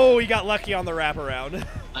 Oh, he got lucky on the wraparound.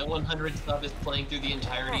 My 100 sub is playing through the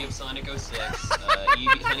entirety of Sonic 06.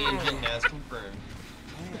 Honey and Jin has confirmed.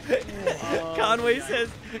 Conway says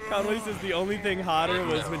the only thing hotter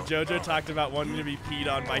was when JoJo talked about wanting to be peed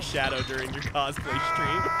on by Shadow during your cosplay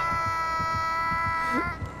stream.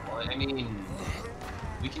 Well, I mean,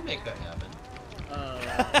 we can make that happen.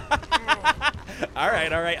 All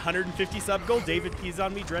right. 150 sub goal. David pees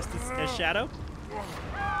on me dressed as Shadow.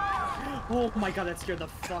 Oh my god, that scared the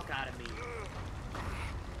fuck out of me.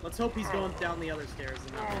 Let's hope he's going down the other stairs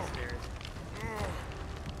and not these stairs.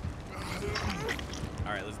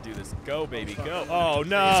 All right, let's do this. Go, baby, go. Oh,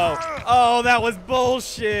 no. Oh, that was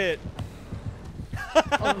bullshit.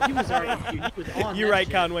 Oh, he was already, he was on You're that right,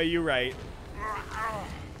 shit. Conway. You're right.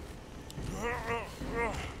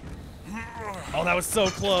 Oh, that was so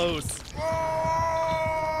close.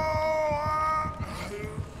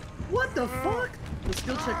 What the fuck? The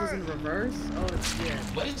skill check was in reverse? Oh, shit.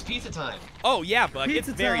 What is pizza time? Oh yeah, Buck. It's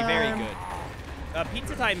Pizza very, very time. good.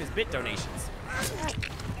 Pizza time is bit donations.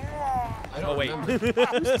 I don't Oh wait. remember.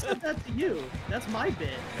 Who said that to you? That's my bit.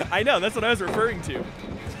 I know. That's what I was referring to.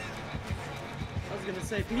 I was gonna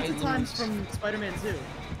say pizza time's from Spider-Man 2.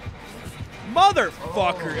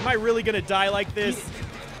 Motherfucker! Oh. Am I really gonna die like this?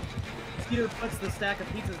 Peter puts the stack of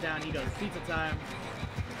pizzas down. He goes, "Pizza time."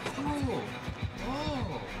 Oh.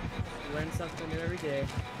 Oh. Learn something new every day.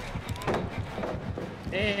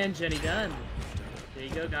 And Jenny done. There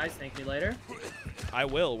you go, guys. Thank me later. I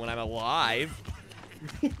will when I'm alive.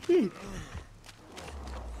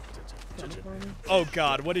 Oh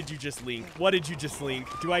God! What did you just link? What did you just link?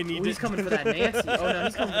 Do I need He's to? coming for that Nancy. Oh no,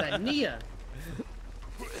 he's coming for that Nia.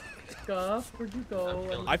 Scuff, where'd you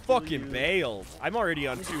go? I fucking bailed. I'm already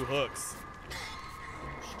on 2 hooks.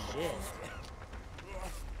 Shit.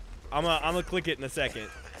 I'm gonna click it in a second.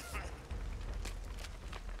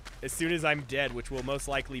 As soon as I'm dead, which will most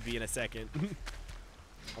likely be in a second. I'm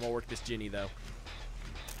gonna work this Ginny though.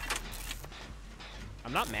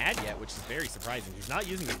 I'm not mad yet, which is very surprising. He's not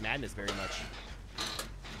using his madness very much.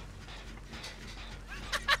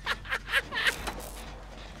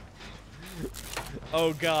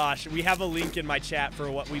 Oh gosh, we have a link in my chat for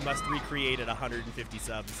what we must recreate at 150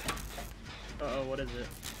 subs. Uh-oh, what is it?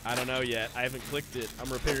 I don't know yet. I haven't clicked it. I'm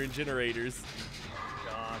repairing generators.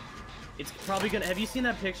 God. It's probably gonna... Have you seen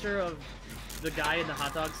that picture of the guy in the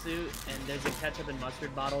hot dog suit and there's a ketchup and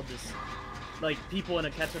mustard bottle just... Like, people in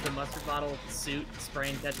a ketchup and mustard bottle suit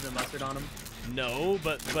spraying ketchup and mustard on them? No,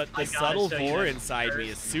 but the subtle vor inside me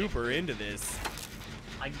is super into this.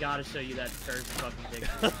 I gotta show you that first fucking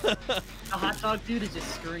picture. The hot dog dude is just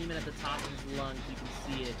screaming at the top of his lungs. You can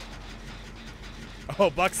see it.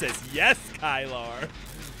 Oh, Buck says, yes, Kylar.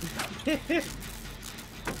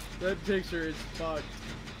 That picture is fucked.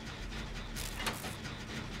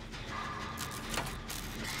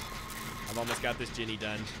 I've almost got this Ginny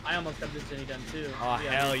done. I almost got this Jenny done too. Oh,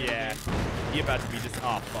 hell yeah. He about to be just,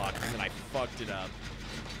 oh, fuck. And then I fucked it up.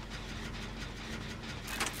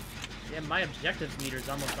 Yeah, my objectives meter is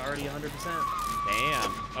almost already 100%.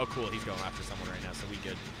 Damn. Oh, cool. He's going after someone right now, so we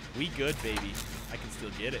good. We good, baby. I can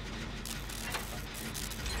still get it.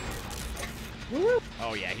 Woo!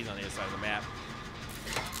 Oh, yeah. He's on the other side of the map.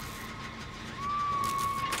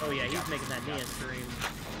 Oh yeah, he's making that Nia scream.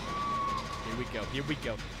 Here we go. Here we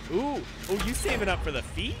go. Ooh. Oh, you saving up for the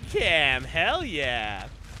feet cam. Hell yeah.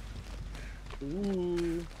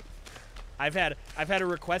 Ooh. I've had a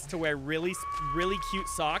request to wear really cute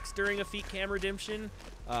socks during a feet cam redemption,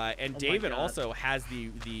 and Oh David God. also has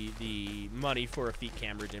the money for a feet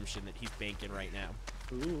cam redemption that he's banking right now.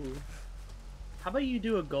 Ooh. How about you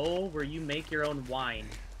do a goal where you make your own wine?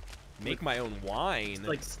 Make my own wine. It's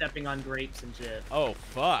like stepping on grapes and shit. Oh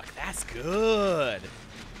fuck, that's good.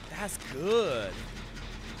 That's good.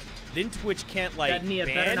 Then Twitch can't like That Nia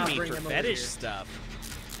better ban not me bring for him over fetish here. stuff.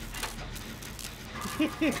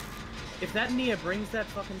 If that Nia brings that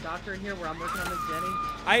fucking doctor in here where I'm working on this Jenny,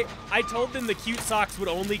 I told them the cute socks would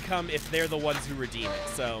only come if they're the ones who redeem it.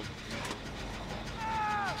 So.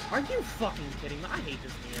 are you fucking kidding me? I hate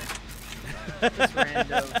this Nia. This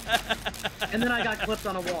rando. And then I got clipped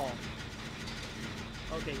on a wall.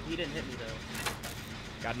 Okay, he didn't hit me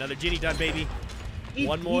though. Got another Ginny done, baby.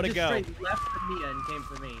 One more to just go. straight left for Nia and came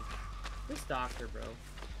for me. This doctor, bro.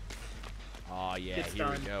 Oh yeah, It's here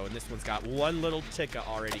done. we go. And this one's got one little ticka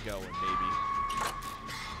already going, baby.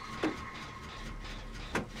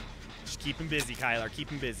 Just keep him busy, Kylar. Keep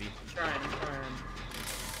him busy. I'm trying.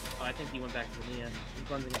 Oh, I think he went back to the Nia. He's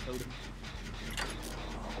cleansing a totem.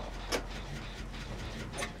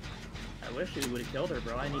 I wish he would have killed her,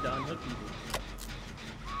 bro. I need to unhook people.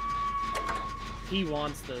 He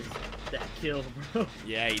wants that kill, bro.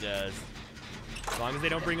 Yeah, he does. As long as they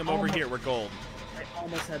don't bring him over here, we're gold. I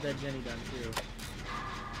almost had that Jenny done too.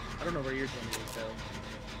 I don't know where your Jenny is though.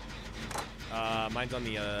 Mine's on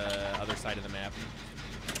the other side of the map.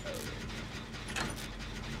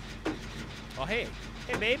 Oh, hey.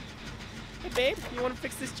 Hey, babe. Hey, babe. You want to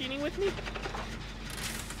fix this genie with me?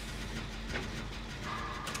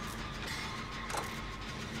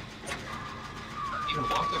 You can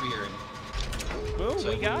walk over here and... Boom, So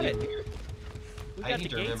we got it. here. We I got the need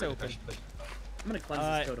to gates remember if I open. should put- I'm gonna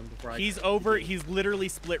cleanse this totem before I. He's over. He's literally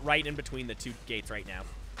split right in between the 2 gates right now.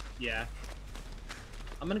 Yeah.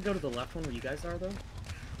 I'm gonna go to the left one where you guys are though.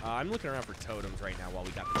 I'm looking around for totems right now while we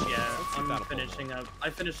got the chance. Yeah, Let's see if I'm that'll pull finishing up. I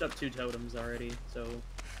finished up 2 totems already, so.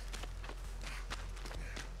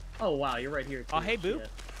 Oh wow, you're right here. Too. Oh, hey, boo. Shit.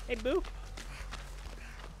 Hey, boo.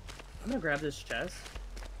 I'm gonna grab this chest.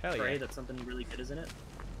 Hell Pray yeah. that something really good is in it,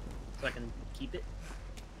 so I can keep it.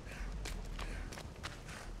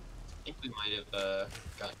 think we might have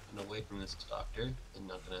gotten away from this doctor and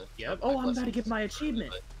not gonna. Yep. Oh, I'm about to get my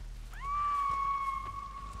achievement.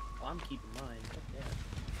 Oh, I'm keeping mine. Okay.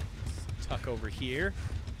 Tuck over here.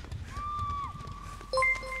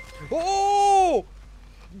 Oh!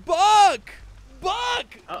 Buck! Buck!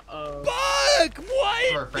 Uh-oh. Buck!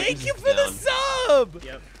 What? Thank you for the sub!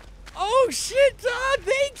 Yep. Oh shit, dog!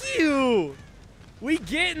 Thank you! We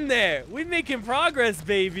getting there. We making progress,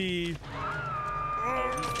 baby.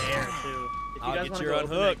 Oh, he's there too. If you I'll guys get wanna you go on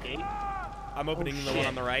open hook. that gate, I'm opening the one shit.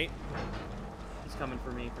 on the right. he's coming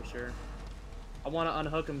for me for sure. I want to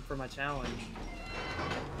unhook him for my challenge.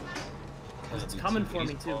 It's coming for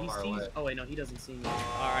me too. He sees. Oh wait, no, he doesn't see me.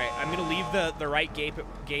 All right, I'm gonna leave the right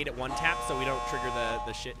gate at one tap so we don't trigger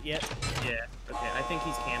the shit yet. Yeah. Okay. I think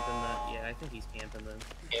he's camping the. Yeah, I think he's camping the.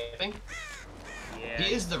 Camping? Yeah.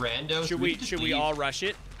 He is the rando. Should we all rush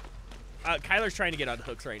it? Kyler's trying to get on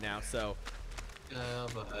hooks right now, so.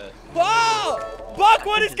 But... Whoa! Buck,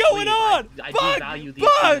 what is going on? I Buck! do value the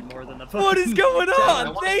Buck! achievement more than the What is going I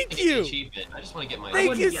on? wanna Thank get the you. achievement. I just want to get my.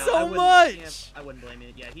 Thank you yeah, so I wouldn't much. camp. I wouldn't blame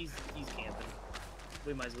it. Yeah, he's camping.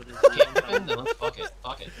 We might as well just. Camping? No, fuck it.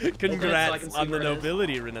 Fuck it. Congrats see on the where it is.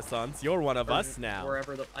 nobility renaissance. You're one of us now.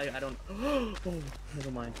 Wherever the I don't. Oh,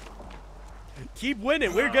 never mind. Keep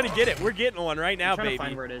winning. We're gonna get it. We're getting one right now, I'm trying baby. to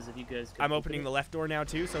find where it is. If you guys. I'm opening the left door now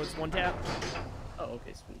too, so it's one tap. Oh,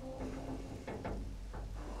 okay, sweet.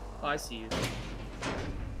 Oh, I see you.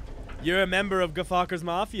 You're a member of Gafakers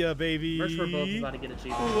Mafia, baby. First, we're both about to get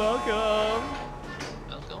achievement. Welcome.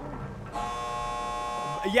 Welcome.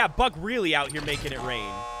 Yeah, Buck really out here making it rain.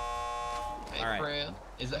 Hey, All right. Fran.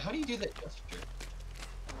 Is that how do you do that gesture?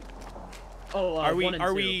 Oh, Are we 1 and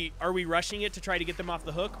 2. are we rushing it to try to get them off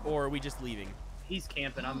the hook, or are we just leaving? He's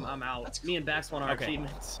camping. I'm out. That's Me and Bax want our Okay.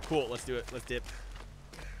 achievements. Cool. Let's do it. Let's dip.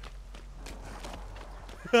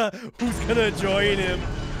 Who's gonna join him?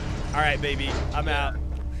 All right, baby. I'm out.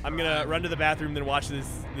 I'm gonna run to the bathroom, then watch this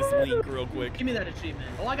link real quick. Give me that achievement.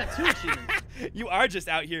 Oh, I got 2 achievements. You are just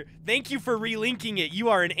out here. Thank you for relinking it. You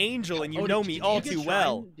are an angel, and you Oh, know did me you all get too shrine-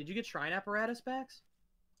 well. Did you get shrine apparatus, Bax?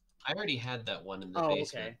 I already had that one in the Oh,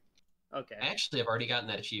 basement. okay. I actually have already gotten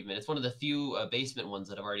that achievement. It's one of the few basement ones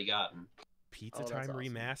that I've already gotten. Pizza Oh, Time that's awesome.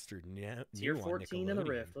 Remastered. Tier new on 14 in the Nickelodeon.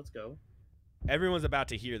 Rift. Let's go. Everyone's about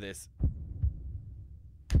to hear this.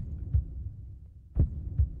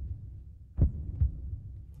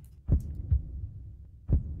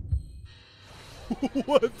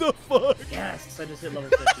 What the fuck? Yes, I just hit level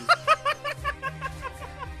 50.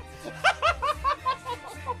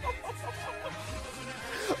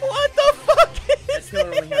 What the fuck That is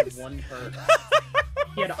killer only had this? 1 perk.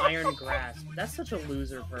 He had Iron Grasp. That's such a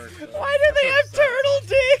loser perk. Though. Why do they have turtle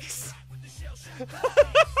dicks?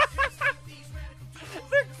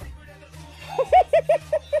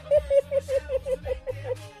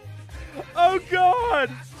 Oh god!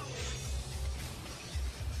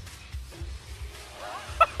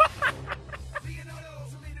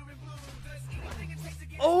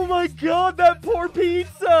 Oh my god, that poor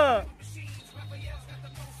pizza!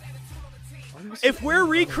 If we're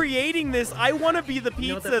recreating this, I want to be the You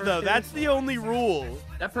know what pizza that perk though. is? That's the only rule.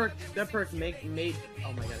 That perk made.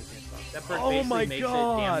 Oh my god, I can't stop. That perk Oh basically my makes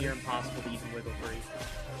God. it damn near impossible to even wiggle free.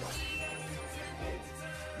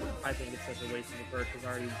 I think it's such a waste of a perk because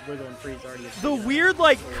already wiggling free is already. The weird,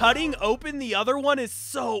 like, cutting open the other one is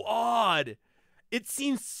so odd. It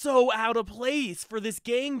seems so out of place for this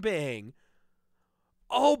gangbang.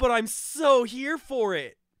 Oh, but I'm so here for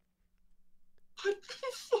it. What the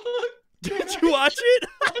fuck? Did you watch it?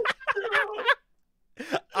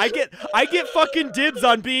 I get fucking dibs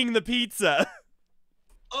on being the pizza.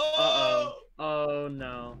 Oh! Oh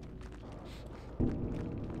no.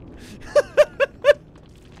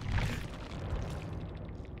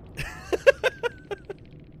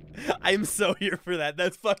 I'm so here for that.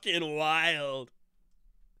 That's fucking wild.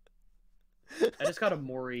 I just got a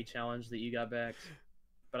Mori challenge that you got back,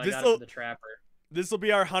 but I got it This'll- for the Trapper. This will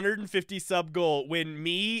be our 150 sub goal when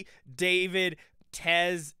me, David,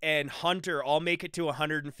 Tez, and Hunter all make it to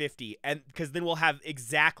 150, and because then we'll have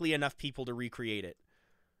exactly enough people to recreate it.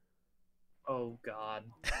 Oh god.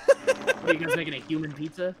 Are you guys making a human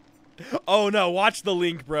pizza? Oh no, watch the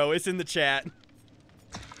link, bro. It's in the chat.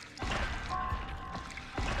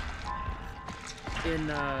 In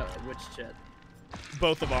which chat?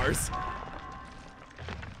 Both of ours.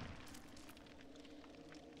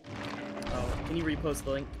 Oh, can you repost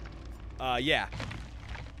the link? Yeah.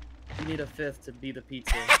 You need a 5th to be the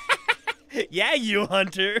pizza. Yeah, you,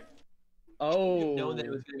 Hunter. Oh. You've known that it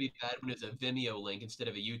was going to be bad when it was a Vimeo link instead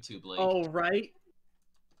of a YouTube link. Oh, right.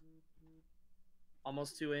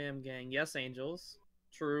 Almost 2 a.m. gang. Yes, angels.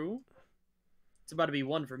 True. It's about to be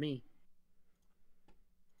 1 for me.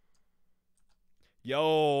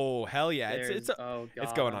 Yo, hell yeah! Oh, God,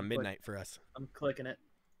 It's going on midnight for us. I'm clicking it.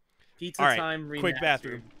 Pizza All right, Time remastered. quick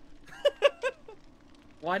bathroom.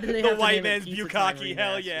 Why did they The have to white name man's it Pizza Time bukkake,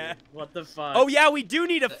 hell Remastered? yeah. What the fuck? Oh yeah, we do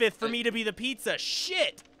need a fifth for me to be the pizza.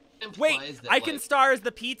 Shit. Wait, Implies that, I can like, star as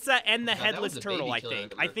the pizza and the God, that headless was a turtle. baby I killer think.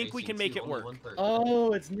 that I we're think we can facing make too, it only work. one person.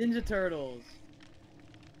 Oh, it's Ninja Turtles.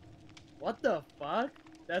 What the fuck?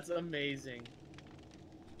 That's amazing.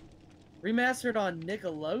 Remastered on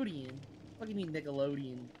Nickelodeon. What do you mean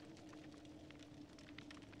Nickelodeon?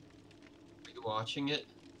 Are you watching it?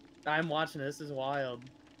 I'm watching this. This is wild.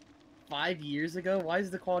 5 years ago? Why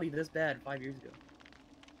is the quality this bad 5 years ago?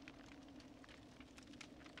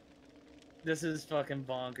 This is fucking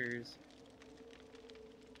bonkers.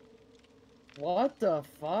 What the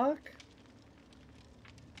fuck?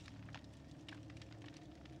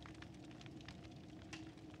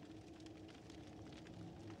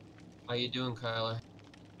 How you doing, Kyler?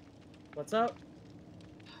 What's up?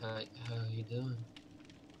 How you doing?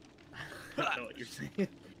 I don't know what you're saying.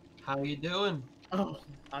 How you doing? Oh,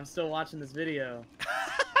 I'm still watching this video.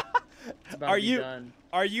 It's about Are to be you- done.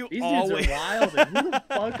 Are you These always dudes are wild. Who the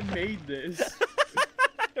fuck made this?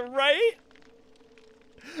 right?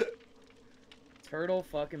 Turtle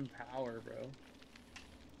fucking power, bro.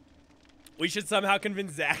 We should somehow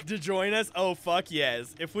convince Zach to join us. Oh fuck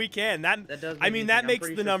yes, if we can. That That does. I make mean, me that think. I'm makes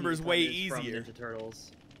pretty the sure numbers Pizza way Time is from easier. Ninja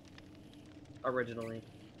Turtles. Originally.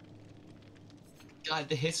 God,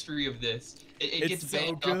 the history of this. It It's gets so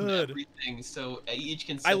banned off of good. everything, so each I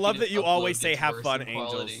consecutive love that you upload always say gets have worse fun, in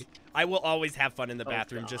Angels. quality. I will always have fun in the Oh,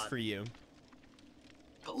 bathroom just God. for you.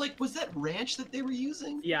 But, like, was that ranch that they were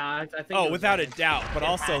using? Yeah, I think. Oh, it was without a ranch. doubt. But It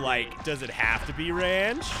also, had to like, be. does it have to be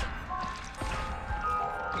ranch?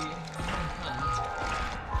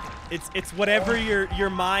 It's whatever your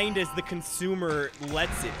mind as the consumer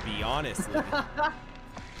lets it be. Honestly.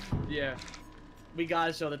 Yeah. We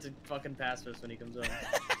gotta show that to fucking pacifist when he comes over.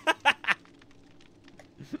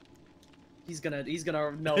 He's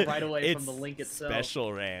gonna know right away from the link itself.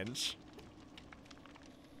 Special ranch.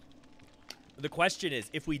 The question is,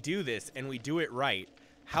 if we do this and we do it right,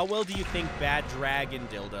 how well do you think bad dragon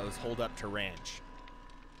dildos hold up to ranch?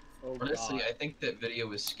 Oh, Honestly, God. I think that video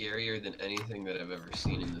was scarier than anything that I've ever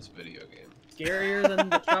seen in this video game. Scarier than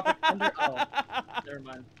the Tropic Thunder? Oh, never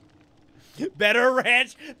mind. Better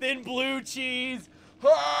ranch than blue cheese.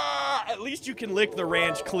 Ah! At least you can lick the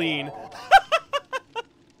ranch clean.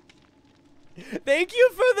 Thank you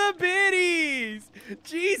for the biddies.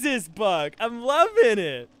 Jesus, Buck. I'm loving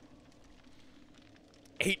it.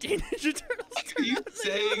 18 Ninja Turtles. Are you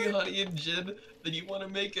saying, Honey and Jin, that you want to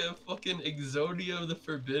make a fucking Exodia the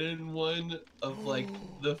Forbidden one of, like,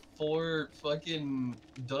 the 4 fucking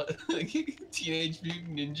Teenage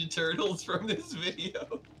Mutant Ninja Turtles from this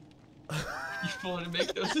video? You want to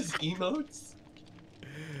make those as emotes?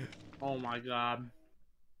 Oh my God.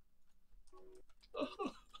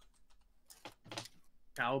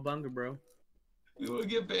 Cowabunga, bro. We will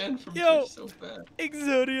get banned from Yo. Twitch so bad.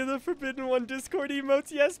 Exodia the Forbidden One Discord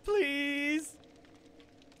emotes. Yes, please.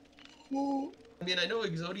 I mean, I know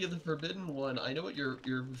Exodia the Forbidden one. I know what you're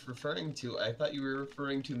referring to. I thought you were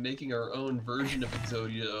referring to making our own version of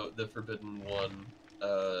Exodia the Forbidden one.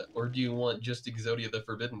 Or do you want just Exodia the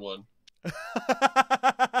Forbidden one?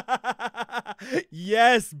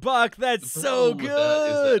 Yes, Buck. That's The so problem with that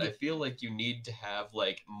is good. that I feel like you need to have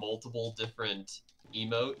like multiple different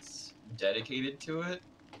emotes dedicated to it,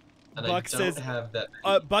 and Buck I don't says- have that.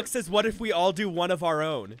 Many Buck says, "What if we all do one of our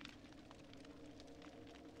own?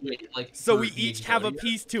 Wait, like So for we the each have a Exodia?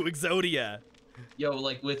 piece to Exodia." Yo,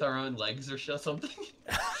 like with our own legs or something.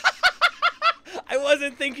 I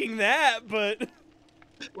wasn't thinking that, but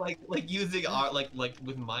like using our like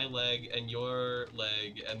with my leg and your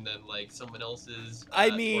leg and then like someone else's I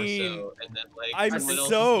mean, torso, and then like I'm someone else's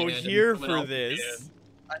so hand and here someone for else's this. hand.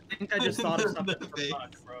 I think I just thought of something The for face.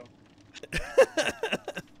 Buck, bro. I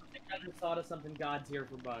think I just thought of something God's here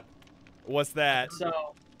for Buck. What's that?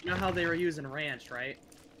 So, you know how they were using ranch, right?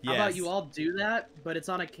 How Yes. about you all do that, but it's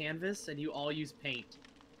on a canvas and you all use paint?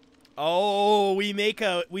 Oh, we make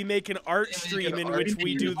an art Yeah, stream make in an which art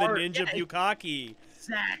we stream. do the Art, Ninja yeah. Bukkake.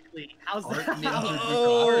 Exactly. How's Art that? Ninja Bukkake.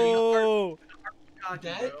 Oh,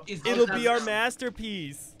 That is it'll How's be that our sound?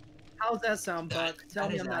 masterpiece. How's that sound, that, Buck? Tell that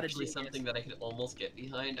me is I'm not a actually genius. something that I could almost get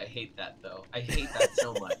behind. I hate that though. I hate that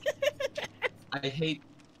so much. I hate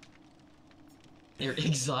their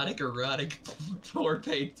exotic erotic floor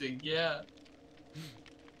painting. Yeah,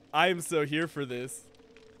 I am so here for this.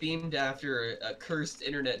 themed after a cursed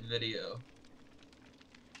internet video.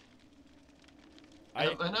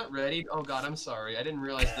 Am I not ready? Oh god, I'm sorry. I didn't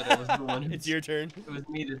realize that I was the one who... It's your turn. It was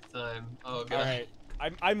me this time. Oh god. All right.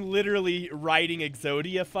 I'm literally writing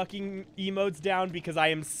Exodia fucking emotes down because I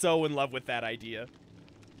am so in love with that idea.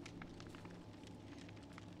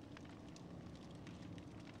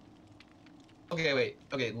 Okay, wait.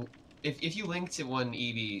 Okay, if you link to one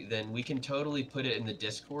Eevee, then we can totally put it in the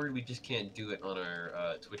Discord. We just can't do it on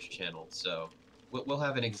our Twitch channel. So we'll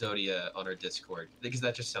have an Exodia on our Discord because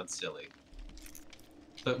that just sounds silly.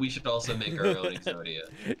 But we should also make our own Exodia.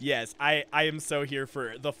 Yes, I am so here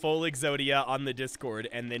for the full Exodia on the Discord,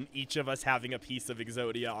 and then each of us having a piece of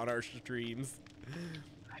Exodia on our streams.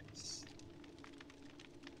 Nice.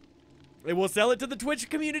 And we'll sell it to the Twitch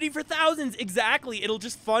community for thousands. Exactly. It'll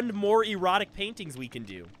just fund more erotic paintings we can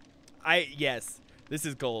do. Yes, this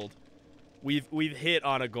is gold. We've hit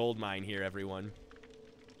on a gold mine here, everyone.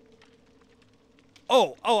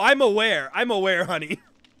 Oh, I'm aware. I'm aware, honey.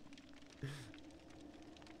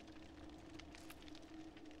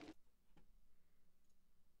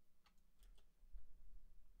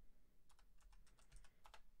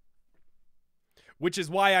 Which is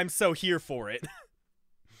why I'm so here for it.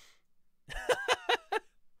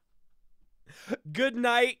 Good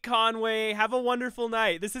night, Conway. Have a wonderful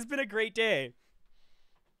night. This has been a great day.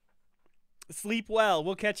 Sleep well.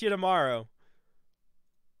 We'll catch you tomorrow.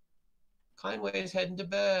 Conway's heading to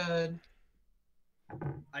bed.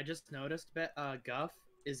 I just noticed, Guff,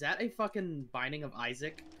 is that a fucking Binding of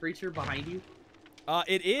Isaac creature behind you?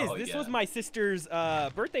 It is. Oh, This yeah. was my sister's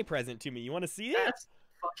birthday present to me. You want to see it? That's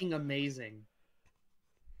fucking amazing.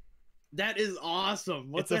 That is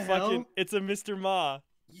awesome. What It's the hell? It's a Mr. Ma.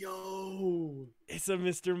 Yo, It's a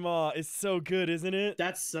Mr. Ma. It's so good, isn't it?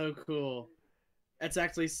 that's so cool. That's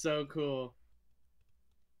actually so cool.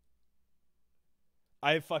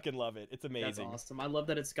 I fucking love it. It's That's amazing. awesome. I love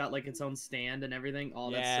that it's got like its own stand and everything. Oh,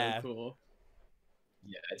 that's Yeah. so cool.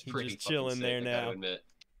 Yeah, it's He's pretty just fucking chilling sick, there I now. gotta admit.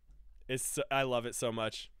 I love it so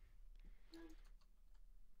much.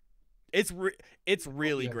 It's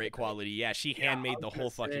really yeah, great right. quality. Yeah, she Yeah, handmade I the was whole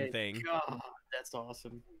gonna fucking say, thing. God, that's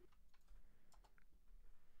awesome.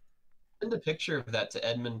 Send a picture of that to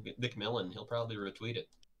Edmund McMillan. He'll probably retweet it.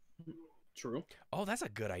 True. Oh, that's a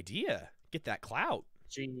good idea. Get that clout.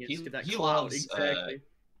 Genius. He- Get that he cloud. loves, Exactly.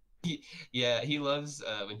 He loves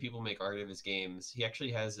when people make art of his games. He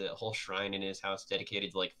actually has a whole shrine in his house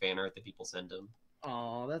dedicated to like fan art that people send him.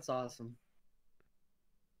 Oh, that's awesome.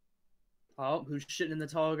 Oh, who's shitting in the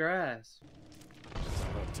tall grass?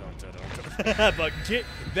 But get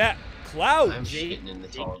that clout. I'm Jake- shitting in the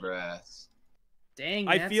tall grass. Dang,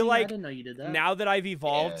 I Nancy, feel like I didn't know you did that. Now that I've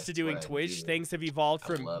evolved Yeah, to doing that's what I Twitch, do. things have evolved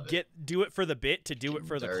I from love it. do it for the bit to do it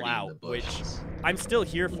for the Dirty in clout, the which bushes. I'm still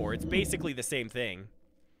here for. It's basically the same thing.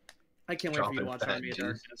 I can't wait for you to Dropping watch fat Army of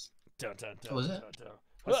juice. Darkness. What was that?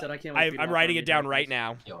 I said I can't wait for you to I'm watch writing Army it of down right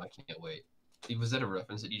Darkness. now. Yo, I can't wait. Was that a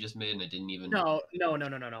reference that you just made and I didn't even? No. I'm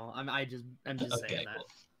just Okay, saying that. cool.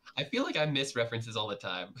 I feel like I miss references all the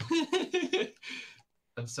time.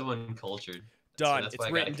 I'm so uncultured. So Done. that's It's why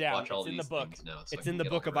I written gotta down. watch all It's in the these book. things now, so I It's can in the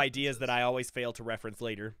get all book of the ideas that references. I always fail to reference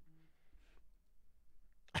later.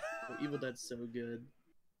 Oh, Evil Dead's so good.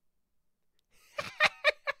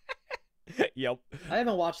 Yep. I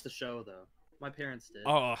haven't watched the show though. My parents did.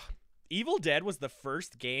 Oh, Evil Dead was the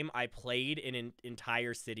first game I played in an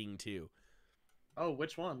entire sitting too. Oh,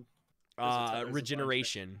 which one? There's a bunch.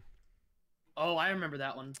 Regeneration. Oh, I remember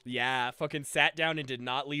that one. Yeah, fucking sat down and did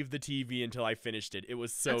not leave the TV until I finished it. It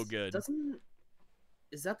was so That's- good.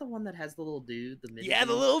 Is that the one that has the little dude? The mini Yeah,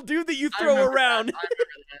 the dude? little dude that you I throw remember around. that. I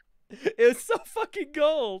remember that. It was so fucking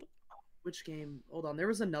gold. Which game? Hold on. There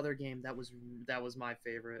was another game that was my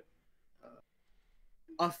favorite.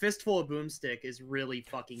 A Fistful of Boomstick is really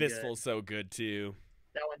fucking Fistful's good. so good too.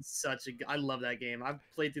 That one's such a. I love that game. I've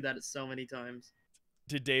played through that so many times.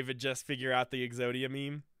 Did David just figure out the Exodia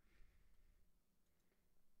meme?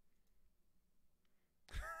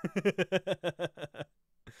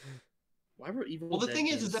 Why were Evil Well, the Dead thing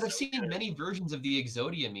is games that I've so seen good? many versions of the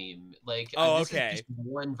Exodia meme. Like, Oh, this okay. is just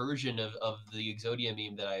one version of the Exodia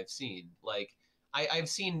meme that I've seen. Like, I've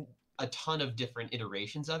seen a ton of different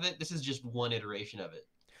iterations of it. This is just one iteration of it.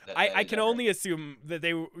 I can only assume that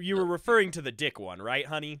you were referring to the dick one, right,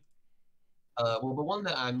 honey? Well, the one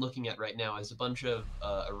that I'm looking at right now is a bunch of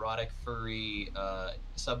erotic, furry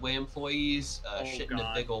Subway employees shitting a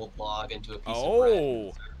God. big old log into a piece of bread and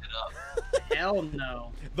Oh, serving it up. Hell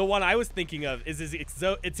no. the one I was thinking of is it's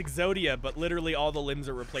Exodia, but literally all the limbs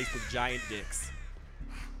are replaced with giant dicks.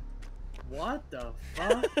 What the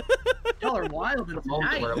fuck? Y'all are wild A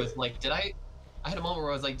moment tonight. where I was like, I had a moment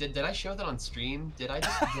where I was like, did I show that on stream? Did I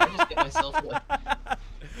just get myself?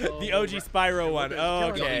 The Oh, OG right. Spyro one.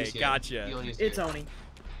 Killer Okay, Oni's here. gotcha. The Oni's It's here. Oni.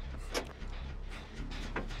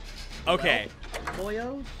 Okay,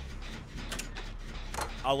 Boyo?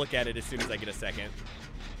 I'll look at it as soon as I get a second.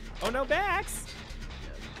 Oh no, Bax!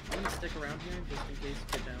 Yeah. I'm gonna stick around here just in case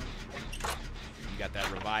you get down. You got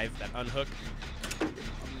that revive, that unhook. I'm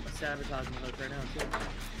sabotaging the hook right now, too.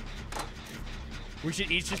 We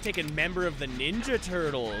should each just take a member of the Ninja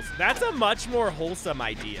Turtles. That's a much more wholesome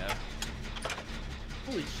idea.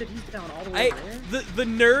 Holy shit, he's down all the way there? The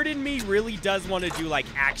nerd in me really does want to do, like,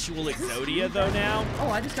 actual Exodia, though, now. Oh,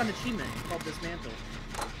 I just got an achievement called Dismantle.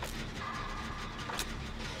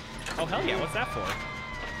 Oh, hell yeah, what's that for?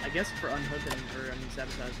 I guess for unhooking or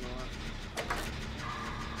sabotaging a lot.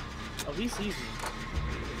 Oh, he sees me.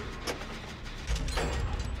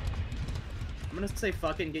 I'm gonna say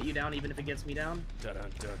fuck it and get you down even if it gets me down.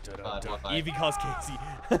 Evie calls Casey.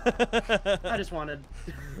 I just wanted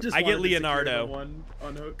I get Leonardo. One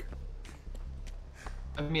unhook.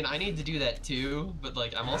 I mean, I need to do that too, but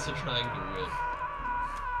like, I'm also trying to whip.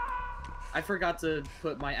 I forgot to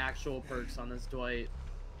put my actual perks on this Dwight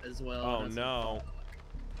as well. Oh no.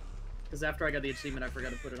 Because after I got the achievement, I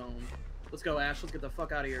forgot to put it on. Let's go, Ash. Let's get the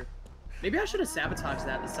fuck out of here. Maybe I should have sabotaged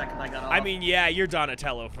that the second I got off. I mean, yeah, you're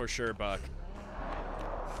Donatello for sure, Buck.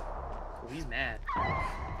 Oh, he's mad.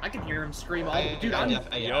 I can hear him scream all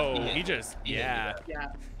Yo, he just, yeah. Yeah,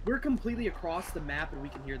 we're completely across the map and we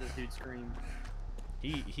can hear this dude scream.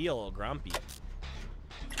 He a little grumpy.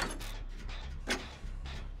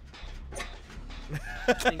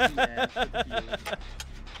 Thank you, Ash. Thank you.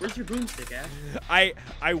 Where's your boomstick, Ash?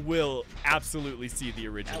 I will absolutely see the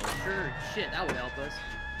original. Oh, sure. Shit, that would help us.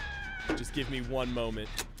 Just give me one moment.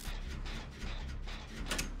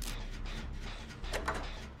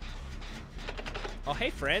 Oh, hey,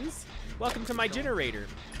 friends. Welcome to my generator.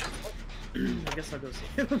 I guess I'll go see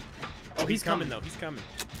him. Oh, he's coming, though. He's coming.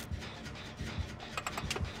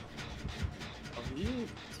 Oh,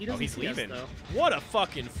 he doesn't he's see us, leaving. though. What a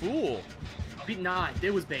fucking fool. Oh, nah,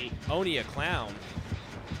 it was bait. Only a clown.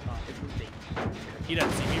 It was bait. He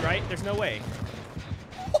doesn't see me, right? There's no way.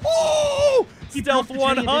 Oh! Stealth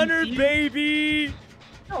 100, baby!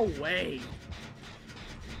 No way.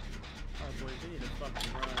 Alright, boys, we need to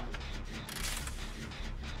fucking run.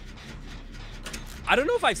 I don't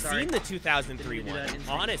know if I've Sorry. seen the 2003 Didn't we do one, that in sync?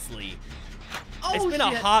 honestly. Oh, It's been a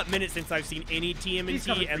shit. hot minute since I've seen any He's coming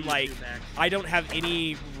TMNT, for and you like, too, Max. I don't have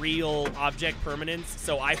any real object permanence,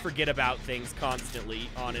 so I forget about things constantly, He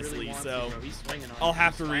honestly, really wants so you, bro. He's swinging on I'll you.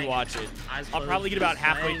 have He's to swinging. rewatch it. Eyes I'll closed, probably get about he's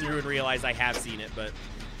halfway swinging. through and realize I have seen it, but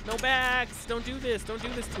no backs, don't do this to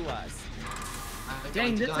us.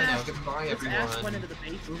 Dang, this Ash, Goodbye, this everyone. Ash went into the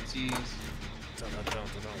basement. Oopsies.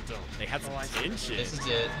 Don't. They had some tension. This is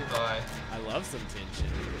it. Goodbye. I love some tension.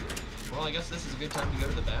 Well, I guess this is a good time to go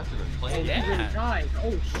to the bathroom and play. Oh, Yeah. he really died. Oh,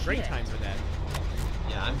 shit. Great time for that.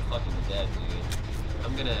 Yeah, I'm fucking dead, dude.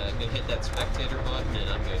 I'm gonna hit that spectator button and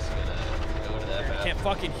I'm just gonna go to that bathroom. Can't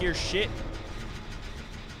fucking hear shit.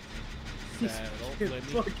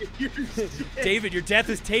 David, your death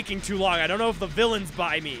is taking too long. I don't know if the villain's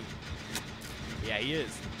by me. Yeah, he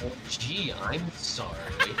is. Oh, gee, I'm sorry.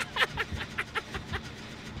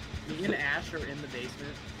 Me and Ash are in the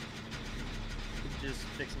basement. Just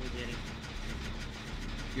fixing the Guinea.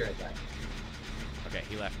 You're right back. Okay,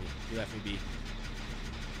 he left me. He left me be.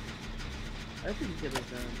 I hope we can get this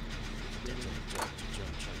done.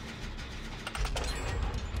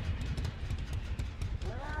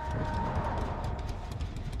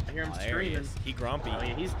 I hear him Oh, there he screaming. is. He grumpy. Oh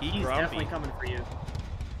yeah, he's grumpy. definitely coming for you.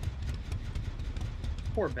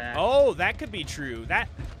 Poor Back. Oh, that could be true. That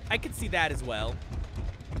I could see that as well.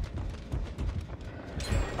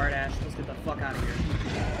 Alright, Ash, let's get the fuck out of here.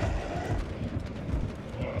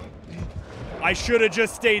 I should have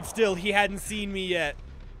just stayed still. He hadn't seen me yet.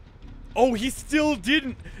 Oh, he still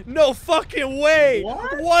didn't. No fucking way.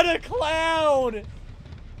 What a clown.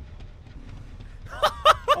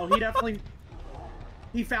 Oh, he definitely...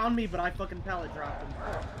 He found me, but I fucking pallet dropped him.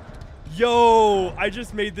 Yo, I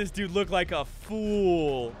just made this dude look like a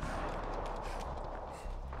fool.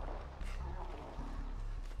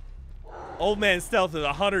 Old man stealth is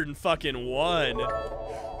 101.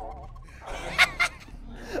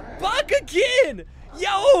 Buck again!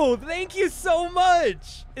 Yo, thank you so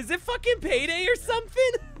much. Is it fucking payday or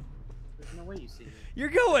something? There's no way you see me. You're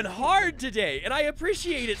going hard today, and I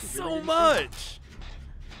appreciate it so much.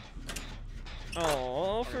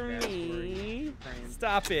 Oh, for me.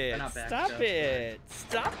 Stop it. Stop it.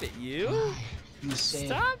 Stop it, you. You say,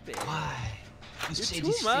 Stop it. Why? You You're say too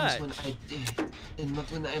these much. things when I did, and not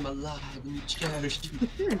when I am alive, when you cherish me.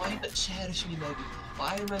 Why not cherish me, baby?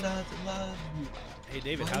 Why am I not alive? Hey,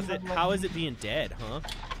 David, Why how is it being dead, huh?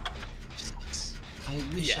 Sucks. I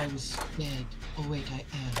wish I was dead. Oh wait, I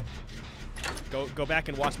am. Go back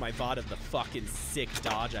and watch my VOD of the fucking sick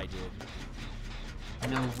dodge I did.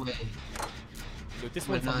 No way. Dude, this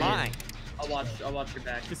one's We're not mine. I'll watch your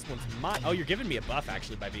back. This one's mine. Oh, you're giving me a buff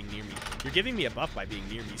actually by being near me. You're giving me a buff by being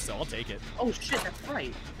near me, so I'll take it. Oh shit, that's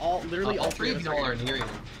right. Literally All three of y'all are near him,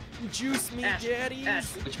 Juice me, Ash, daddy. Ash.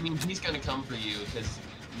 which means he's gonna come for you because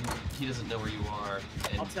he doesn't know where you are.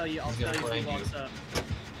 And I'll tell you he's if gonna he find walks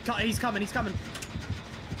up. He's coming.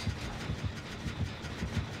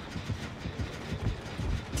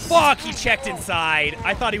 Fuck, he checked inside.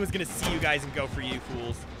 I thought he was gonna see you guys and go for you,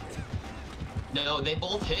 fools. No, they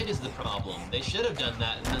both hit is the problem. They should have done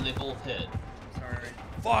that, and then they both hit. Sorry.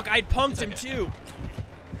 Fuck, I punked him It's too.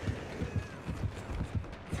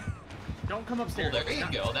 Don't come Well, upstairs. there you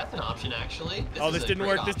go. That's an option, actually. This is a didn't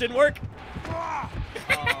great work. This option. didn't work. Oh,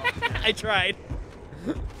 I tried.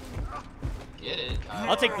 Get it.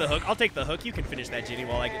 I'll take the hook. I'll take the hook. You can finish that, Ginny,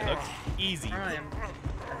 while I get hooked. Easy. Alright,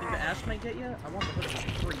 I think the Ash might get you. I want the hook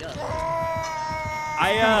to free up.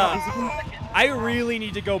 I really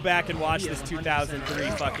need to go back and watch Yeah, this 100%. 2003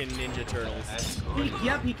 fucking Ninja Turtles. That's fine.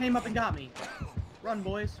 Yep, he came up and got me. Run,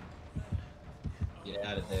 boys. Get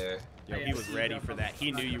out of there. Yo, he was ready for that.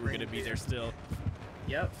 He knew you were gonna be there still.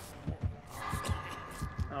 Yep.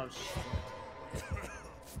 Oh shit.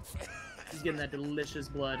 He's getting that delicious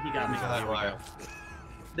blood. He got me. God, wire.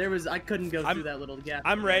 I couldn't go I'm- through that little gap.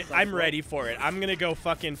 I'm ready. I'm ready for it. I'm gonna go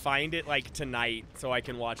fucking find it like tonight so I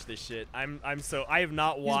can watch this shit. I have not He's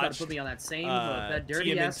about to watched put me on that same hook, that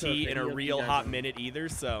dirty ass hook TMNT that in he a hooked real you guys hot on. minute either.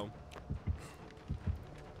 So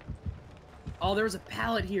Oh, there was a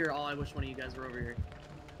pallet here. Oh, I wish one of you guys were over here.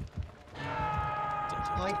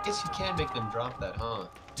 Well, I guess you can make them drop that, huh?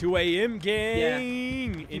 2 a.m. Yeah.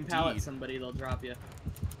 gang. If you pallet Indeed. somebody, they'll drop you.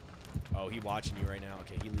 Oh, he watching you right now.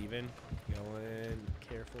 Okay, he leaving. Going.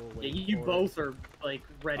 Careful. Yeah, wait you for it. both are like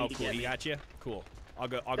ready Oh, to cool. get He me. got you. Cool. I'll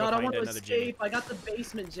go God, I find want to another Jenny. escape. I got the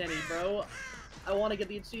basement Jenny, bro. I want to get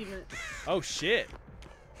the achievement. Oh shit.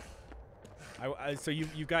 So you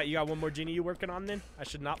got one more Jenny you working on then? I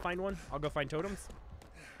should not find one. I'll go find totems.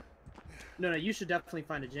 No, you should definitely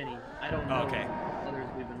find a Jenny. I don't know Okay. others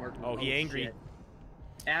we've been working Oh, with. he angry. Shit.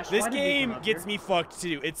 Ash, This why did you come game up gets here? me fucked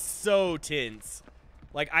too. It's so tense.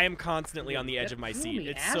 Like I am constantly on the edge Get of my through seat. me,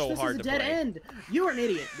 It's Ash, so this hard is to a dead play. end. You are an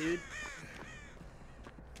idiot, dude.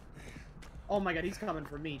 Oh my god, he's coming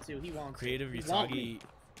for me too. He wants Creative me. He want me.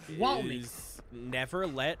 Usagi Want me. is never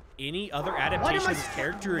let any other Why did adaptation my of his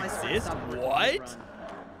character my sword exist. stop working? What? Run.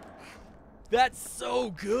 That's so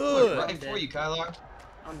Look, good. right for you, Kylar.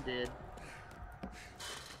 I'm dead.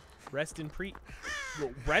 Rest in pre.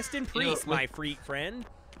 Rest in You know, peace, my freak friend.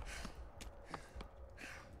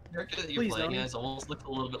 The character that you're Please playing don't. as almost looks a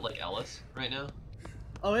little bit like Ellis right now.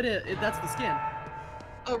 Oh, it is. That's the skin.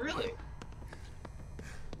 Oh, really?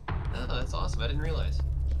 Oh, that's awesome. I didn't realize.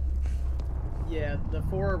 Yeah, the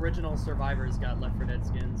 4 original survivors got Left 4 Dead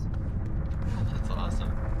skins. Oh, that's awesome.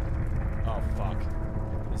 Oh fuck.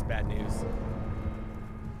 This is bad news.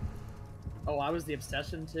 Oh, I was the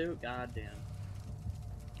obsession too? God damn.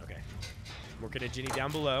 Okay. Working at Ginny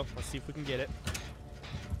down below. Let's see if we can get it.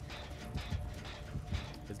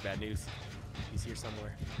 This is bad news. He's here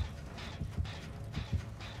somewhere.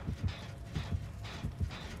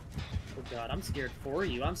 Oh god, I'm scared for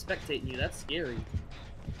you. I'm spectating you. That's scary.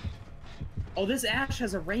 Oh, this Ash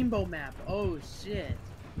has a rainbow map. Oh shit.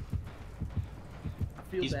 I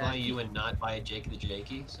feel He's bad. by you and not by Jake the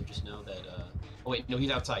Jakey, so just know that, Oh wait, no,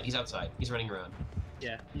 he's outside. He's outside. He's running around.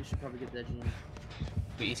 Yeah, you should probably get that gene.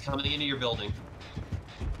 Wait, he's coming into your building.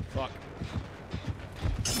 Fuck.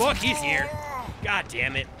 Fuck, he's here. God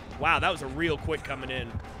damn it. Wow, that was a real quick coming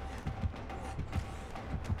in.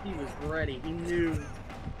 He was ready. He knew.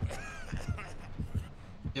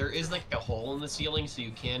 There is like a hole in the ceiling, so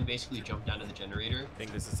you can basically jump down to the generator.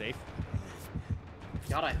 Think this is safe?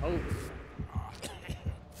 God, I hope.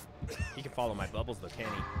 He can follow my bubbles though, can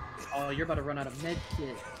he? Oh, you're about to run out of med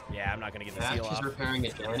kit. Yeah, I'm not gonna get the Ash seal is off. repairing a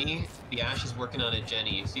Jenny. The Ash is working on a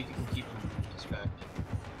Jenny. See if you can keep him distracted.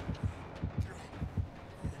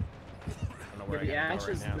 I don't know where I The gotta Ash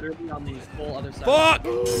go is right now. literally on the full other side. Fuck!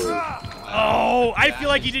 Oh, I Yeah. feel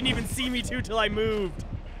like he didn't even see me too till I moved.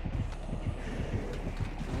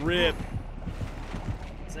 Rip.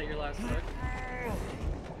 Is that your last hook?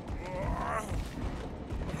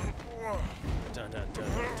 Dun, dun, dun, dun,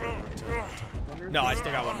 dun, dun. Wonder if No, I it's-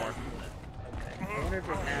 still got one more. Okay. I wonder if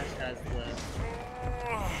Ash has the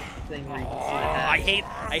thing where you can see the Oh, hatch.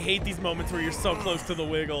 I hate these moments where you're so close to the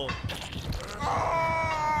wiggle.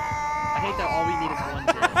 I hate that all we need is one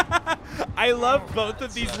death. I love both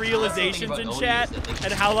of these realizations in chat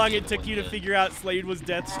and how long it took you to figure out Slade was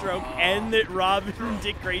Deathstroke and that Robin,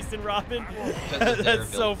 Dick Grayson Robin. That's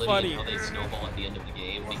so funny. How they snowball at the end of the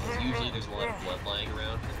game, because usually there's a lot of blood lying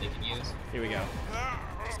around that they can use. Here we go.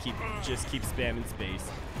 Just keep spamming space.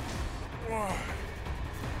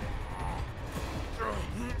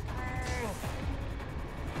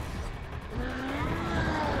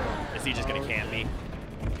 Is he just gonna camp me?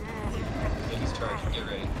 Yeah, he's charging. Get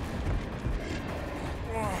ready.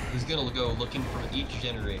 He's gonna go looking for each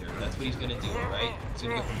generator. That's what he's gonna do, right? He's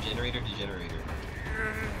gonna go from generator to generator.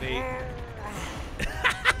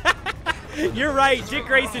 You're right. Dick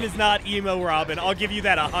Grayson is not emo Robin. I'll give you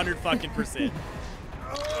that 100%.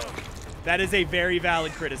 That is a very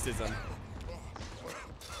valid criticism.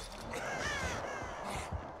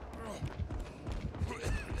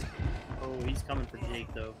 Oh, he's coming for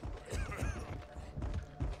Jake though.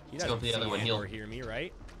 He doesn't the other one. or hear me,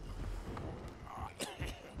 right?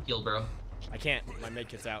 Heal, bro. I can't. My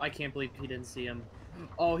medkit's out. I can't believe he didn't see him.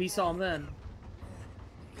 Oh, he saw him then.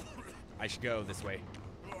 I should go this way.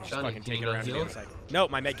 Just Johnny, fucking can take you it not around to the heal? other side. No,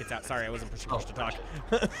 my medkit's out. Sorry, I wasn't pushing push to talk.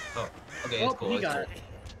 Oh, okay, it's cool. He It's got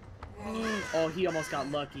cool. it. Oh, he almost got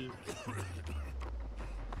lucky.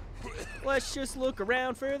 Let's just look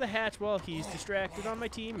around for the hatch while he's distracted on my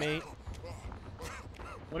teammate.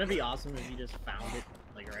 Wouldn't it be awesome if he just found it,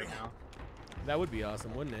 like right now? That would be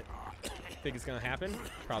awesome, wouldn't it? Think it's gonna happen?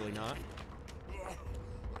 Probably not.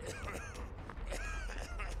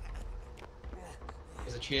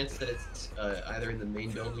 There's a chance that it's either in the main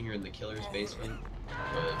building or in the killer's basement,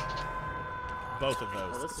 but Both of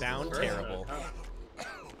Oh, those this is sound the worst. terrible.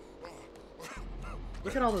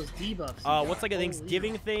 Look at all those debuffs. What's like a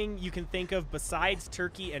Thanksgiving thing you can think of besides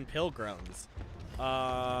turkey and pilgrims?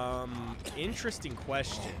 Interesting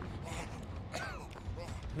question.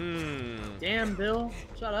 Damn, Bill.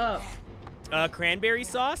 Shut up. Cranberry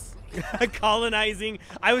sauce? Colonizing.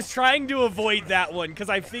 I was trying to avoid that one because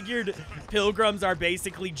I figured pilgrims are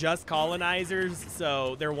basically just colonizers,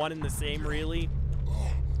 so they're one and the same, really.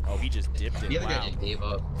 Oh, he just dipped it. the other Wow. guy just gave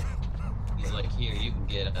up. He's like, here, you can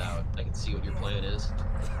get out. I can see what your plan is.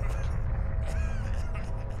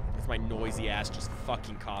 As my noisy ass just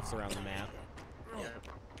fucking coughs around the map. Yeah.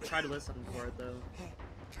 Try to listen for it though.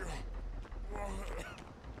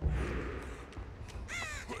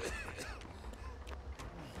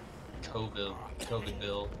 COVID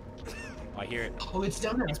Bill. Oh, I hear it. Oh, it's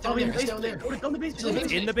down there. It's down Down there. It's down there. Go to the basement.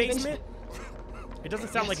 It's In the basement? It doesn't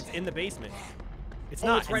sound like Yes. it's in the basement. It's Oh,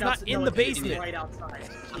 not. it's It's right not outside. in No, the it's basement. right outside.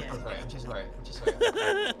 Yeah. I'm sorry. I'm just sorry. I'm just sorry.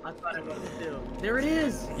 I thought it was too. There it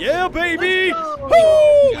is. Yeah, baby! Let's go.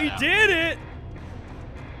 Woo! We Yeah. did it!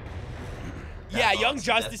 Yeah, That's Young awesome.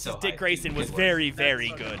 Justice's That's so Dick hype. Grayson was Good very, work. very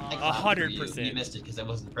That's good. so I awesome. clapped for you. 100%. You missed it because I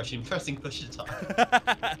wasn't pressing push to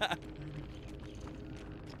talk.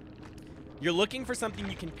 You're looking for something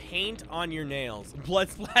you can paint on your nails. Blood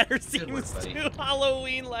splatter work, seems buddy. too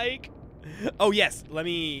Halloween-like. Oh, yes. Let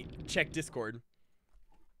me check Discord.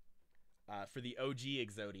 For the OG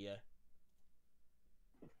Exodia.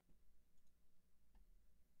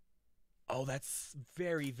 Oh, that's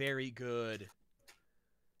very, very good.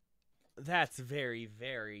 That's very,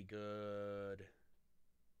 very good.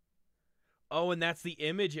 Oh, and that's the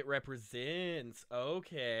image it represents.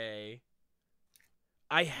 Okay.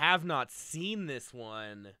 I have not seen this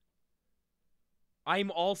one.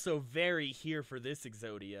 I'm also very here for this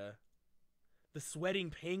Exodia. The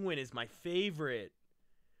sweating penguin is my favorite.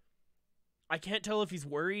 I can't tell if he's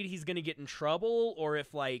worried he's gonna get in trouble or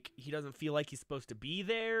if, like, he doesn't feel like he's supposed to be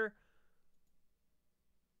there.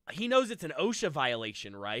 He knows it's an OSHA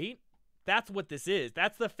violation, right? That's what this is.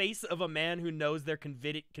 That's the face of a man who knows they're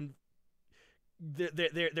committing an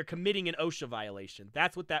OSHA violation.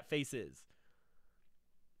 That's what that face is.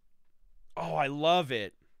 Oh, I love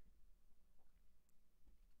it.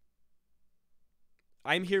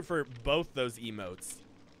 I'm here for both those emotes.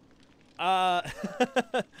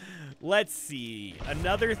 Let's see.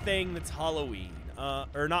 Another thing that's Halloween.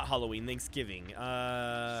 Or not Halloween, Thanksgiving.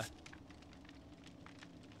 I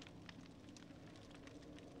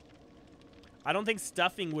don't think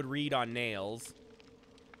stuffing would read on nails.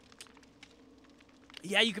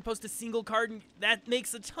 Yeah, you could post a single card and that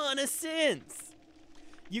makes a ton of sense.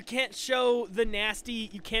 You can't show the nasty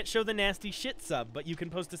shit sub, but you can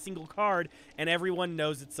post a single card and everyone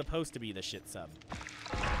knows it's supposed to be the shit sub.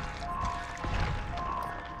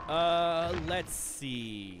 Let's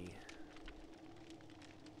see.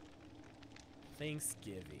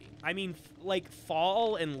 Thanksgiving. I mean, like,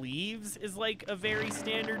 fall and leaves is, like, a very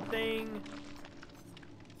standard thing.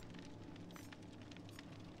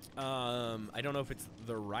 I don't know if it's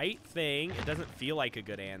the right thing. It doesn't feel like a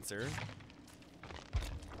good answer.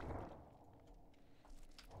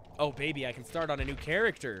 Oh, baby, I can start on a new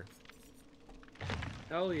character.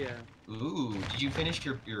 Oh yeah. Ooh, did you finish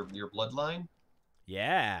your bloodline?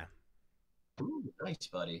 Yeah. Ooh, nice,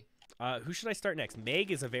 buddy. Who should I start next?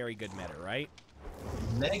 Meg is a very good meta, right?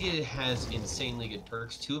 Meg has insanely good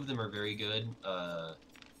perks. 2 of them are very good,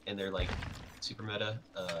 and they're like super meta.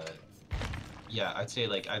 Yeah, I'd say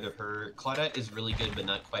like either her. Claudette is really good, but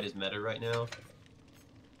not quite as meta right now.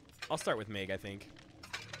 I'll start with Meg, I think.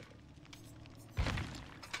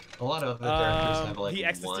 A lot of other characters have like the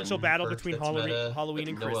existential one battle perk between that's Halloween, meta, Halloween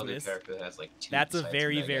and but no Christmas. other character has like 2 That's a besides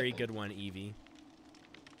very, Meg, I very think. good one, Evie.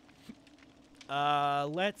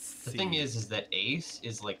 Let's see. The thing is that Ace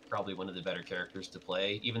is like probably one of the better characters to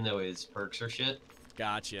play, even though his perks are shit.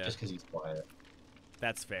 Gotcha. Just because he's quiet.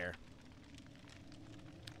 That's fair.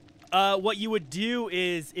 What you would do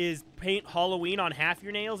is paint Halloween on half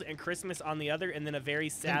your nails and Christmas on the other, and then a very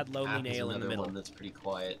sad, lonely App is nail in the another middle. one that's pretty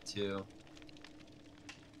quiet too.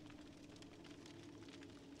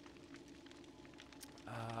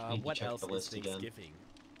 Need to What check else the is list again. Thanksgiving?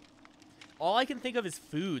 All I can think of is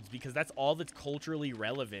foods, because that's all that's culturally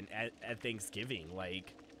relevant at Thanksgiving.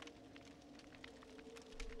 Like,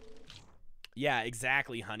 yeah,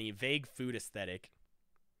 exactly, honey. Vague food aesthetic.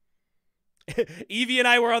 Evie and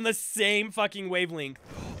I were on the same fucking wavelength.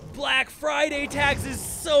 Black Friday tags is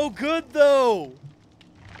so good, though.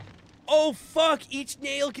 Oh, fuck. Each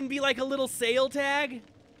nail can be like a little sale tag.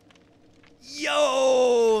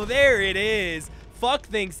 Yo, there it is. Fuck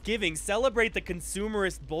Thanksgiving. Celebrate the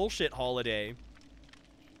consumerist bullshit holiday.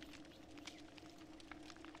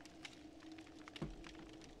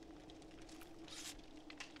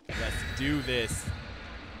 Let's do this.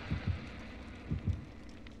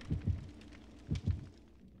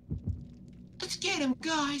 Let's get him,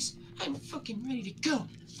 guys! I'm fucking ready to go.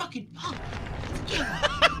 Fucking pump.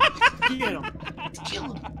 Let's get him. Let's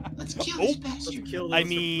kill him. Let's kill this bastard. Let's kill I let's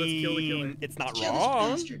kill the killer. mean, it's not Kill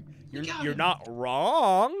wrong. this bastard. We got You're him. not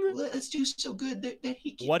wrong. Let's do so good that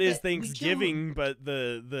he can. What is that we kill him. Thanksgiving but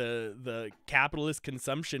the capitalist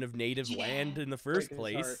consumption of native Yeah. land in the first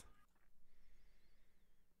Break his place?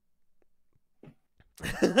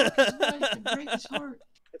 Break his heart.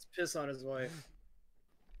 Let's piss on his wife.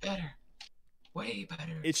 Better. Way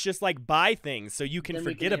better. It's just like buy things so you can Then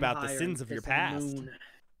we forget aim about the higher sins and of your piss on the past. moon.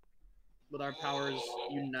 With our powers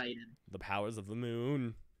united. The powers of the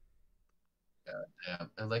moon. Yeah,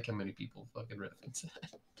 I like how many people fucking reference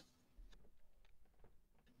that.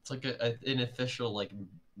 It's like an official like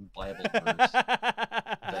Bible verse.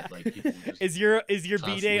 That, like, people just Is your constantly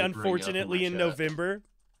B-Day bring up in unfortunately my in chat. November?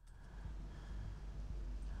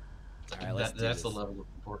 Alright, let's do That's the this. level of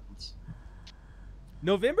importance.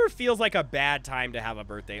 November feels like a bad time to have a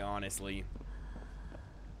birthday, honestly.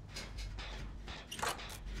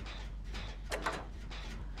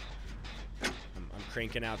 I'm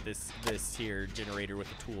cranking out this here generator with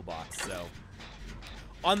a toolbox, so.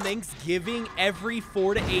 On Thanksgiving, every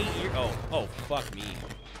 4 to 8 years. Oh, fuck me.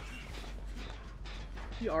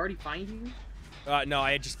 You already find you? No,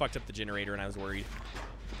 I had just fucked up the generator and I was worried.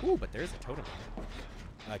 Ooh, but there's a totem.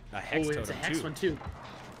 A hex Oh, totem, it's a hex too. one too.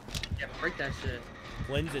 Yeah, break that shit.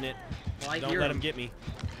 Glenn's in it. Well, I Don't hear let him get me.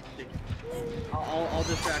 I'll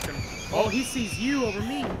distract him. Oh, he sees you over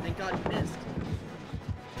me. Thank God you missed.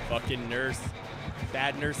 Fucking nurse.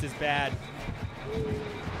 Bad nurse is bad.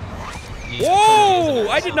 Yeah, Whoa!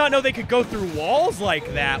 I did not know they could go through walls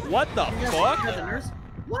like that. What the You fuck? got the nurse?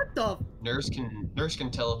 What the? Nurse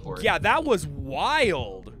can teleport. Yeah, that was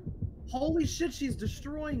wild. Holy shit, she's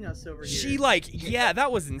destroying us over here. She like, yeah,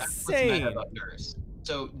 that was That's what's mad insane. about Nurse.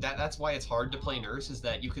 So that's why it's hard to play Nurse, is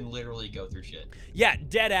that you can literally go through shit. Yeah,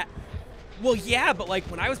 dead at. Well, yeah, but like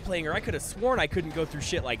when I was playing her, I could have sworn I couldn't go through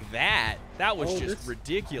shit like that. That was Oh, just this-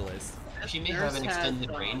 ridiculous. She may Nurse have an has,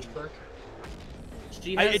 extended range perk.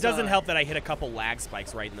 She has, It doesn't help that I hit a couple lag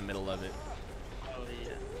spikes right in the middle of it. Oh yeah.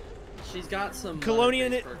 She's got some.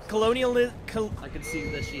 Colonialism I can see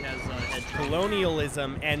that she has head trauma,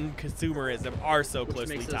 colonialism and consumerism are so which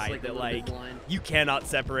closely makes us, tied like, a that little bit like blind. you cannot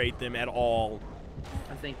separate them at all.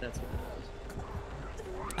 I think that's what it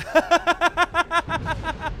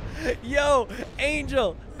was. Yo,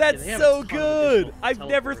 Angel, that's they have a so ton of good. additional I've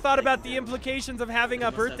never teleport thought about things. the implications of having They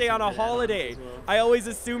a must have birthday some on a good add-ons holiday. as well. I always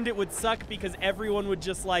assumed it would suck because everyone would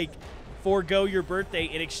just like forego your birthday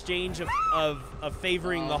in exchange of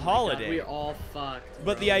favoring Oh the my God, holiday. we're all fucked.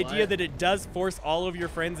 But bro. the idea What? that it does force all of your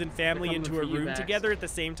friends and family They're into a coming for you, room Bax. together at the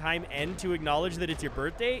same time and to acknowledge that it's your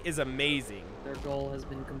birthday is amazing. Their goal has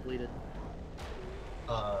been completed.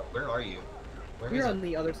 Where are you? Where is We're it? on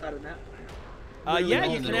the other side of the map. Yeah, Literally you all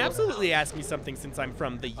can in the middle. absolutely ask me something since I'm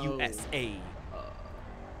from the Oh. USA.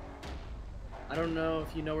 I don't know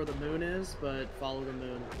if you know where the moon is, but follow the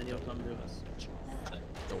moon, and you'll come to us.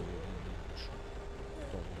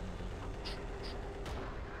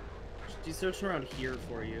 She's searching around here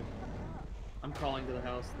for you. I'm calling to the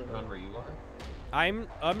house. Around where you are? I'm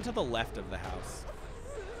to the left of the house.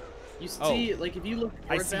 You see, like, if you look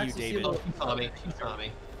I towards see you, Max, David. Oh, he saw me. He saw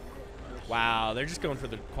me. Wow, they're just going for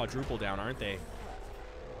the quadruple down, aren't they?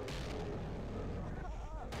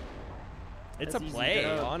 It's That's a easy play,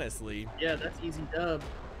 dub. honestly. Yeah, that's easy dub.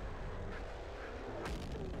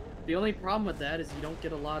 The only problem with that is you don't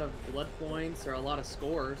get a lot of blood points or a lot of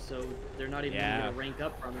score, so they're not even going to get a rank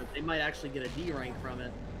up from it. They might actually get a D rank from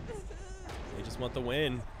it. They just want the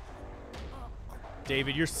win.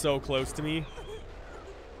 David, you're so close to me.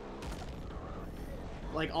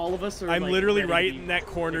 Like, all of us are, I'm like, literally ready right to be in that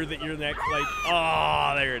corner that you're next, like,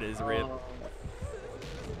 oh, there it is, rip.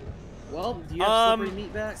 Well, do you have slippery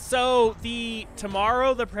meat back? So,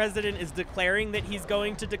 tomorrow the president is declaring that he's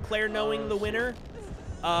going to declare knowing the winner.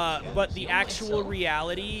 But the actual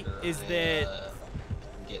reality is that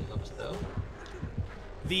Get hooked though.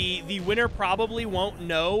 the winner probably won't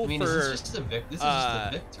know I mean, for this is just a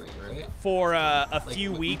victory, right? for a Like,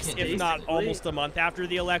 few we weeks, can't if not basically- almost a month after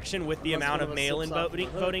the election, with the Unless amount one of of us mail-in slips off the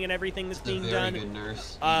hook. voting and everything that's It's a being very done. good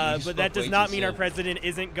nurse. You But spoke that does way not too mean our soon. president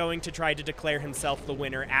isn't going to try to declare himself the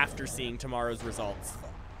winner after seeing tomorrow's results.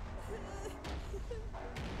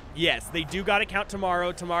 Yes, they do got to count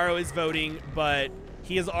tomorrow. Tomorrow is voting, but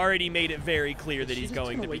he has already made it very clear that Is she he's just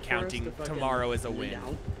going gonna to be wait for us counting to fucking tomorrow as a bleed win.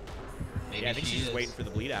 out? Maybe Yeah, I think she she's just is. waiting for the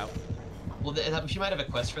bleed out. Well, she might have a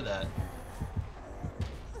quest for that.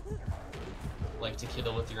 Like to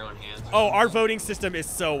kill with your own hands. Oh, our voting system is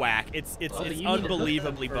so whack. It's you need to hook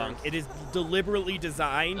unbelievably them bunk. first. It is deliberately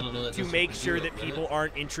designed I don't know that to this make would sure do that it, would people it?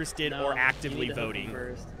 aren't interested No, or you actively need to hook them voting.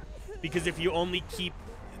 first. Because if you only keep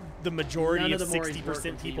the majority None of of the Moris 60% work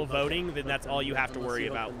until people you hook voting, them- then hook that's them all you have to unless worry you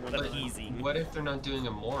hook about them. But appeasing. What if they're not doing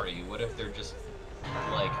a Mori? What if they're just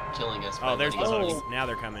like killing us? by Oh, there's the letting us hooks. vote? Now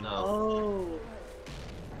they're coming. No. Oh,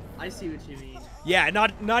 I see what you mean. Yeah,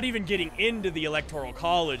 not even getting into the electoral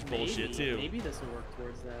college bullshit too. Maybe this will work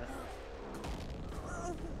towards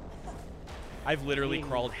that. I've literally Dang.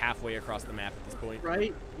 crawled halfway across the map at this point.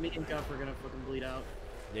 Right? Me and Guff are gonna fucking bleed out.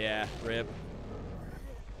 Yeah, rip.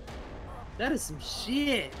 That is some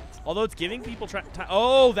shit. Although it's giving people time.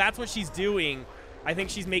 Oh, that's what she's doing. I think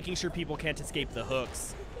she's making sure people can't escape the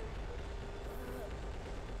hooks.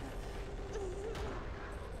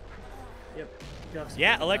 Yep. Guff's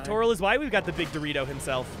Yeah, gonna die. electoral is why we've got the big Dorito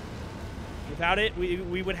himself. Without it,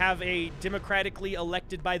 we would have a democratically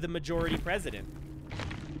elected by the majority president.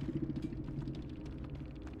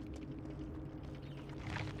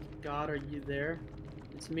 God, are you there?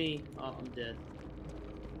 It's me. Oh, I'm dead.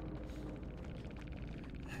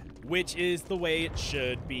 Which is the way it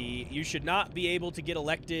should be. You should not be able to get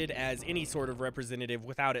elected as any sort of representative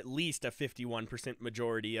without at least a 51%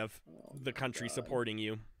 majority of the country supporting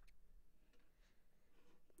you.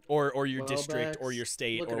 Or your Well, district, or Bex, your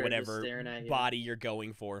state, look at or her just whatever staring at you. body you're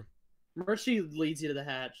going for. Mercy leads you to the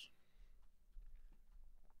hatch.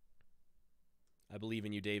 I believe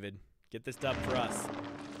in you, David. Get this dub for us.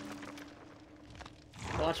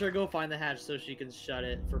 Watch her go find the hatch so she can shut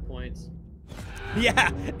it for points.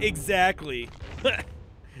 Yeah, exactly.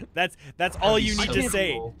 that's all you be need so to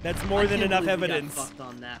say. cool. That's more than enough evidence. I fucked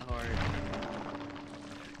on that hard.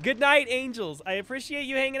 Good night, angels. I appreciate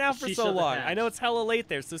you hanging out for She so shut the long. hatch. I know it's hella late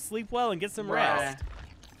there, so sleep well and get some rest.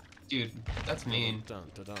 Dude, that's mean. Dun,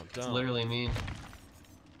 dun, dun, It's dun. literally mean.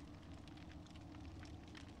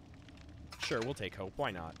 Sure, we'll take hope. Why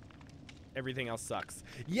not? Everything else sucks.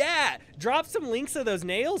 Yeah, drop some links of those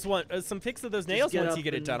nails. Some pics of those nails get once up you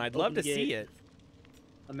get it and done. I'd love to open see gate. it.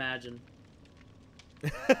 Imagine.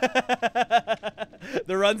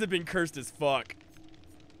 The runs have been cursed as fuck.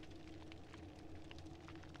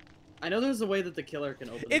 I know there's a way that the killer can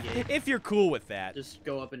open the gate. If you're cool with that. Just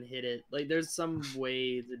go up and hit it. Like, there's some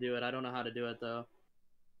way to do it. I don't know how to do it, though.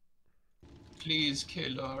 Please,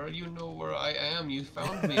 killer, you know where I am. You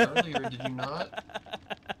found me earlier, did you not?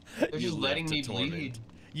 They're You just letting left me to torment. bleed.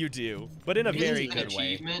 You do, but in a Isn't very it an good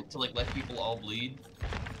way. achievement to like let people all bleed?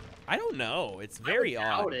 I don't know. It's very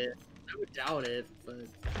I odd. would doubt it. I would doubt it, but...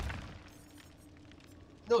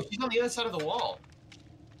 No, she's on the other side of the wall.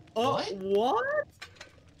 Oh, What? what?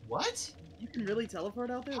 What? You can really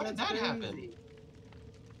teleport out there? How did That's that crazy. happen?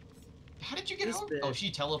 How did you get This out? bitch. Oh,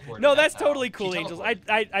 she teleported. No, that's how. totally She cool, Angels.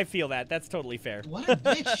 teleported. I feel that. That's totally fair. What a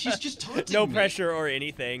bitch! She's just taunting No me. pressure or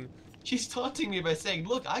anything. She's taunting me by saying,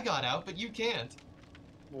 "Look, I got out, but you can't."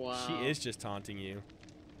 Wow. She is just taunting you.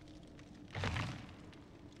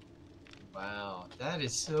 Wow, that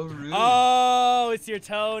is so rude. Oh, it's your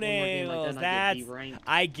One more game like toenails. that and I get That's D-ranked.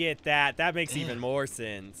 I get that. That makes Damn. even more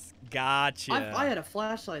sense. Gotcha. I had a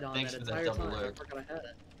flashlight on Thanks that for that entire double time. I lurk. forgot I had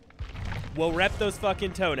it. Well, rep those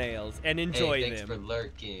fucking toenails and enjoy Hey, thanks them. for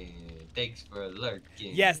lurking. Thanks for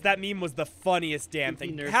lurking. Yes, that meme was the funniest damn Goofy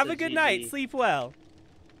thing. nurse Have a at good GG. night. Sleep well.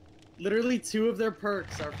 Literally 2 of their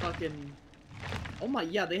perks are fucking. Oh my,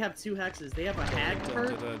 yeah, they have 2 hexes. They have a hag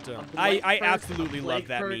perk. Dun, dun, dun. a I blight perk, absolutely a love plague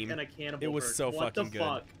that perk, meme. And a cannibal It was perk. so What fucking the good.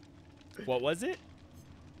 fuck? What was it?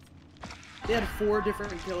 They had 4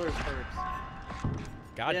 different killers perks.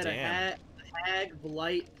 God They had damn. a hag,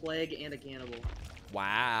 blight, plague, and a cannibal.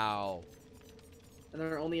 Wow. And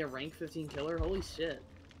they're only a rank 15 killer? Holy shit.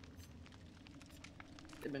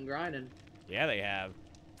 They've been grinding. Yeah, they have.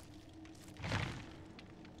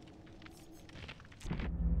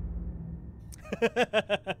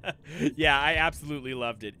 Yeah, I absolutely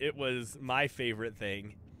loved it. It was my favorite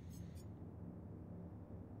thing.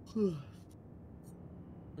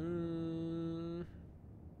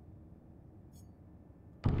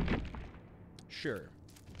 Sure.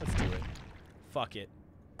 Let's do it. Fuck it.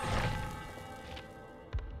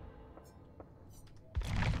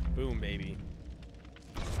 Boom, baby.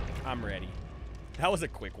 I'm ready. That was a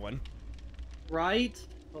quick one. Right?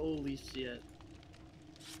 Holy shit.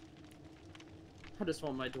 I just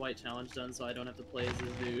want my Dwight challenge done so I don't have to play as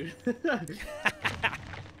this dude.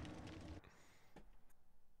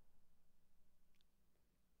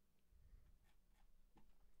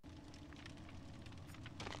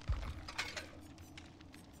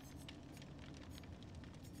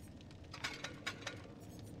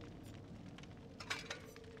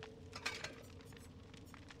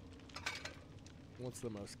 What's the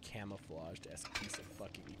most camouflaged-esque piece of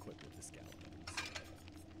fucking equipment the skeletons?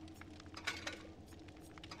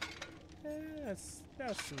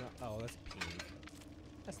 That's not. Oh, that's pink.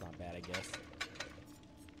 That's not bad, I guess.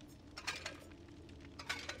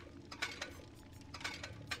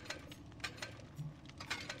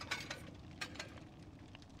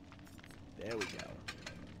 There we go.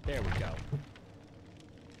 There we go.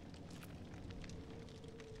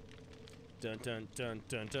 Dun dun dun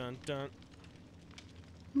dun dun dun.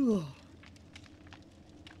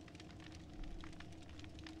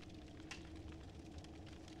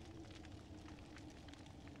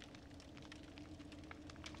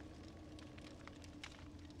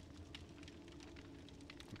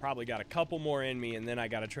 Probably got a couple more in me, and then I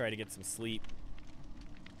gotta try to get some sleep.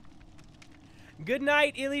 Good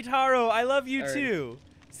night, Ilitaro. I love you too.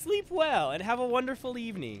 Sleep well and have a wonderful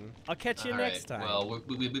evening. I'll catch you next time. Well,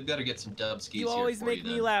 we've got to get some dub skis You here always for make you, me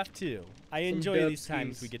then. laugh too. I Some enjoy dub these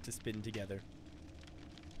times skis. we get to spin together.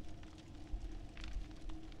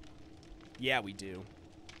 Yeah, we do.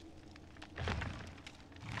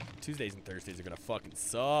 Tuesdays and Thursdays are gonna fucking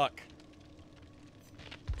suck.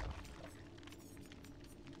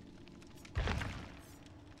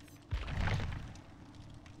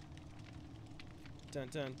 Dun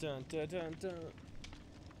dun dun dun dun dun.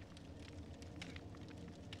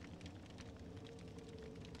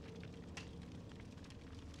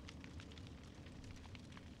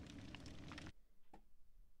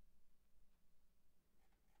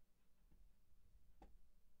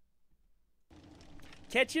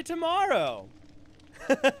 Catch you tomorrow.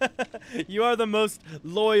 You are the most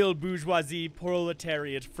loyal bourgeoisie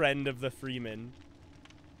proletariat friend of the freeman.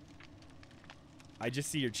 I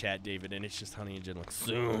just see your chat, David, and it's just Honey and Jen like,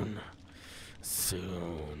 soon.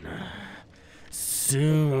 Soon.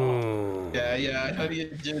 Soon. Yeah, Honey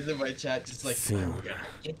and Jen's in my chat just like, Soon. I'm gonna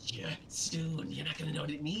get you soon. You're not gonna know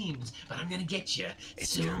what it means, but I'm gonna get you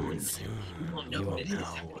soon. Soon. You won't know You what won't it is. know.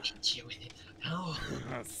 I'm gonna hit you with it. Oh.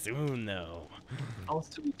 Soon, though.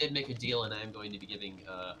 Also, we did make a deal, and I am going to be giving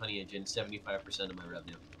Honey and Jen 75% of my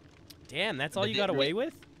revenue. Damn, that's all But you they- got away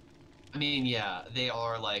with? I mean, yeah, they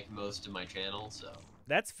are like most of my channel, so.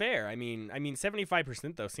 That's fair. I mean,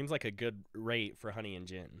 75% though seems like a good rate for Honey and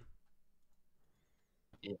Jen.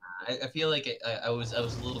 Yeah, I feel like I was a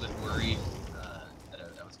little bit worried that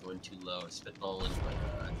I was going too low, spitballing,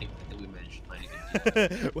 but I think we managed to find a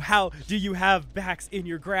good deal. How do you have Bax in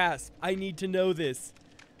your grasp? I need to know this.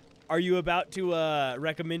 Are you about to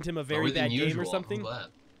recommend him a very Lower than bad game or usual, something?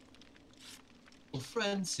 what? Well,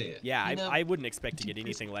 friends here. Yeah, you know, I wouldn't expect to get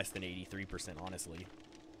anything less than 83%, honestly.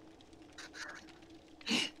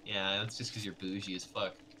 Yeah, that's just because you're bougie as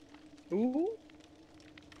fuck. Ooh.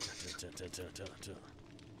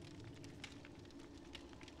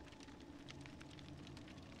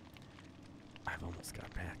 I've almost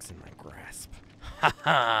got Bax in my grasp. Ha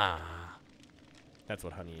ha! That's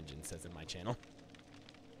what Honey Engine says in my channel.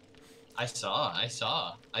 I saw. I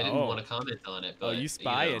didn't Oh. want to comment on it, but Oh, you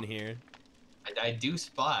spy know, in here. I do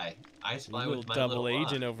spy. I spy with my double little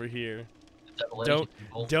agent eye. over here. Double Don't agent in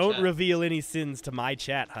both don't chats. reveal any sins to my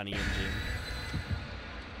chat, honey and Jim.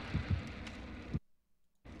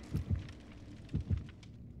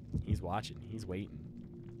 He's watching. He's waiting.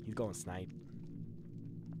 He's going snipe.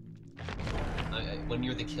 When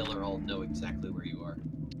you're the killer, I'll know exactly where you are.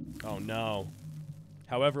 Oh no.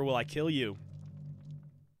 However, will I kill you?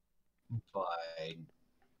 By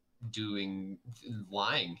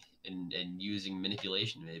lying and using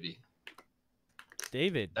manipulation, maybe.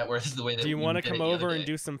 David, That was the way that do you want to did it come the other over and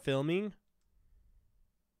day. do some filming?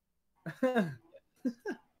 But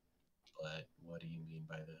what do you mean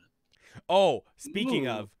by that? Oh, speaking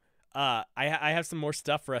Ooh. of, I have some more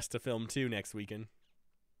stuff for us to film too next weekend.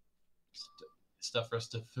 Stuff for us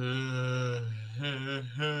to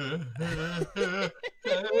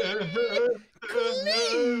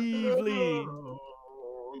Cleavely.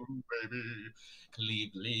 Baby.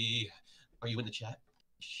 Cleavely. Are you in the chat?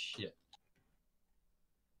 Shit.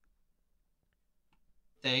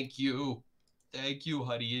 Thank you. Thank you,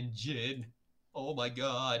 Honey and Jin. Oh my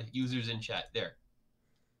god. Users in chat. There.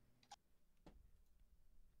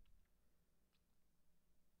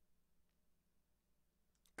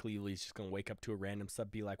 Cleavely's just gonna wake up to a random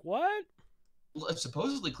sub, be like, "What?" Well,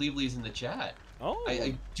 supposedly Cleavely's in the chat. Oh,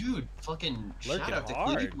 Dude, fucking Lurking shout out to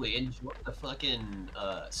hard. Cleavely. Enjoy the fucking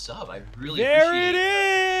sub. I really there appreciate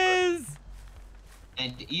it is.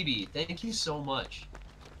 And Evie, thank you so much.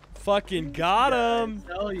 Fucking got him.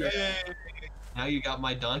 Hell yeah. Hey. Now you got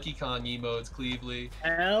my Donkey Kong emotes, Cleavely.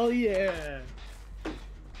 Hell yeah.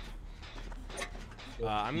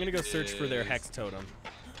 I'm gonna go search for their hex totem.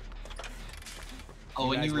 Oh,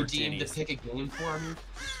 You and guys you were redeemed to Ginnies. pick a game for me?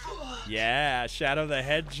 Yeah, Shadow the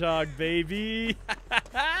Hedgehog, baby.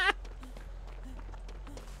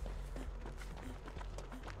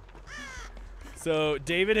 So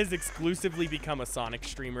David has exclusively become a Sonic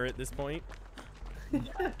streamer at this point.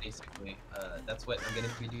 Basically, that's what I'm gonna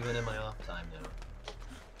be doing in my off time now.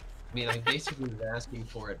 I mean, I basically was asking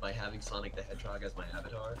for it by having Sonic the Hedgehog as my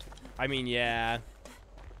avatar. I mean, yeah.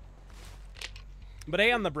 But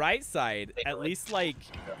hey, on the bright side, at least like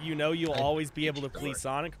you'll always be able to play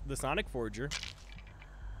the Sonic Forger.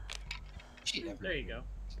 There you go.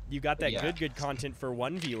 You got that Yeah. good content for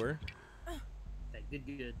one viewer. That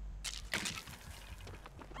good.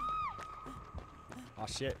 Oh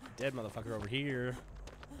shit, dead motherfucker over here.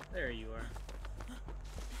 There you are.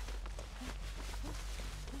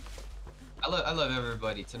 I love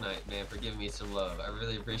everybody tonight, man, for giving me some love. I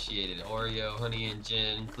really appreciate it. Oreo, Honey and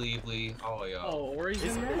Jin, Cleavely, all y'all. Oh, Ori's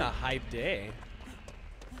It's in been there? a hype day.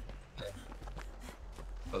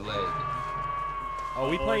 But like, Oh,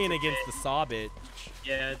 we Oh, playing it's a against the Saw bitch.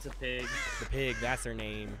 Yeah, it's a pig. The pig, that's her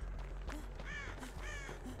name.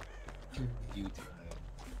 you tonight.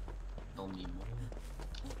 Tell me more.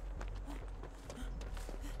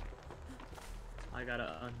 I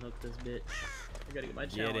gotta unhook this bitch. I gotta get my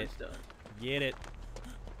Get challenge it. done. Get it.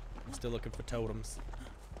 I'm still looking for totems.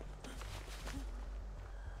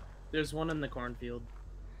 There's one in the cornfield.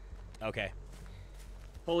 Okay.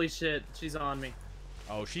 Holy shit, she's on me.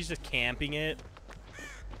 Oh, she's just camping it.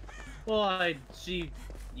 Well,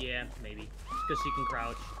 yeah, maybe. Because she can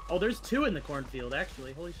crouch. Oh, there's two in the cornfield,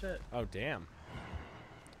 actually. Holy shit. Oh, damn.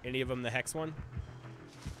 Any of them the hex one?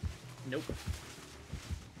 Nope.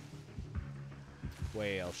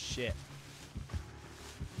 Well, shit.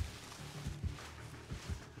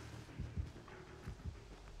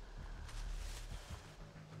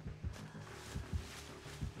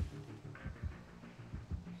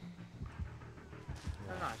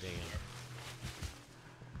 Ah, Damn. shit.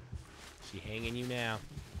 She hanging you now.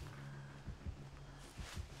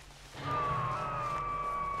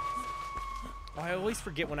 Oh, I always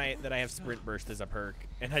forget that I have sprint burst as a perk,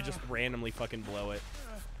 and I just randomly fucking blow it.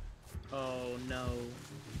 Oh, no.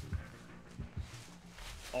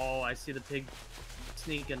 Oh, I see the pig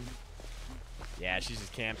sneaking. Yeah, she's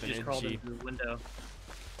just camping, She just isn't crawled she? into the window.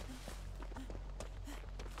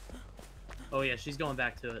 Oh, yeah, she's going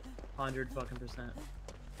back to it. 100 fucking %.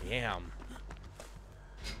 Damn.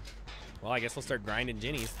 Well, I guess we'll start grinding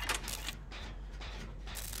Ginnies.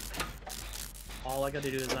 All I gotta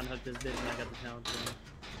do is unhook this bitch and I got the challenge done.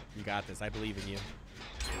 You got this. I believe in you.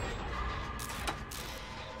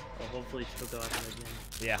 Well, hopefully she'll go after me again.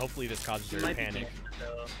 Yeah, hopefully this causes She her to might be panic. camping,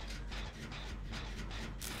 though.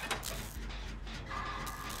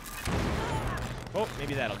 Oh,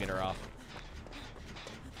 maybe that'll get her off.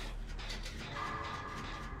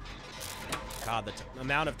 God, the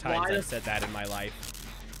amount of times Why I've does- said that in my life.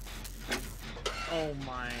 Oh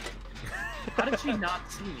my. How did she not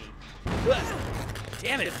see me?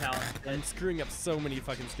 Damn it! Good talent. I'm screwing up so many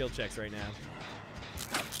fucking skill checks right now.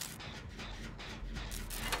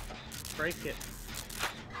 Break it.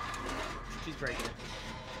 She's breaking it.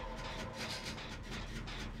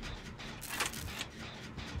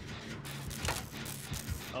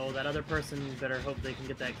 Oh, that other person better hope they can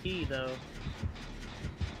get that key, though.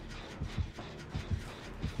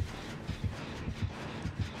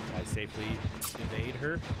 I safely evade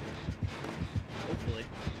her. Hopefully.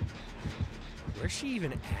 Where's she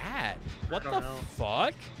even at? What I the don't know.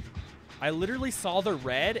 fuck? I literally saw the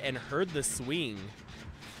red and heard the swing.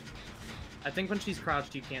 I think when she's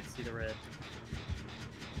crouched, you can't see the red.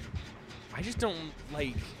 I just don't,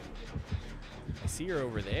 like... I see her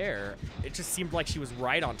over there. It just seemed like she was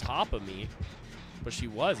right on top of me, but she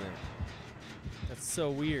wasn't. That's so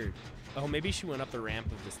weird. Oh, maybe she went up the ramp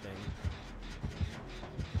of this thing.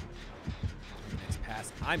 Next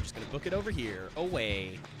pass. I'm just gonna book it over here,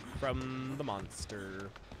 away from the monster.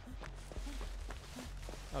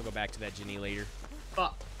 I'll go back to that Ginny later.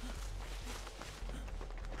 Fuck.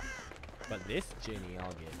 But this Ginny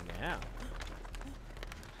I'll get now.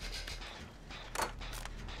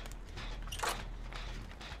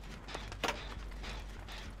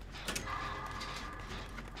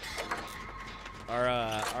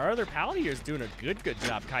 Our other pal here is doing a good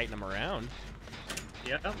job kiting them around.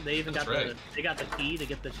 Yeah, they even got That's right. they got the key to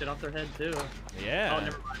get the shit off their head too. Yeah. Oh,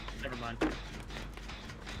 never mind. Never mind.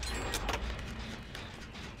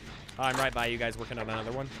 Oh, I'm right by you guys working on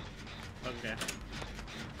another one. Okay.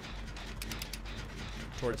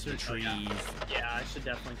 Towards the trees. Yeah, I should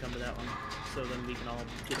definitely come to that one, so then we can all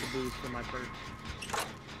get the boost for my perk.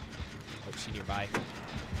 Oh, she nearby.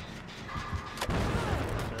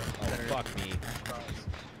 Oh, Better fuck me.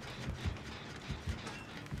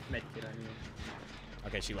 make it on you.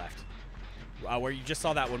 Okay, she left. Where you just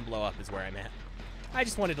saw that one blow up is where I'm at. I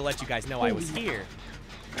just wanted to let you guys know I was here.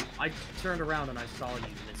 I turned around and I saw you.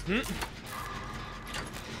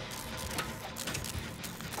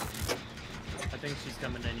 I think she's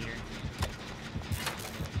coming in here.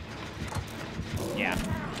 Yeah.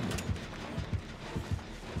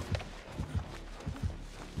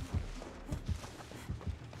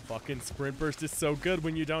 Fucking sprint burst is so good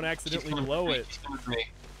when you don't accidentally blow it. She's coming for me.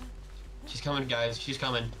 She's coming, guys. She's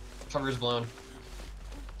coming. Cover's blown.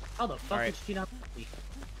 How the fuck Alright. did she not see?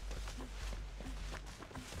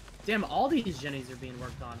 Damn, all these Jennies are being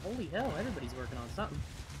worked on. Holy hell, everybody's working on something.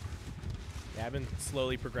 Yeah, I've been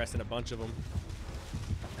slowly progressing a bunch of them.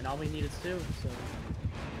 And all we need is 2, so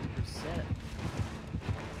we're set.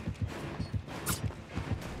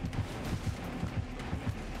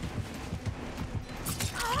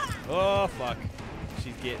 Oh, fuck.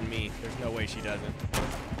 She's getting me. There's no way she doesn't.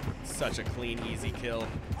 Such a clean, easy kill.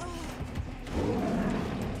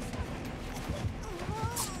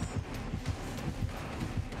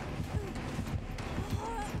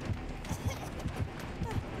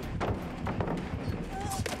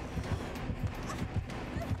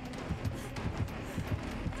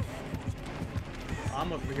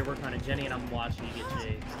 I'm over here working on a Jenny and I'm watching you get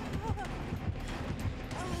chased.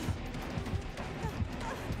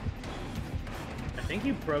 I think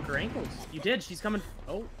you broke her ankles. You did. She's coming.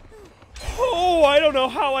 Oh. Oh, I don't know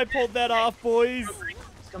how I pulled that off, boys.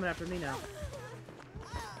 She's coming after me now.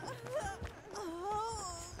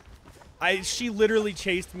 She literally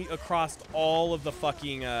chased me across all of the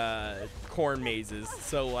fucking corn mazes.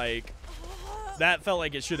 So, like, that felt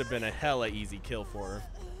like it should have been a hella easy kill for her.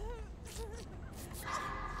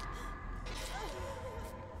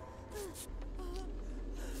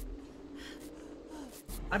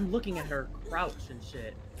 I'm looking at her crouch and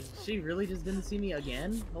shit. She really just didn't see me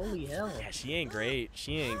again? Holy hell. Yeah, she ain't great.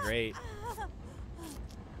 She ain't great.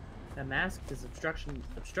 That mask is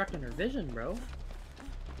obstructing her vision, bro.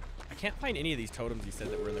 I can't find any of these totems you said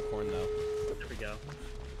that were in the corn, though. There we go.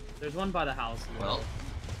 There's one by the house. Well,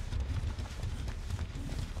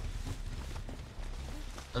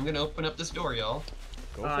 I'm gonna open up this door, y'all.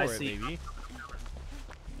 Go I for it, see. baby.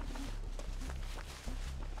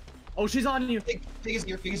 Oh, she's on you. Pig is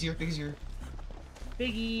here, pig is here, pig is here.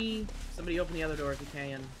 Piggy. Somebody open the other door if you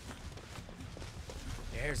can.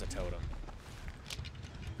 There's a totem.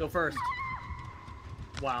 Go first.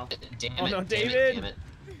 Wow. Damn Oh, it, no, damn David! It, damn it.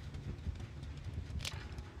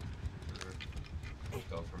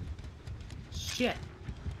 Go from. Shit.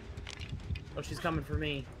 Oh, she's coming for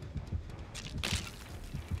me.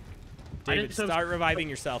 David, just hope start reviving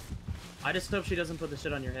yourself. I just hope she doesn't put the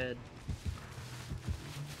shit on your head.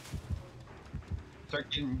 Start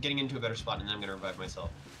getting into a better spot, and then I'm gonna revive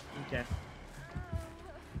myself. Okay.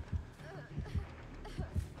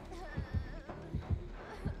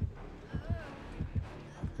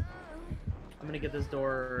 I'm gonna get this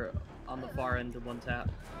door on the far end in one tap.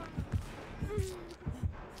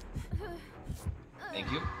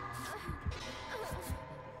 Thank you.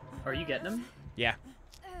 Are you getting him? Yeah.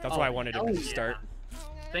 That's Oh, why I wanted him hell to yeah. start.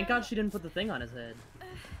 Thank God she didn't put the thing on his head.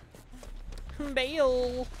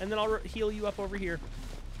 Bail! And then I'll heal you up over here.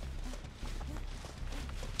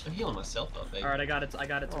 I'm healing myself up, baby. Alright, I got it to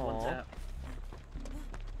Aw. one tap.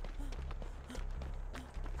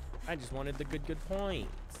 I just wanted the good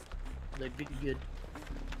points. They'd be good.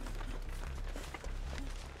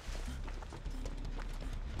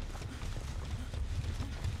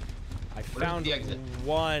 I Where's found the exit?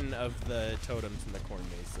 one of the totems in the corn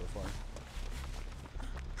maze so far.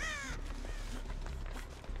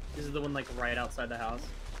 This is the one like right outside the house.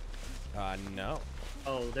 No.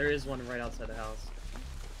 Oh, there is one right outside the house.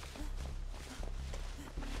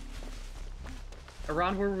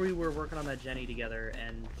 Around where we were working on that Jenny together,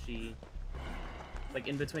 and she, like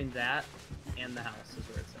in between that and the house is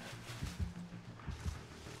where it's at.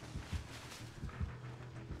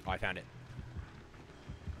 Oh, I found it.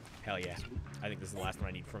 Hell yeah. I think this is the last one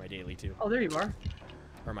I need for my daily too. Oh, there you are.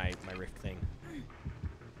 Or my rift thing.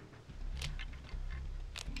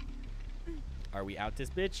 Are we out this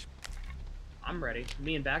bitch? I'm ready.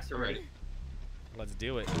 Me and Baxter are ready. Let's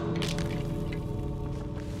do it.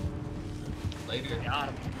 Later. Got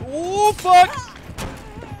him. Oh fuck!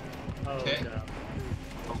 Oh Okay. no.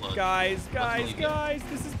 Hold on. Guys, Luckily, you get-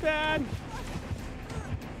 this is bad.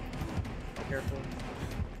 Careful.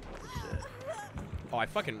 Oh, I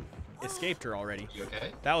fucking escaped her already. You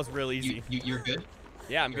okay? That was real easy. You're good?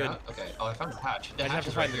 Yeah, I'm You're good. out? Okay. Oh, I found the hatch. The I just hatch have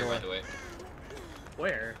is to right find the here, by door. the way.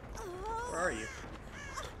 Where? Where are you?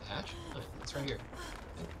 The hatch? Oh, it's right here.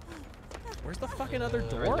 Where's the fucking other Right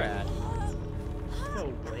door there. at?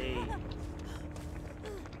 No way.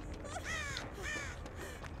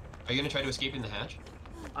 Are you gonna try to escape in the hatch?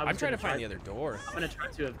 I'm trying to find the other door. I'm gonna try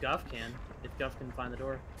to if Guff can. If Guff can find the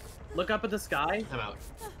door. Look up at the sky, I'm out.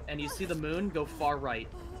 and you see the moon, go far right.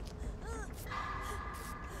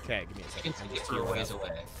 Okay, give me a I second. can I'm see it just for a healing ways up.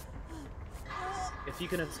 away. If you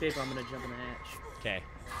can escape, I'm gonna jump in the hatch. Okay.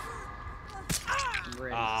 I'm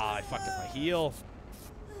ready. Ah, I fucked up my heal.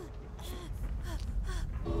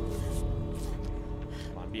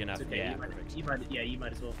 Come on, be enough. It's okay. Yeah, you might, perfect. you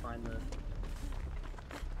might as well find the.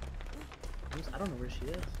 I don't know where she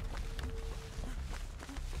is.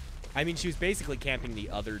 I mean, she was basically camping the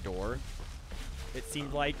other door. It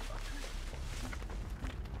seemed like.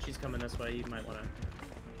 She's coming this way. You might wanna.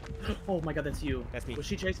 Oh my God, that's you. That's me. Was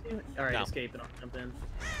she chasing you? All right, No. escape and I'll jump in.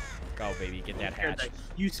 Go, baby, get that hatch.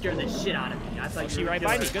 You scared the shit out of me. I thought Oh, you she were right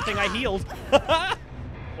gonna by me. kill Good thing I healed. her.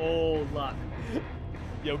 Oh luck.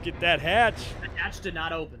 Yo, get that hatch. The hatch did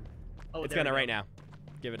not open. Oh, It's there gonna we right go. now.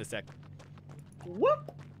 Give it a sec.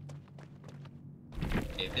 Whoop.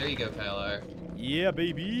 Okay, there you go, Kylar. Yeah,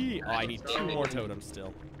 baby. Oh, I need Let's 2 go. more totems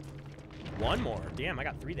still. 1 more. Damn, I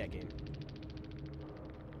got 3 that game.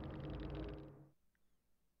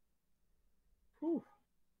 Whew.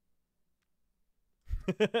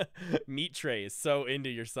 Meat Tray is so into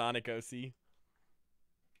your Sonic OC.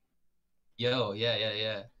 Yo,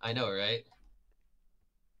 yeah. I know, right?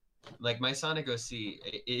 Like, my Sonic OC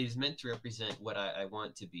is meant to represent what I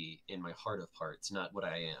want to be in my heart of hearts, not what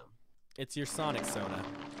I am. It's your Sonic Sona.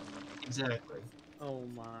 Exactly. Oh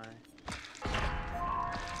my.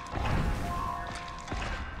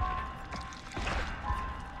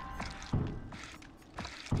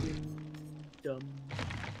 Dum.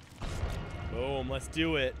 Boom, let's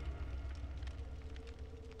do it.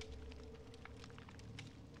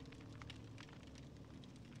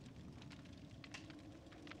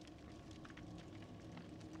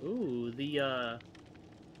 Ooh,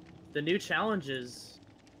 the new challenges,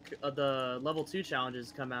 the level 2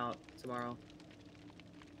 challenges come out tomorrow.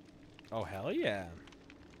 Oh, hell yeah.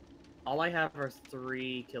 All I have are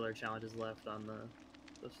 3 killer challenges left on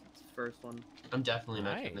the first one. I'm definitely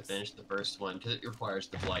not going Nice. to finish the first one because it requires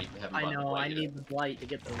the blight. I know, I need the blight to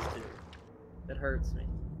get those 2. It hurts me.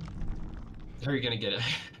 Are you gonna get it?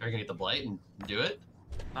 Are you gonna get the blight and do it?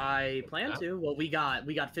 I plan Yeah. to. Well, we got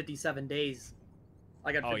 57 days.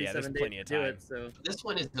 I got Oh, yeah, 57 there's days plenty to of do time. it, so This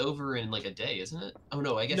one is over in like a day, isn't it? Oh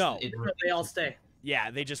no, I guess No. they all stay. Yeah,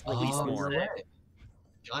 they just release Oh, more. no way.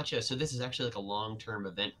 Gotcha. So this is actually like a long-term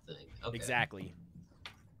event thing. Okay. Exactly.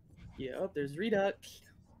 Yep, there's Redux.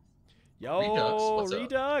 Yo, Redux, what's up?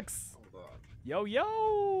 Redux. Yo,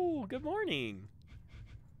 yo. Good morning.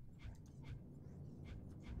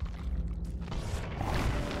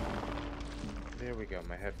 There we go.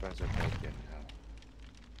 My headphones are plugged in now.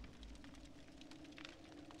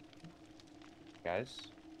 Guys?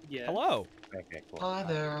 Yeah. Hello. Okay, cool. Hi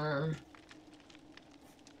there.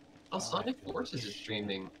 Oh, Sonic Forces is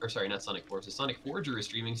streaming. Or sorry, not Sonic Forces. Sonic Forger is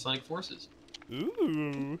streaming Sonic Forces.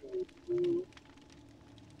 Ooh.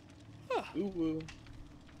 Ooh.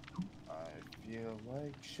 I feel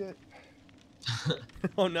like shit.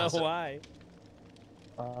 Oh no, Also- why?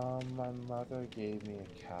 My mother gave me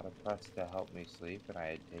a catapress to help me sleep, and I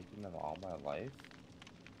had taken them all my life.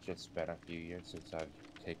 Just been a few years since I've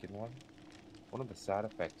taken one. One of the side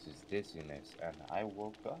effects is dizziness, and I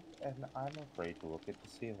woke up and I'm afraid to look at the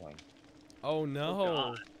ceiling. Oh no.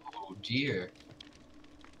 God. Oh dear.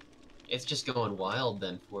 It's just going wild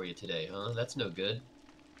then for you today, huh? That's no good.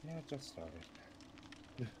 Yeah, it just started.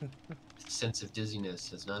 Sense of dizziness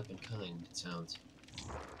has not been kind, it sounds.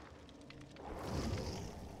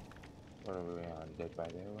 What are we on? Dead by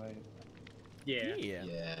Daylight? Yeah.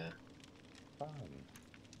 Yeah. Fun.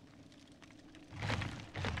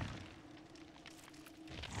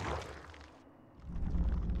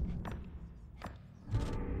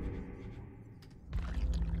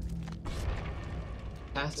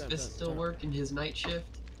 Pacifist still working his night shift?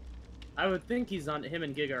 I would think him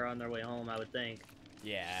and Giga are on their way home, I would think.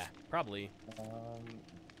 Yeah, probably.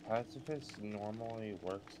 Pacifist normally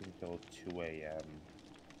works until 2 a.m.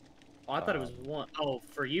 Oh, I thought it was 1. Oh,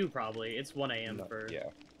 for you, probably. It's 1 a.m. No, for... yeah.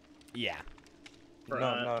 Yeah. For,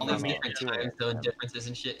 No, All no, these no, different 2 time zone a.m. differences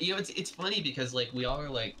and shit. You know, it's funny because like we all are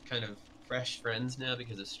like kind of fresh friends now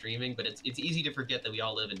because of streaming, but it's easy to forget that we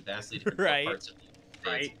all live in vastly different Right. parts of the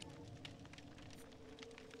United States. Right.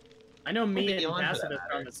 I know me and beyond for that Pacifist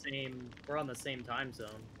are on matter. the same... We're on the same time zone.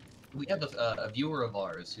 We have a viewer of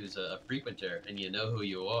ours who's a frequenter, and you know who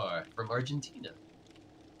you are, from Argentina.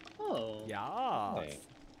 Oh. Yeah. Hey.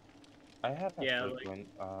 I have a Yeah, like- frequent,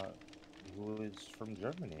 who is from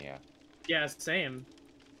Germany, yeah. Yeah, same.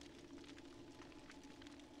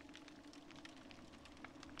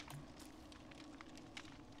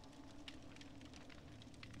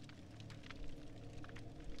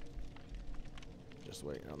 Just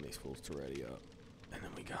waiting on these fools to ready up. And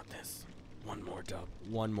then we got this. One more dub.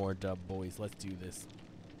 One more dub, boys. Let's do this.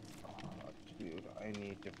 Dude, I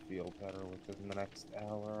need to feel better within the next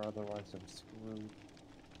hour, otherwise I'm screwed.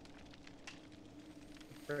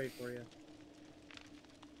 Pray for you.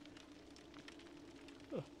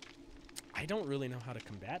 I don't really know how to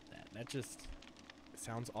combat that. That just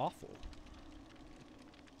sounds awful.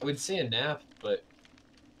 I would say a nap, but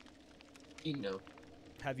you know.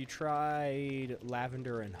 Have you tried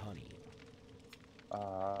lavender and honey?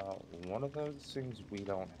 One of those things we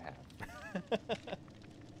don't have.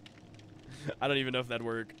 I don't even know if that'd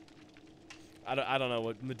work. I don't know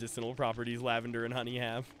what medicinal properties lavender and honey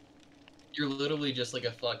have. You're literally just like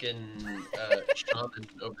a fucking shaman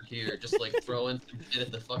over here, just like throwing some shit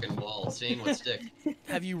at the fucking wall, seeing what sticks.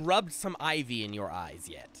 Have you rubbed some ivy in your eyes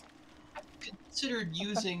yet? Considered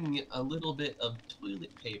using a little bit of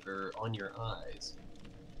toilet paper on your eyes.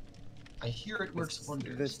 I hear it works The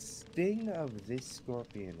wonders. sting of this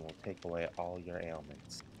scorpion will take away all your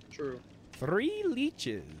ailments. True. 3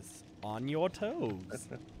 leeches on your toes.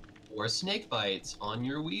 Or snake bites on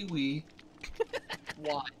your wee wee.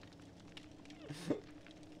 Why?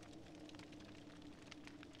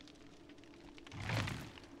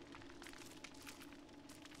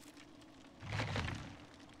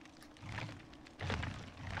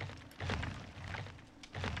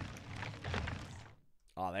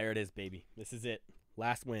 Oh, there it is, baby. This is it.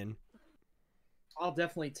 Last win. I'll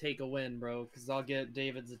definitely take a win, bro, because I'll get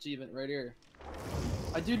David's achievement right here.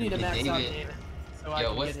 I do need to Hey, max out David. David, so I Yo,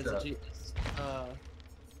 can what's get his up? achievements.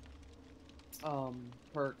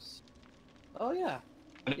 Perks. Oh yeah.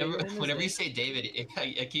 Whenever you say David,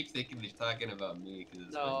 I keep thinking you're talking about me because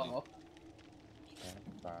it's funny. No. Can't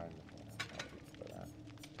find the for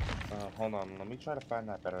that. Hold on, let me try to find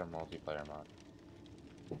that better multiplayer mod.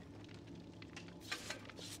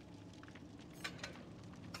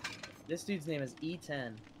 This dude's name is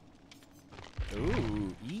E10.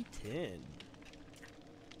 Ooh, E10.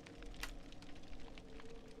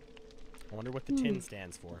 I wonder what the 10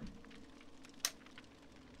 stands for.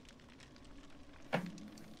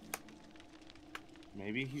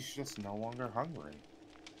 Maybe he's just no longer hungry.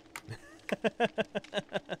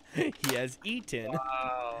 He has eaten.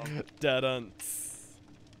 Wow. Da-dunce.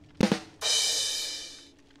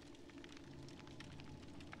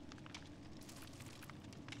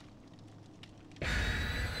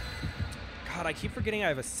 God, I keep forgetting I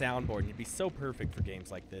have a soundboard, and it'd be so perfect for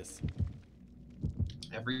games like this.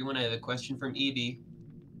 Everyone, I have a question from Evie.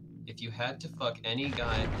 If you had to fuck any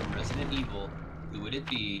guy from Resident Evil, who would it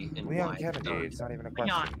be and Leon why? Kennedy, it's not even a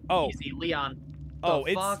question. Leon. Oh. Easy, Leon. Oh,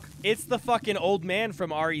 The fuck? it's the fucking old man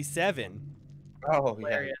from RE7. Oh, yeah,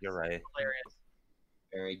 Hilarious. you're right. Hilarious.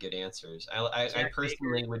 very good answers. I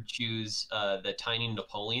personally would choose the tiny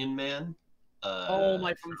Napoleon man. Oh,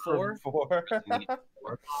 my from 4? 4.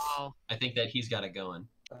 Wow. I think that he's got it going.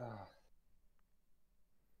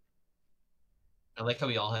 I like how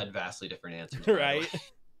we all had vastly different answers. Right?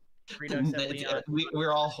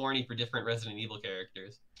 We're all horny for different Resident Evil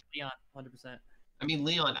characters. Leon, 100%. I mean,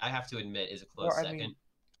 Leon, I have to admit, is a close second. Mean,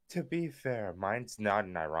 to be fair, mine's not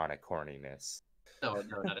an ironic horniness. No,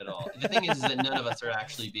 not at all. The thing is that none of us are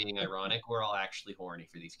actually being ironic. We're all actually horny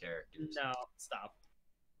for these characters. No, stop.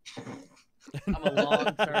 I'm a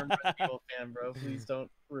long-term Resident Evil fan, bro. Please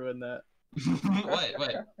don't ruin that.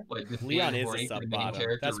 What? Leon is a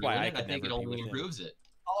sub-bottom. That's why I think it only improves it.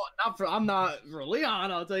 Oh, I'm not for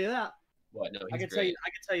Leon. I'll tell you that. What? No, I can tell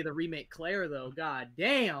you the remake Claire though. God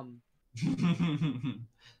damn.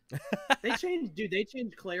 They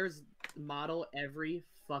changed Claire's model every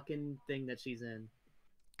fucking thing that she's in.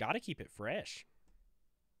 Gotta keep it fresh.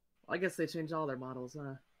 I guess they changed all their models,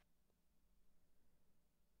 huh?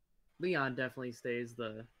 Leon definitely stays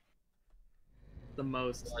the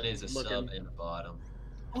most. One is a sub and a bottom.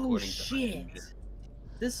 Oh shit!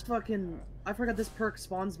 This fucking I forgot this perk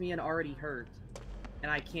spawns me and already hurt,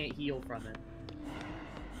 and I can't heal from it.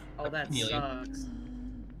 Oh, that sucks.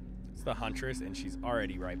 It's the Huntress, and she's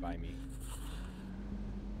already right by me.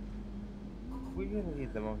 Clearly,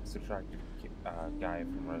 the most attractive guy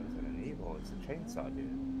from Resident Evil is the chainsaw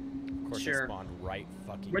dude. Of course, sure. It spawned right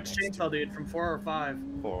fucking. Which chainsaw dude from 4 or 5?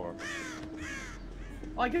 4.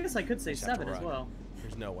 Oh, I guess I could say 7 as well.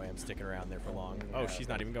 There's no way I'm sticking around there for long. Yeah, oh, she's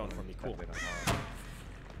not even going for me. Cool.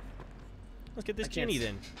 Let's get this Jenny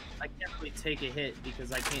then. I can't really take a hit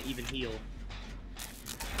because I can't even heal,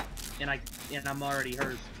 and I'm already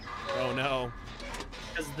hurt. Oh no.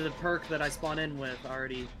 Because the perk that I spawn in with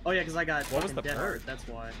already. Oh yeah, because I got what was the dead perk? Hurt. That's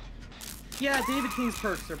why. Yeah, David King's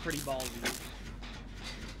perks are pretty ballsy.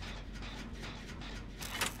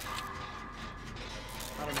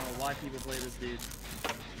 I don't know why people play this dude.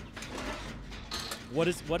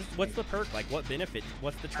 What's the perk? Like, what benefit?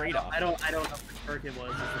 What's the trade-off? I don't know which perk it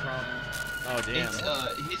was. That's the problem. Oh damn.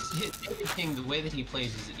 His David King, the way that he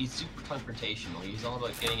plays is he's super confrontational. He's all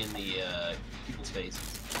about getting in the people's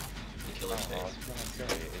faces, the killer's face.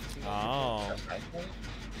 Oh.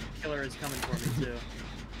 Killer is coming for me too.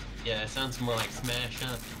 Yeah, it sounds more like Smash,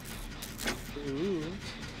 huh? Ooh.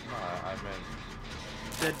 I meant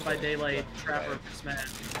Dead by Daylight, Trapper for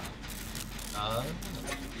Smash.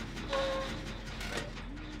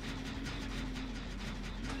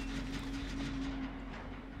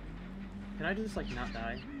 Can I just, like, not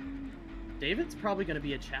die? David's probably going to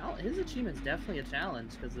be a challenge. His achievement's definitely a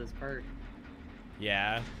challenge because of this perk.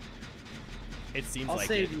 Yeah. It seems I'll like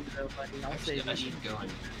save you, though, buddy. I'll save you. I should go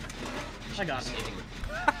and... I got him.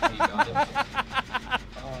 You got him.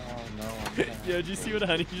 oh no. Yo, did you see what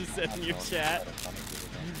Honey just said in your chat?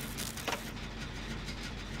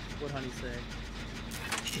 What'd Honey say?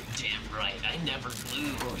 Damn right. I never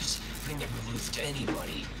lose. I never lose to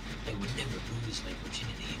anybody. I would never lose my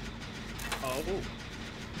virginity. Oh.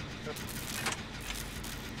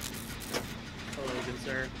 Hello, good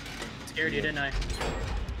sir. Scared you, didn't I?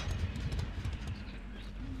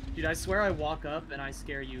 Dude, I swear I walk up and I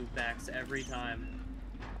scare you backs every time.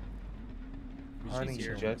 Honey,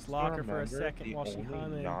 just lock her for a second while she the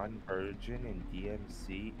only non-virgin in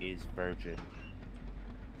DMC is virgin.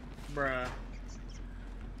 Bruh.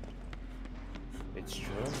 It's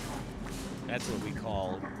true. That's what we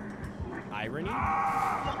call irony.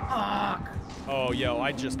 Fuck! Oh, yo,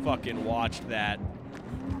 I just fucking watched that.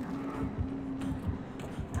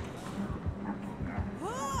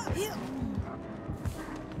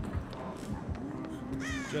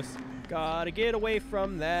 Just gotta get away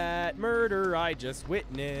from that murder I just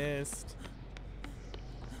witnessed.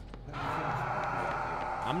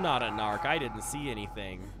 I'm not a narc. I didn't see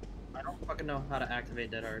anything. I don't fucking know how to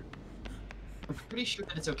activate Dead Art. I'm pretty sure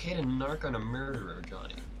that it's okay to narc on a murderer,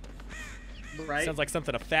 Johnny. Right? Sounds like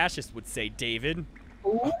something a fascist would say, David.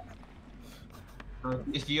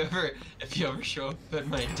 If you ever show up at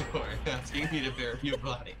my door asking me to bury your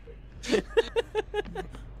body.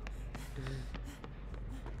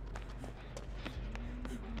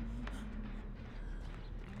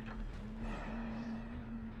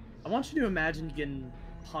 I want you to imagine getting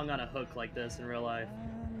hung on a hook like this in real life.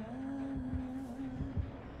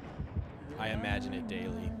 I imagine it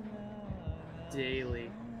daily. Daily.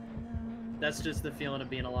 That's just the feeling of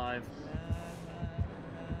being alive.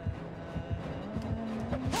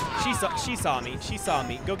 She saw me. She saw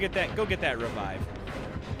me. Go get that revive.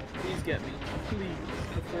 Please get me. Please,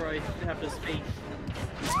 before I have to speak.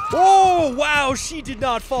 Oh, wow, she did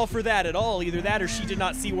not fall for that at all. Either that or she did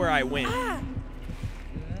not see where I went.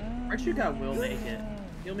 Aren't you got Will make it?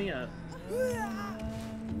 Heal me up.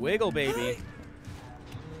 Wiggle, baby.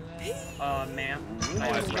 Ma'am. Oh,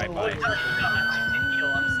 I was right by it.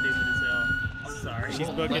 I'm stupid as hell. I'm sorry. She's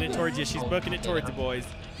booking it towards you. She's booking it towards you, boys.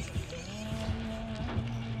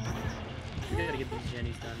 We gotta get these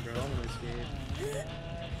jennies done, bro. I'm gonna escape.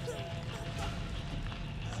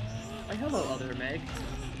 Like, hello, other Meg.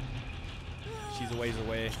 She's a ways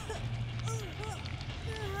away.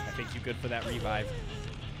 I think you good for that revive.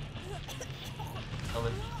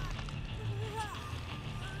 Coming.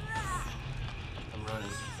 I'm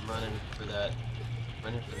running for that.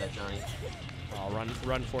 Running for that, Johnny. Oh,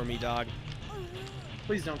 run for me, dog.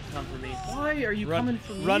 Please don't come for me. Why are you Run, coming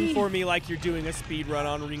for me? run for me like you're doing a speed run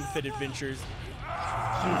on Ring Fit Adventures. Jesus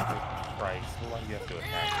Christ, how long do you have to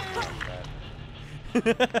attack me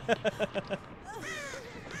like that?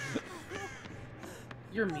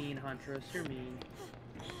 You're mean, Huntress. You're mean.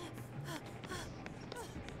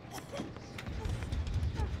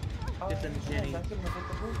 Get them, Jenny.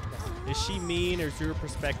 Is she mean, or is your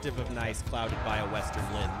perspective of nice clouded by a Western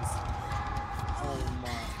lens? Oh my.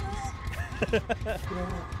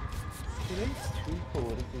 Today's too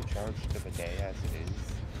politically charged of a day as it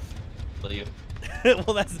is. Will you?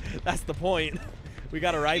 Well, that's the point. We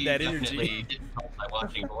gotta ride that energy. Definitely didn't help by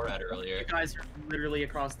watching Borat earlier. You guys are literally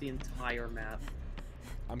across the entire map.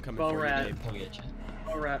 I'm coming Bo for you, rat. babe. Come get you.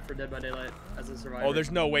 All rat for Dead by Daylight as a survivor. Oh, there's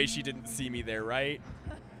no way she didn't see me there, right?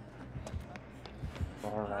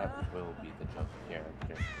 Borat will be the joke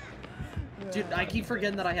character. Dude, I keep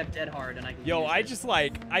forgetting that I have Dead Hard and I can Yo, use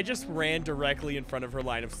it. I just ran directly in front of her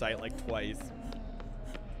line of sight like twice.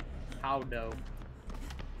 How no?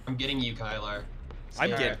 I'm getting you, Kylar. I'm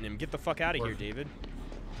Stay getting him. Get the fuck out of here, David.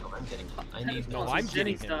 No, I'm getting him. I need No, Once I'm his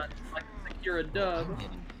getting Jenny's him. done, I can secure a dub. I'm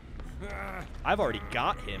getting I've already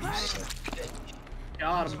got him.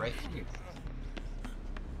 Got He's him. right here.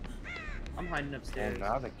 I'm hiding upstairs. And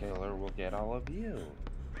now the killer will get all of you.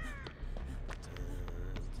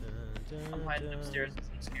 I'm hiding upstairs because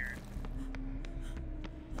I'm scared.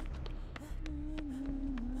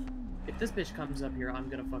 If this bitch comes up here, I'm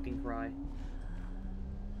gonna fucking cry.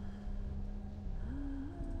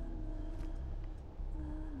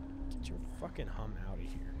 Get your fucking hum out of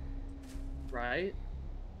here. Right?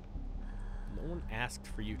 No one asked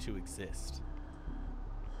for you to exist.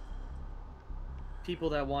 People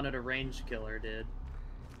that wanted a ranged killer did.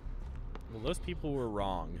 Well, those people were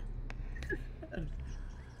wrong.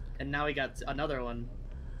 And now we got another one.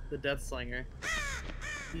 The Death Slinger.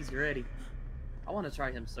 He's ready. I want to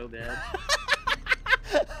try him so bad.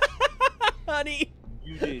 Honey!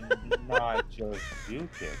 You did not just juke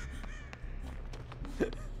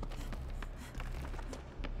it.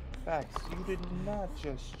 Bax, you did not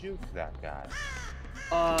just juke that guy.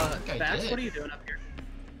 I Bax, did. what are you doing up here?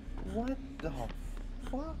 What the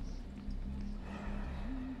fuck?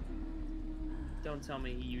 Don't tell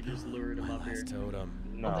me you just lured him up here. Last totem.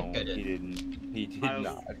 No, think I did. he didn't. He did I-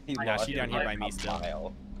 not. He I- lost she him down here like by me a still.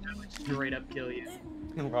 mile. I would straight up kill you.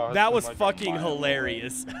 He lost That him was like a fucking mile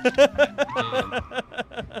hilarious.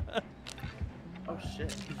 Oh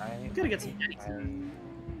shit. away. Gotta get some jennies.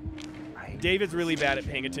 I David's really bad at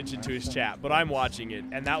paying attention to his chat, but I'm watching it,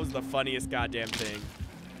 and that was the funniest goddamn thing.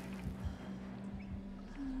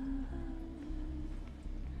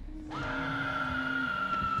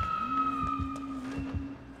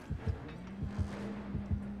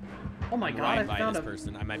 Oh my god, Right I by found this a.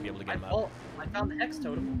 person. I might be able to get him up. I found the Hex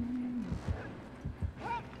totem.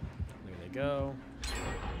 There they go.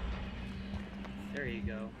 There you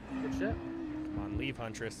go. Good shit. Come on, leave,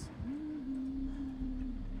 Huntress.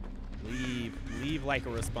 Leave. Leave like a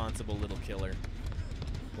responsible little killer.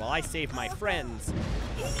 While I save my friends.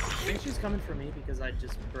 I think she's coming for me because I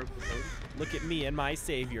just broke the totem. Look at me and my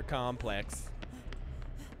savior complex.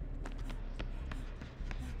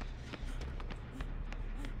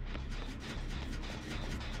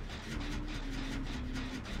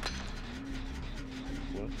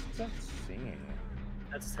 What's that singing?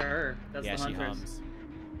 That's her. That's Yeah, the she Huntress.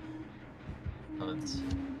 hums. Hunts.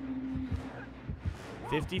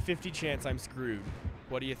 50-50 chance I'm screwed.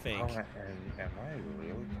 What do you think? Oh, and am I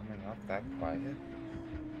really coming off that quiet?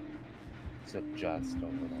 So just a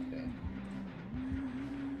little bit.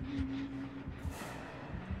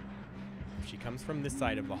 If she comes from this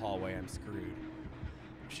side of the hallway, I'm screwed.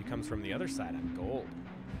 If she comes from the other side, I'm gold.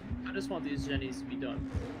 I just want these jennies to be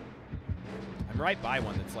done. I'm right by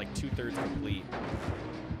one that's like 2/3 complete.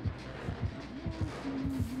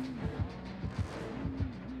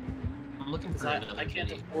 I'm looking Because for another I can't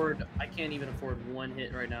Jenny. afford. I can't even afford one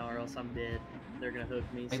hit right now, or else I'm dead. They're gonna hook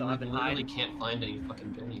me. I So I've been literally hiding. can't find any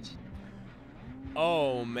fucking Jennies.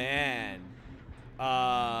 Oh, man.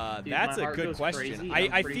 Dude, that's my a heart good goes question. crazy, and I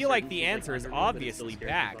I'm pretty feel like certain the she's, like, answer is under me, but it still obviously scares the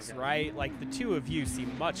Bax, fuck out of me. right? Like the two of you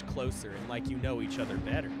seem much closer and like you know each other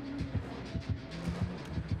better.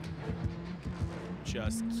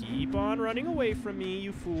 Just keep on running away from me,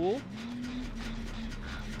 you fool.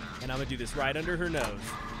 And I'm gonna do this right under her nose.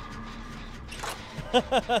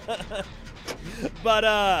 But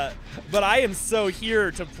I am so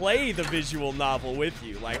here to play the visual novel with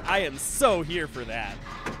you. Like, I am so here for that.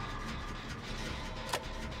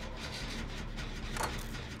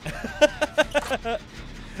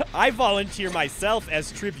 I volunteer myself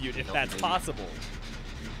as tribute if that's possible.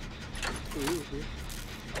 Ooh.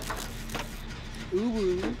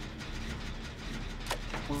 Ooh.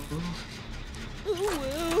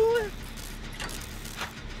 Ooh,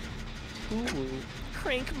 Ooh.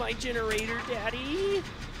 crank my generator, daddy.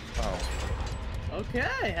 Oh.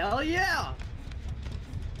 Okay, hell yeah.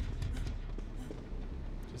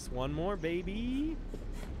 Just one more, baby.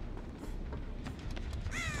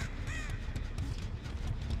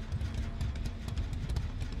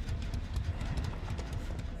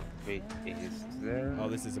 Wait, is there? Oh,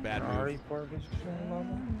 this is a bad move. Sorry for this level?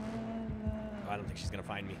 I don't think she's gonna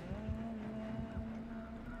find me.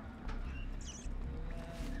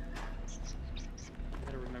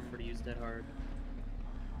 Gotta remember to use Dead Hard.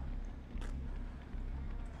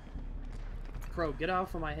 Crow, get out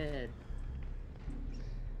from my head.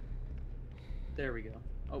 There we go.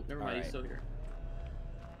 Oh, never mind, he's still here.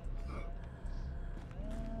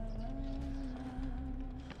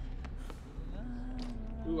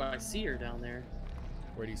 Ooh, I see her down there.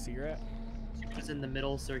 Where do you see her at? She was in the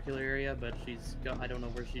middle circular area, but she's got, I don't know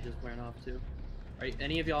where she just went off to. Are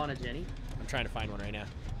any of y'all on a Jenny? I'm trying to find one right now.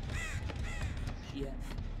 Shit.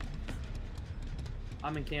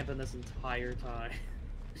 I'm in camping this entire time.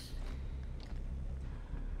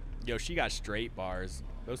 Yo, she got straight bars.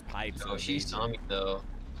 Those pipes. Oh, are she amazing. saw me though.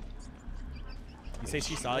 You say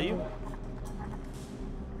she saw you?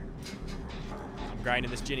 I'm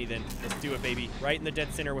grinding this Ginny then. Let's do it, baby. Right in the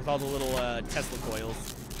dead center with all the little Tesla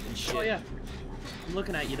coils and shit. Oh yeah. I'm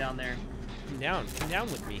looking at you down there. Come down. Come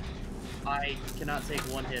down with me. I cannot take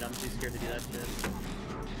one hit. I'm too scared to do that shit.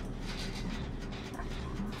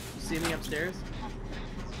 You see me upstairs?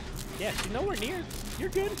 Yeah, she's nowhere near. You're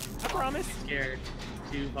good. I promise. Scared.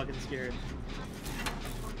 Too fucking scared.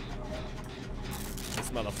 This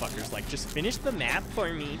motherfucker's like, just finish the map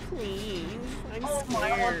for me, please. I'm my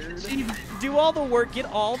God, scared. achievement. Do all the work, get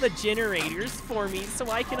all the generators for me so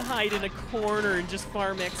I can hide in a corner and just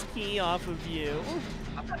farm XP off of you.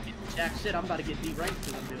 I'm about to get jack shit. I'm about to get D-ranked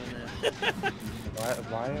because I'm doing this.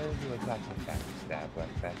 Why are you attacking Baxdab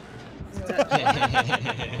like that?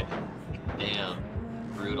 Damn.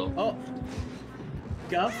 Brutal. Oh.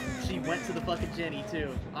 Guff, she went to the fucking Jenny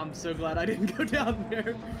too. I'm so glad I didn't go down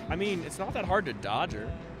there. I mean, it's not that hard to dodge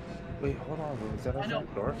her. Wait, hold on. Was that I a know.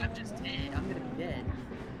 front door? I'm just dead. I'm gonna be dead.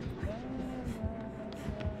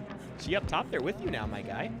 She up top there with you now, my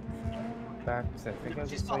guy. Bax, I think I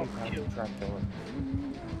She's just saw you following behind you. the trap door.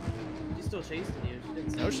 She's still chasing you. She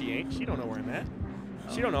didn't see No, you. she ain't. She don't know where I'm at.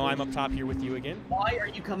 She don't know I'm up top here with you again. Why are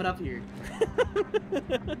you coming up here?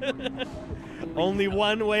 Only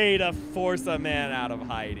one way to force a man out of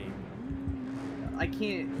hiding. I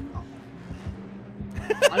can't.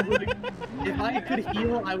 I would. If I could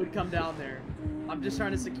heal, I would come down there. I'm just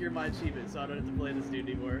trying to secure my achievement so I don't have to play this dude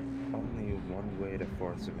anymore. Only one way to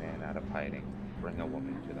force a man out of hiding. Bring a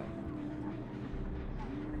woman to them.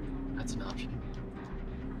 That's an option.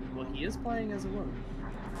 Well, he is playing as a woman.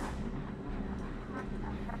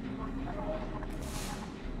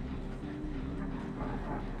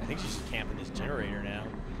 I think she's just camping this generator now.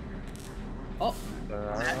 Oh, There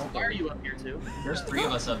are why are you up here too? There's 3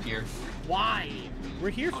 of us up here. Why?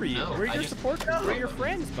 We're here for you. no, We're I your just- support. We're your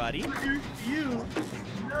friends, buddy. You?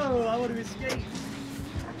 No, I want to escape.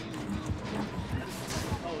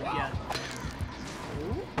 Oh yeah.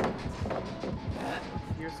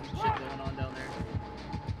 Here's some shit going on down there.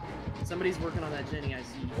 Somebody's working on that Jenny, I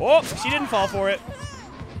see. Oh, she didn't fall for it.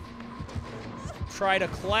 Tried a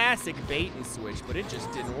classic bait and switch, but it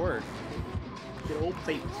just didn't work. Good old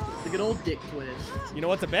bait. The good old dick twist. You know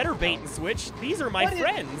what's a better bait and switch? These are my What is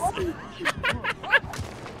friends. wrong with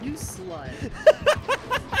You You slut.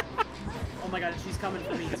 Oh my god, she's coming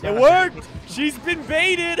for me. too. It worked. She's been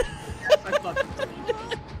baited. I fucking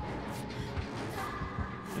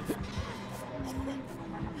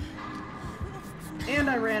And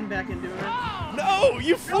I ran back into her. No,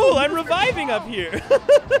 you fool! I'm reviving up here.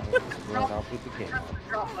 Well, I'll beat the game. Press the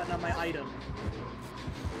drop button on my item.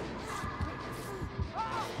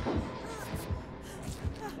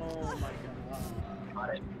 Oh my god.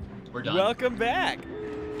 Got it. We're done. Welcome back.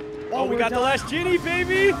 Oh, we we're got the done. last genie,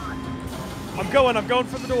 baby! I'm going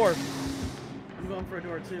for the door. I'm going for a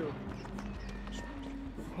door too.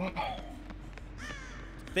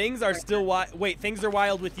 Things are still wild. Wait, things are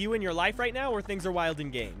wild with you in your life right now, or things are wild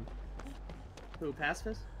in game? Who,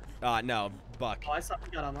 Pacifist? No, Buck. Oh, I saw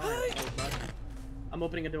he got online. Oh, but I'm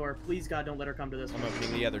opening a door. Please, God, don't let her come to this I'm one.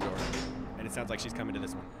 opening the other door. And it sounds like she's coming to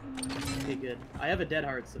this one. Okay, good. I have a dead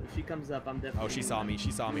heart, so if she comes up, I'm definitely... Oh, she saw me.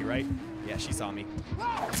 She saw me, right? Yeah, she saw me.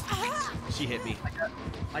 She hit me.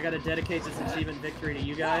 I gotta dedicate this achievement victory to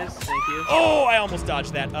you guys. Thank you. Oh, I almost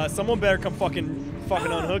dodged that. Someone better come fucking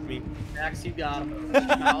unhook me. Max, you got him.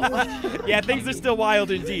 Yeah, things are still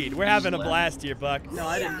wild indeed. We're having a blast here, Buck. No,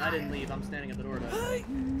 I didn't leave. I'm standing at the door though.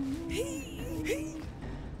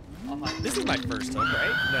 This is my first hook,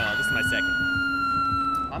 right? No, this is my second.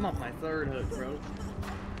 I'm on my third hook, bro.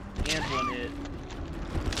 And one hit.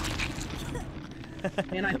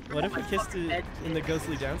 And I What if we kissed it in the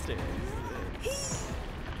ghostly downstairs?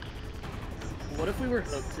 What if we were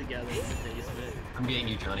hooked together in the basement? I'm getting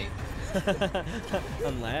you, Johnny.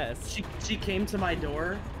 Unless. She came to my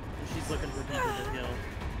door, and she's looking for people to kill.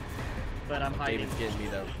 But I'm hiding. David's getting me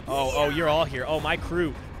though. Oh, you're all here. Oh, my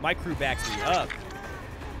crew backs me up.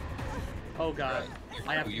 Oh god,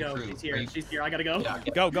 I have to Your go. crew. She's here. Are you- She's here. I gotta go. Yeah,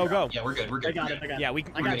 Go. Yeah, we're good. We're good. I got it. Yeah, we I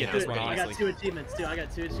can got get two- this one, I got honestly. 2 achievements too. I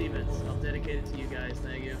got 2 achievements. I'll dedicate it to you guys.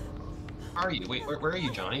 Thank you. How are you? Wait, where are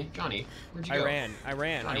you, Johnny? Johnny, where'd you I go? ran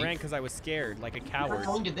Johnny. because I was scared, like a We're coward.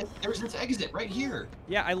 going to this. There's this exit right here.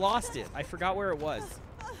 Yeah, I lost it. I forgot where it was.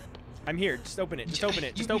 I'm here. Just open it. Just open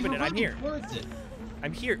it. Just open it. I'm here. Towards it.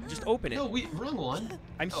 I'm here. Just open it. No, wrong one.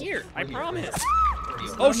 I'm Oh, here. I where are you? promise. Where are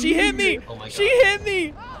you? Oh, she hit me. Oh my She God. hit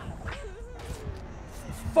me.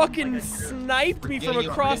 Fucking sniped me from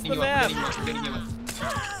across the map.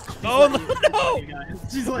 Oh no! You guys.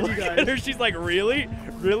 She's letting you Look at guys her. She's like, really?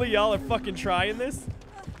 Really? Y'all are fucking trying this?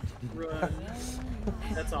 run.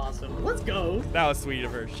 That's awesome. Let's go. That was sweet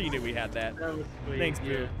of her. She knew we had that. That was sweet. Thanks,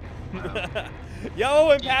 yeah. Boo. Yo,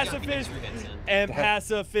 and Yeah, you got Pacifist. me next weekend, And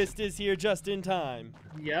Pacifist is here just in time.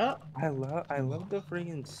 Yep. I love the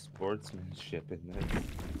freaking sportsmanship in this.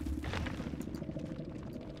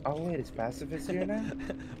 Oh wait, is Pacifist here now?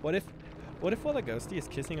 What if while the ghosty is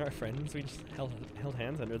kissing our friends, we just held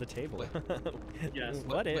hands under the table? Yes.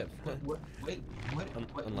 What if? What?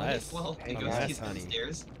 Unless- Well, Hey, he guys, goes kiss honey.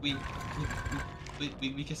 downstairs.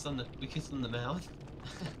 We kissed on the mouth.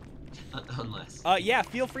 Unless. Yeah,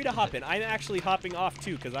 feel free to hop in. I'm actually hopping off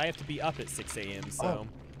too because I have to be up at 6 a.m. So.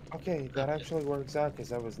 Okay, that actually works out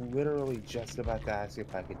because I was literally just about to ask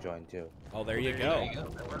if I could join too. Oh, there you There go. you go.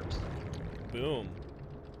 That works. Boom.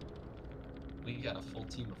 We got a full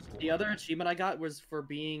team of 4. The other achievement I got was for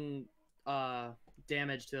being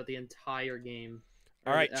damaged throughout the entire game.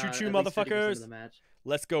 All right, Or, choo-choo, at least 50% of motherfuckers. the match.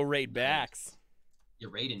 Let's go raid backs.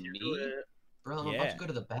 You're raiding me, Do it. bro. I'm about Yeah. to go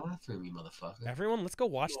to the bathroom, you motherfucker. Everyone, let's go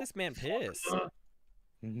watch this man piss.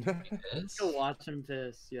 Yes. Go watch him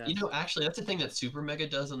piss. Yeah. You know, actually, that's the thing that Super Mega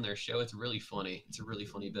does on their show. It's really funny. It's a really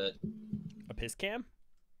funny bit. A piss cam?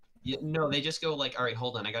 Yeah, no, they just go like, all right,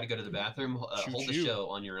 hold on, I got to go to the bathroom. Hold the Choo-choo. show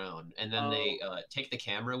on your own, and then they take the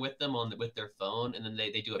camera with them with their phone, and then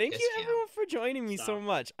they do a Thank piss you, cam. everyone, for joining me so Stop.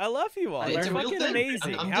 much. I love you all. I It's learned- It's a real fucking thing.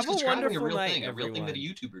 amazing. I'm Have just a describing wonderful a real night, thing, a real thing that a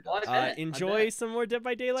everyone. YouTuber Well, does. I bet. Enjoy some more Dead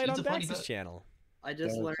by Daylight It's on a funny Bax's bit. channel. I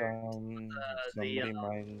just learned. Somebody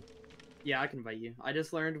mind. Yeah, I can invite you. I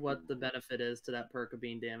just learned what the benefit is to that perk of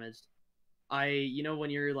being damaged. You know,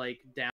 when you're like down.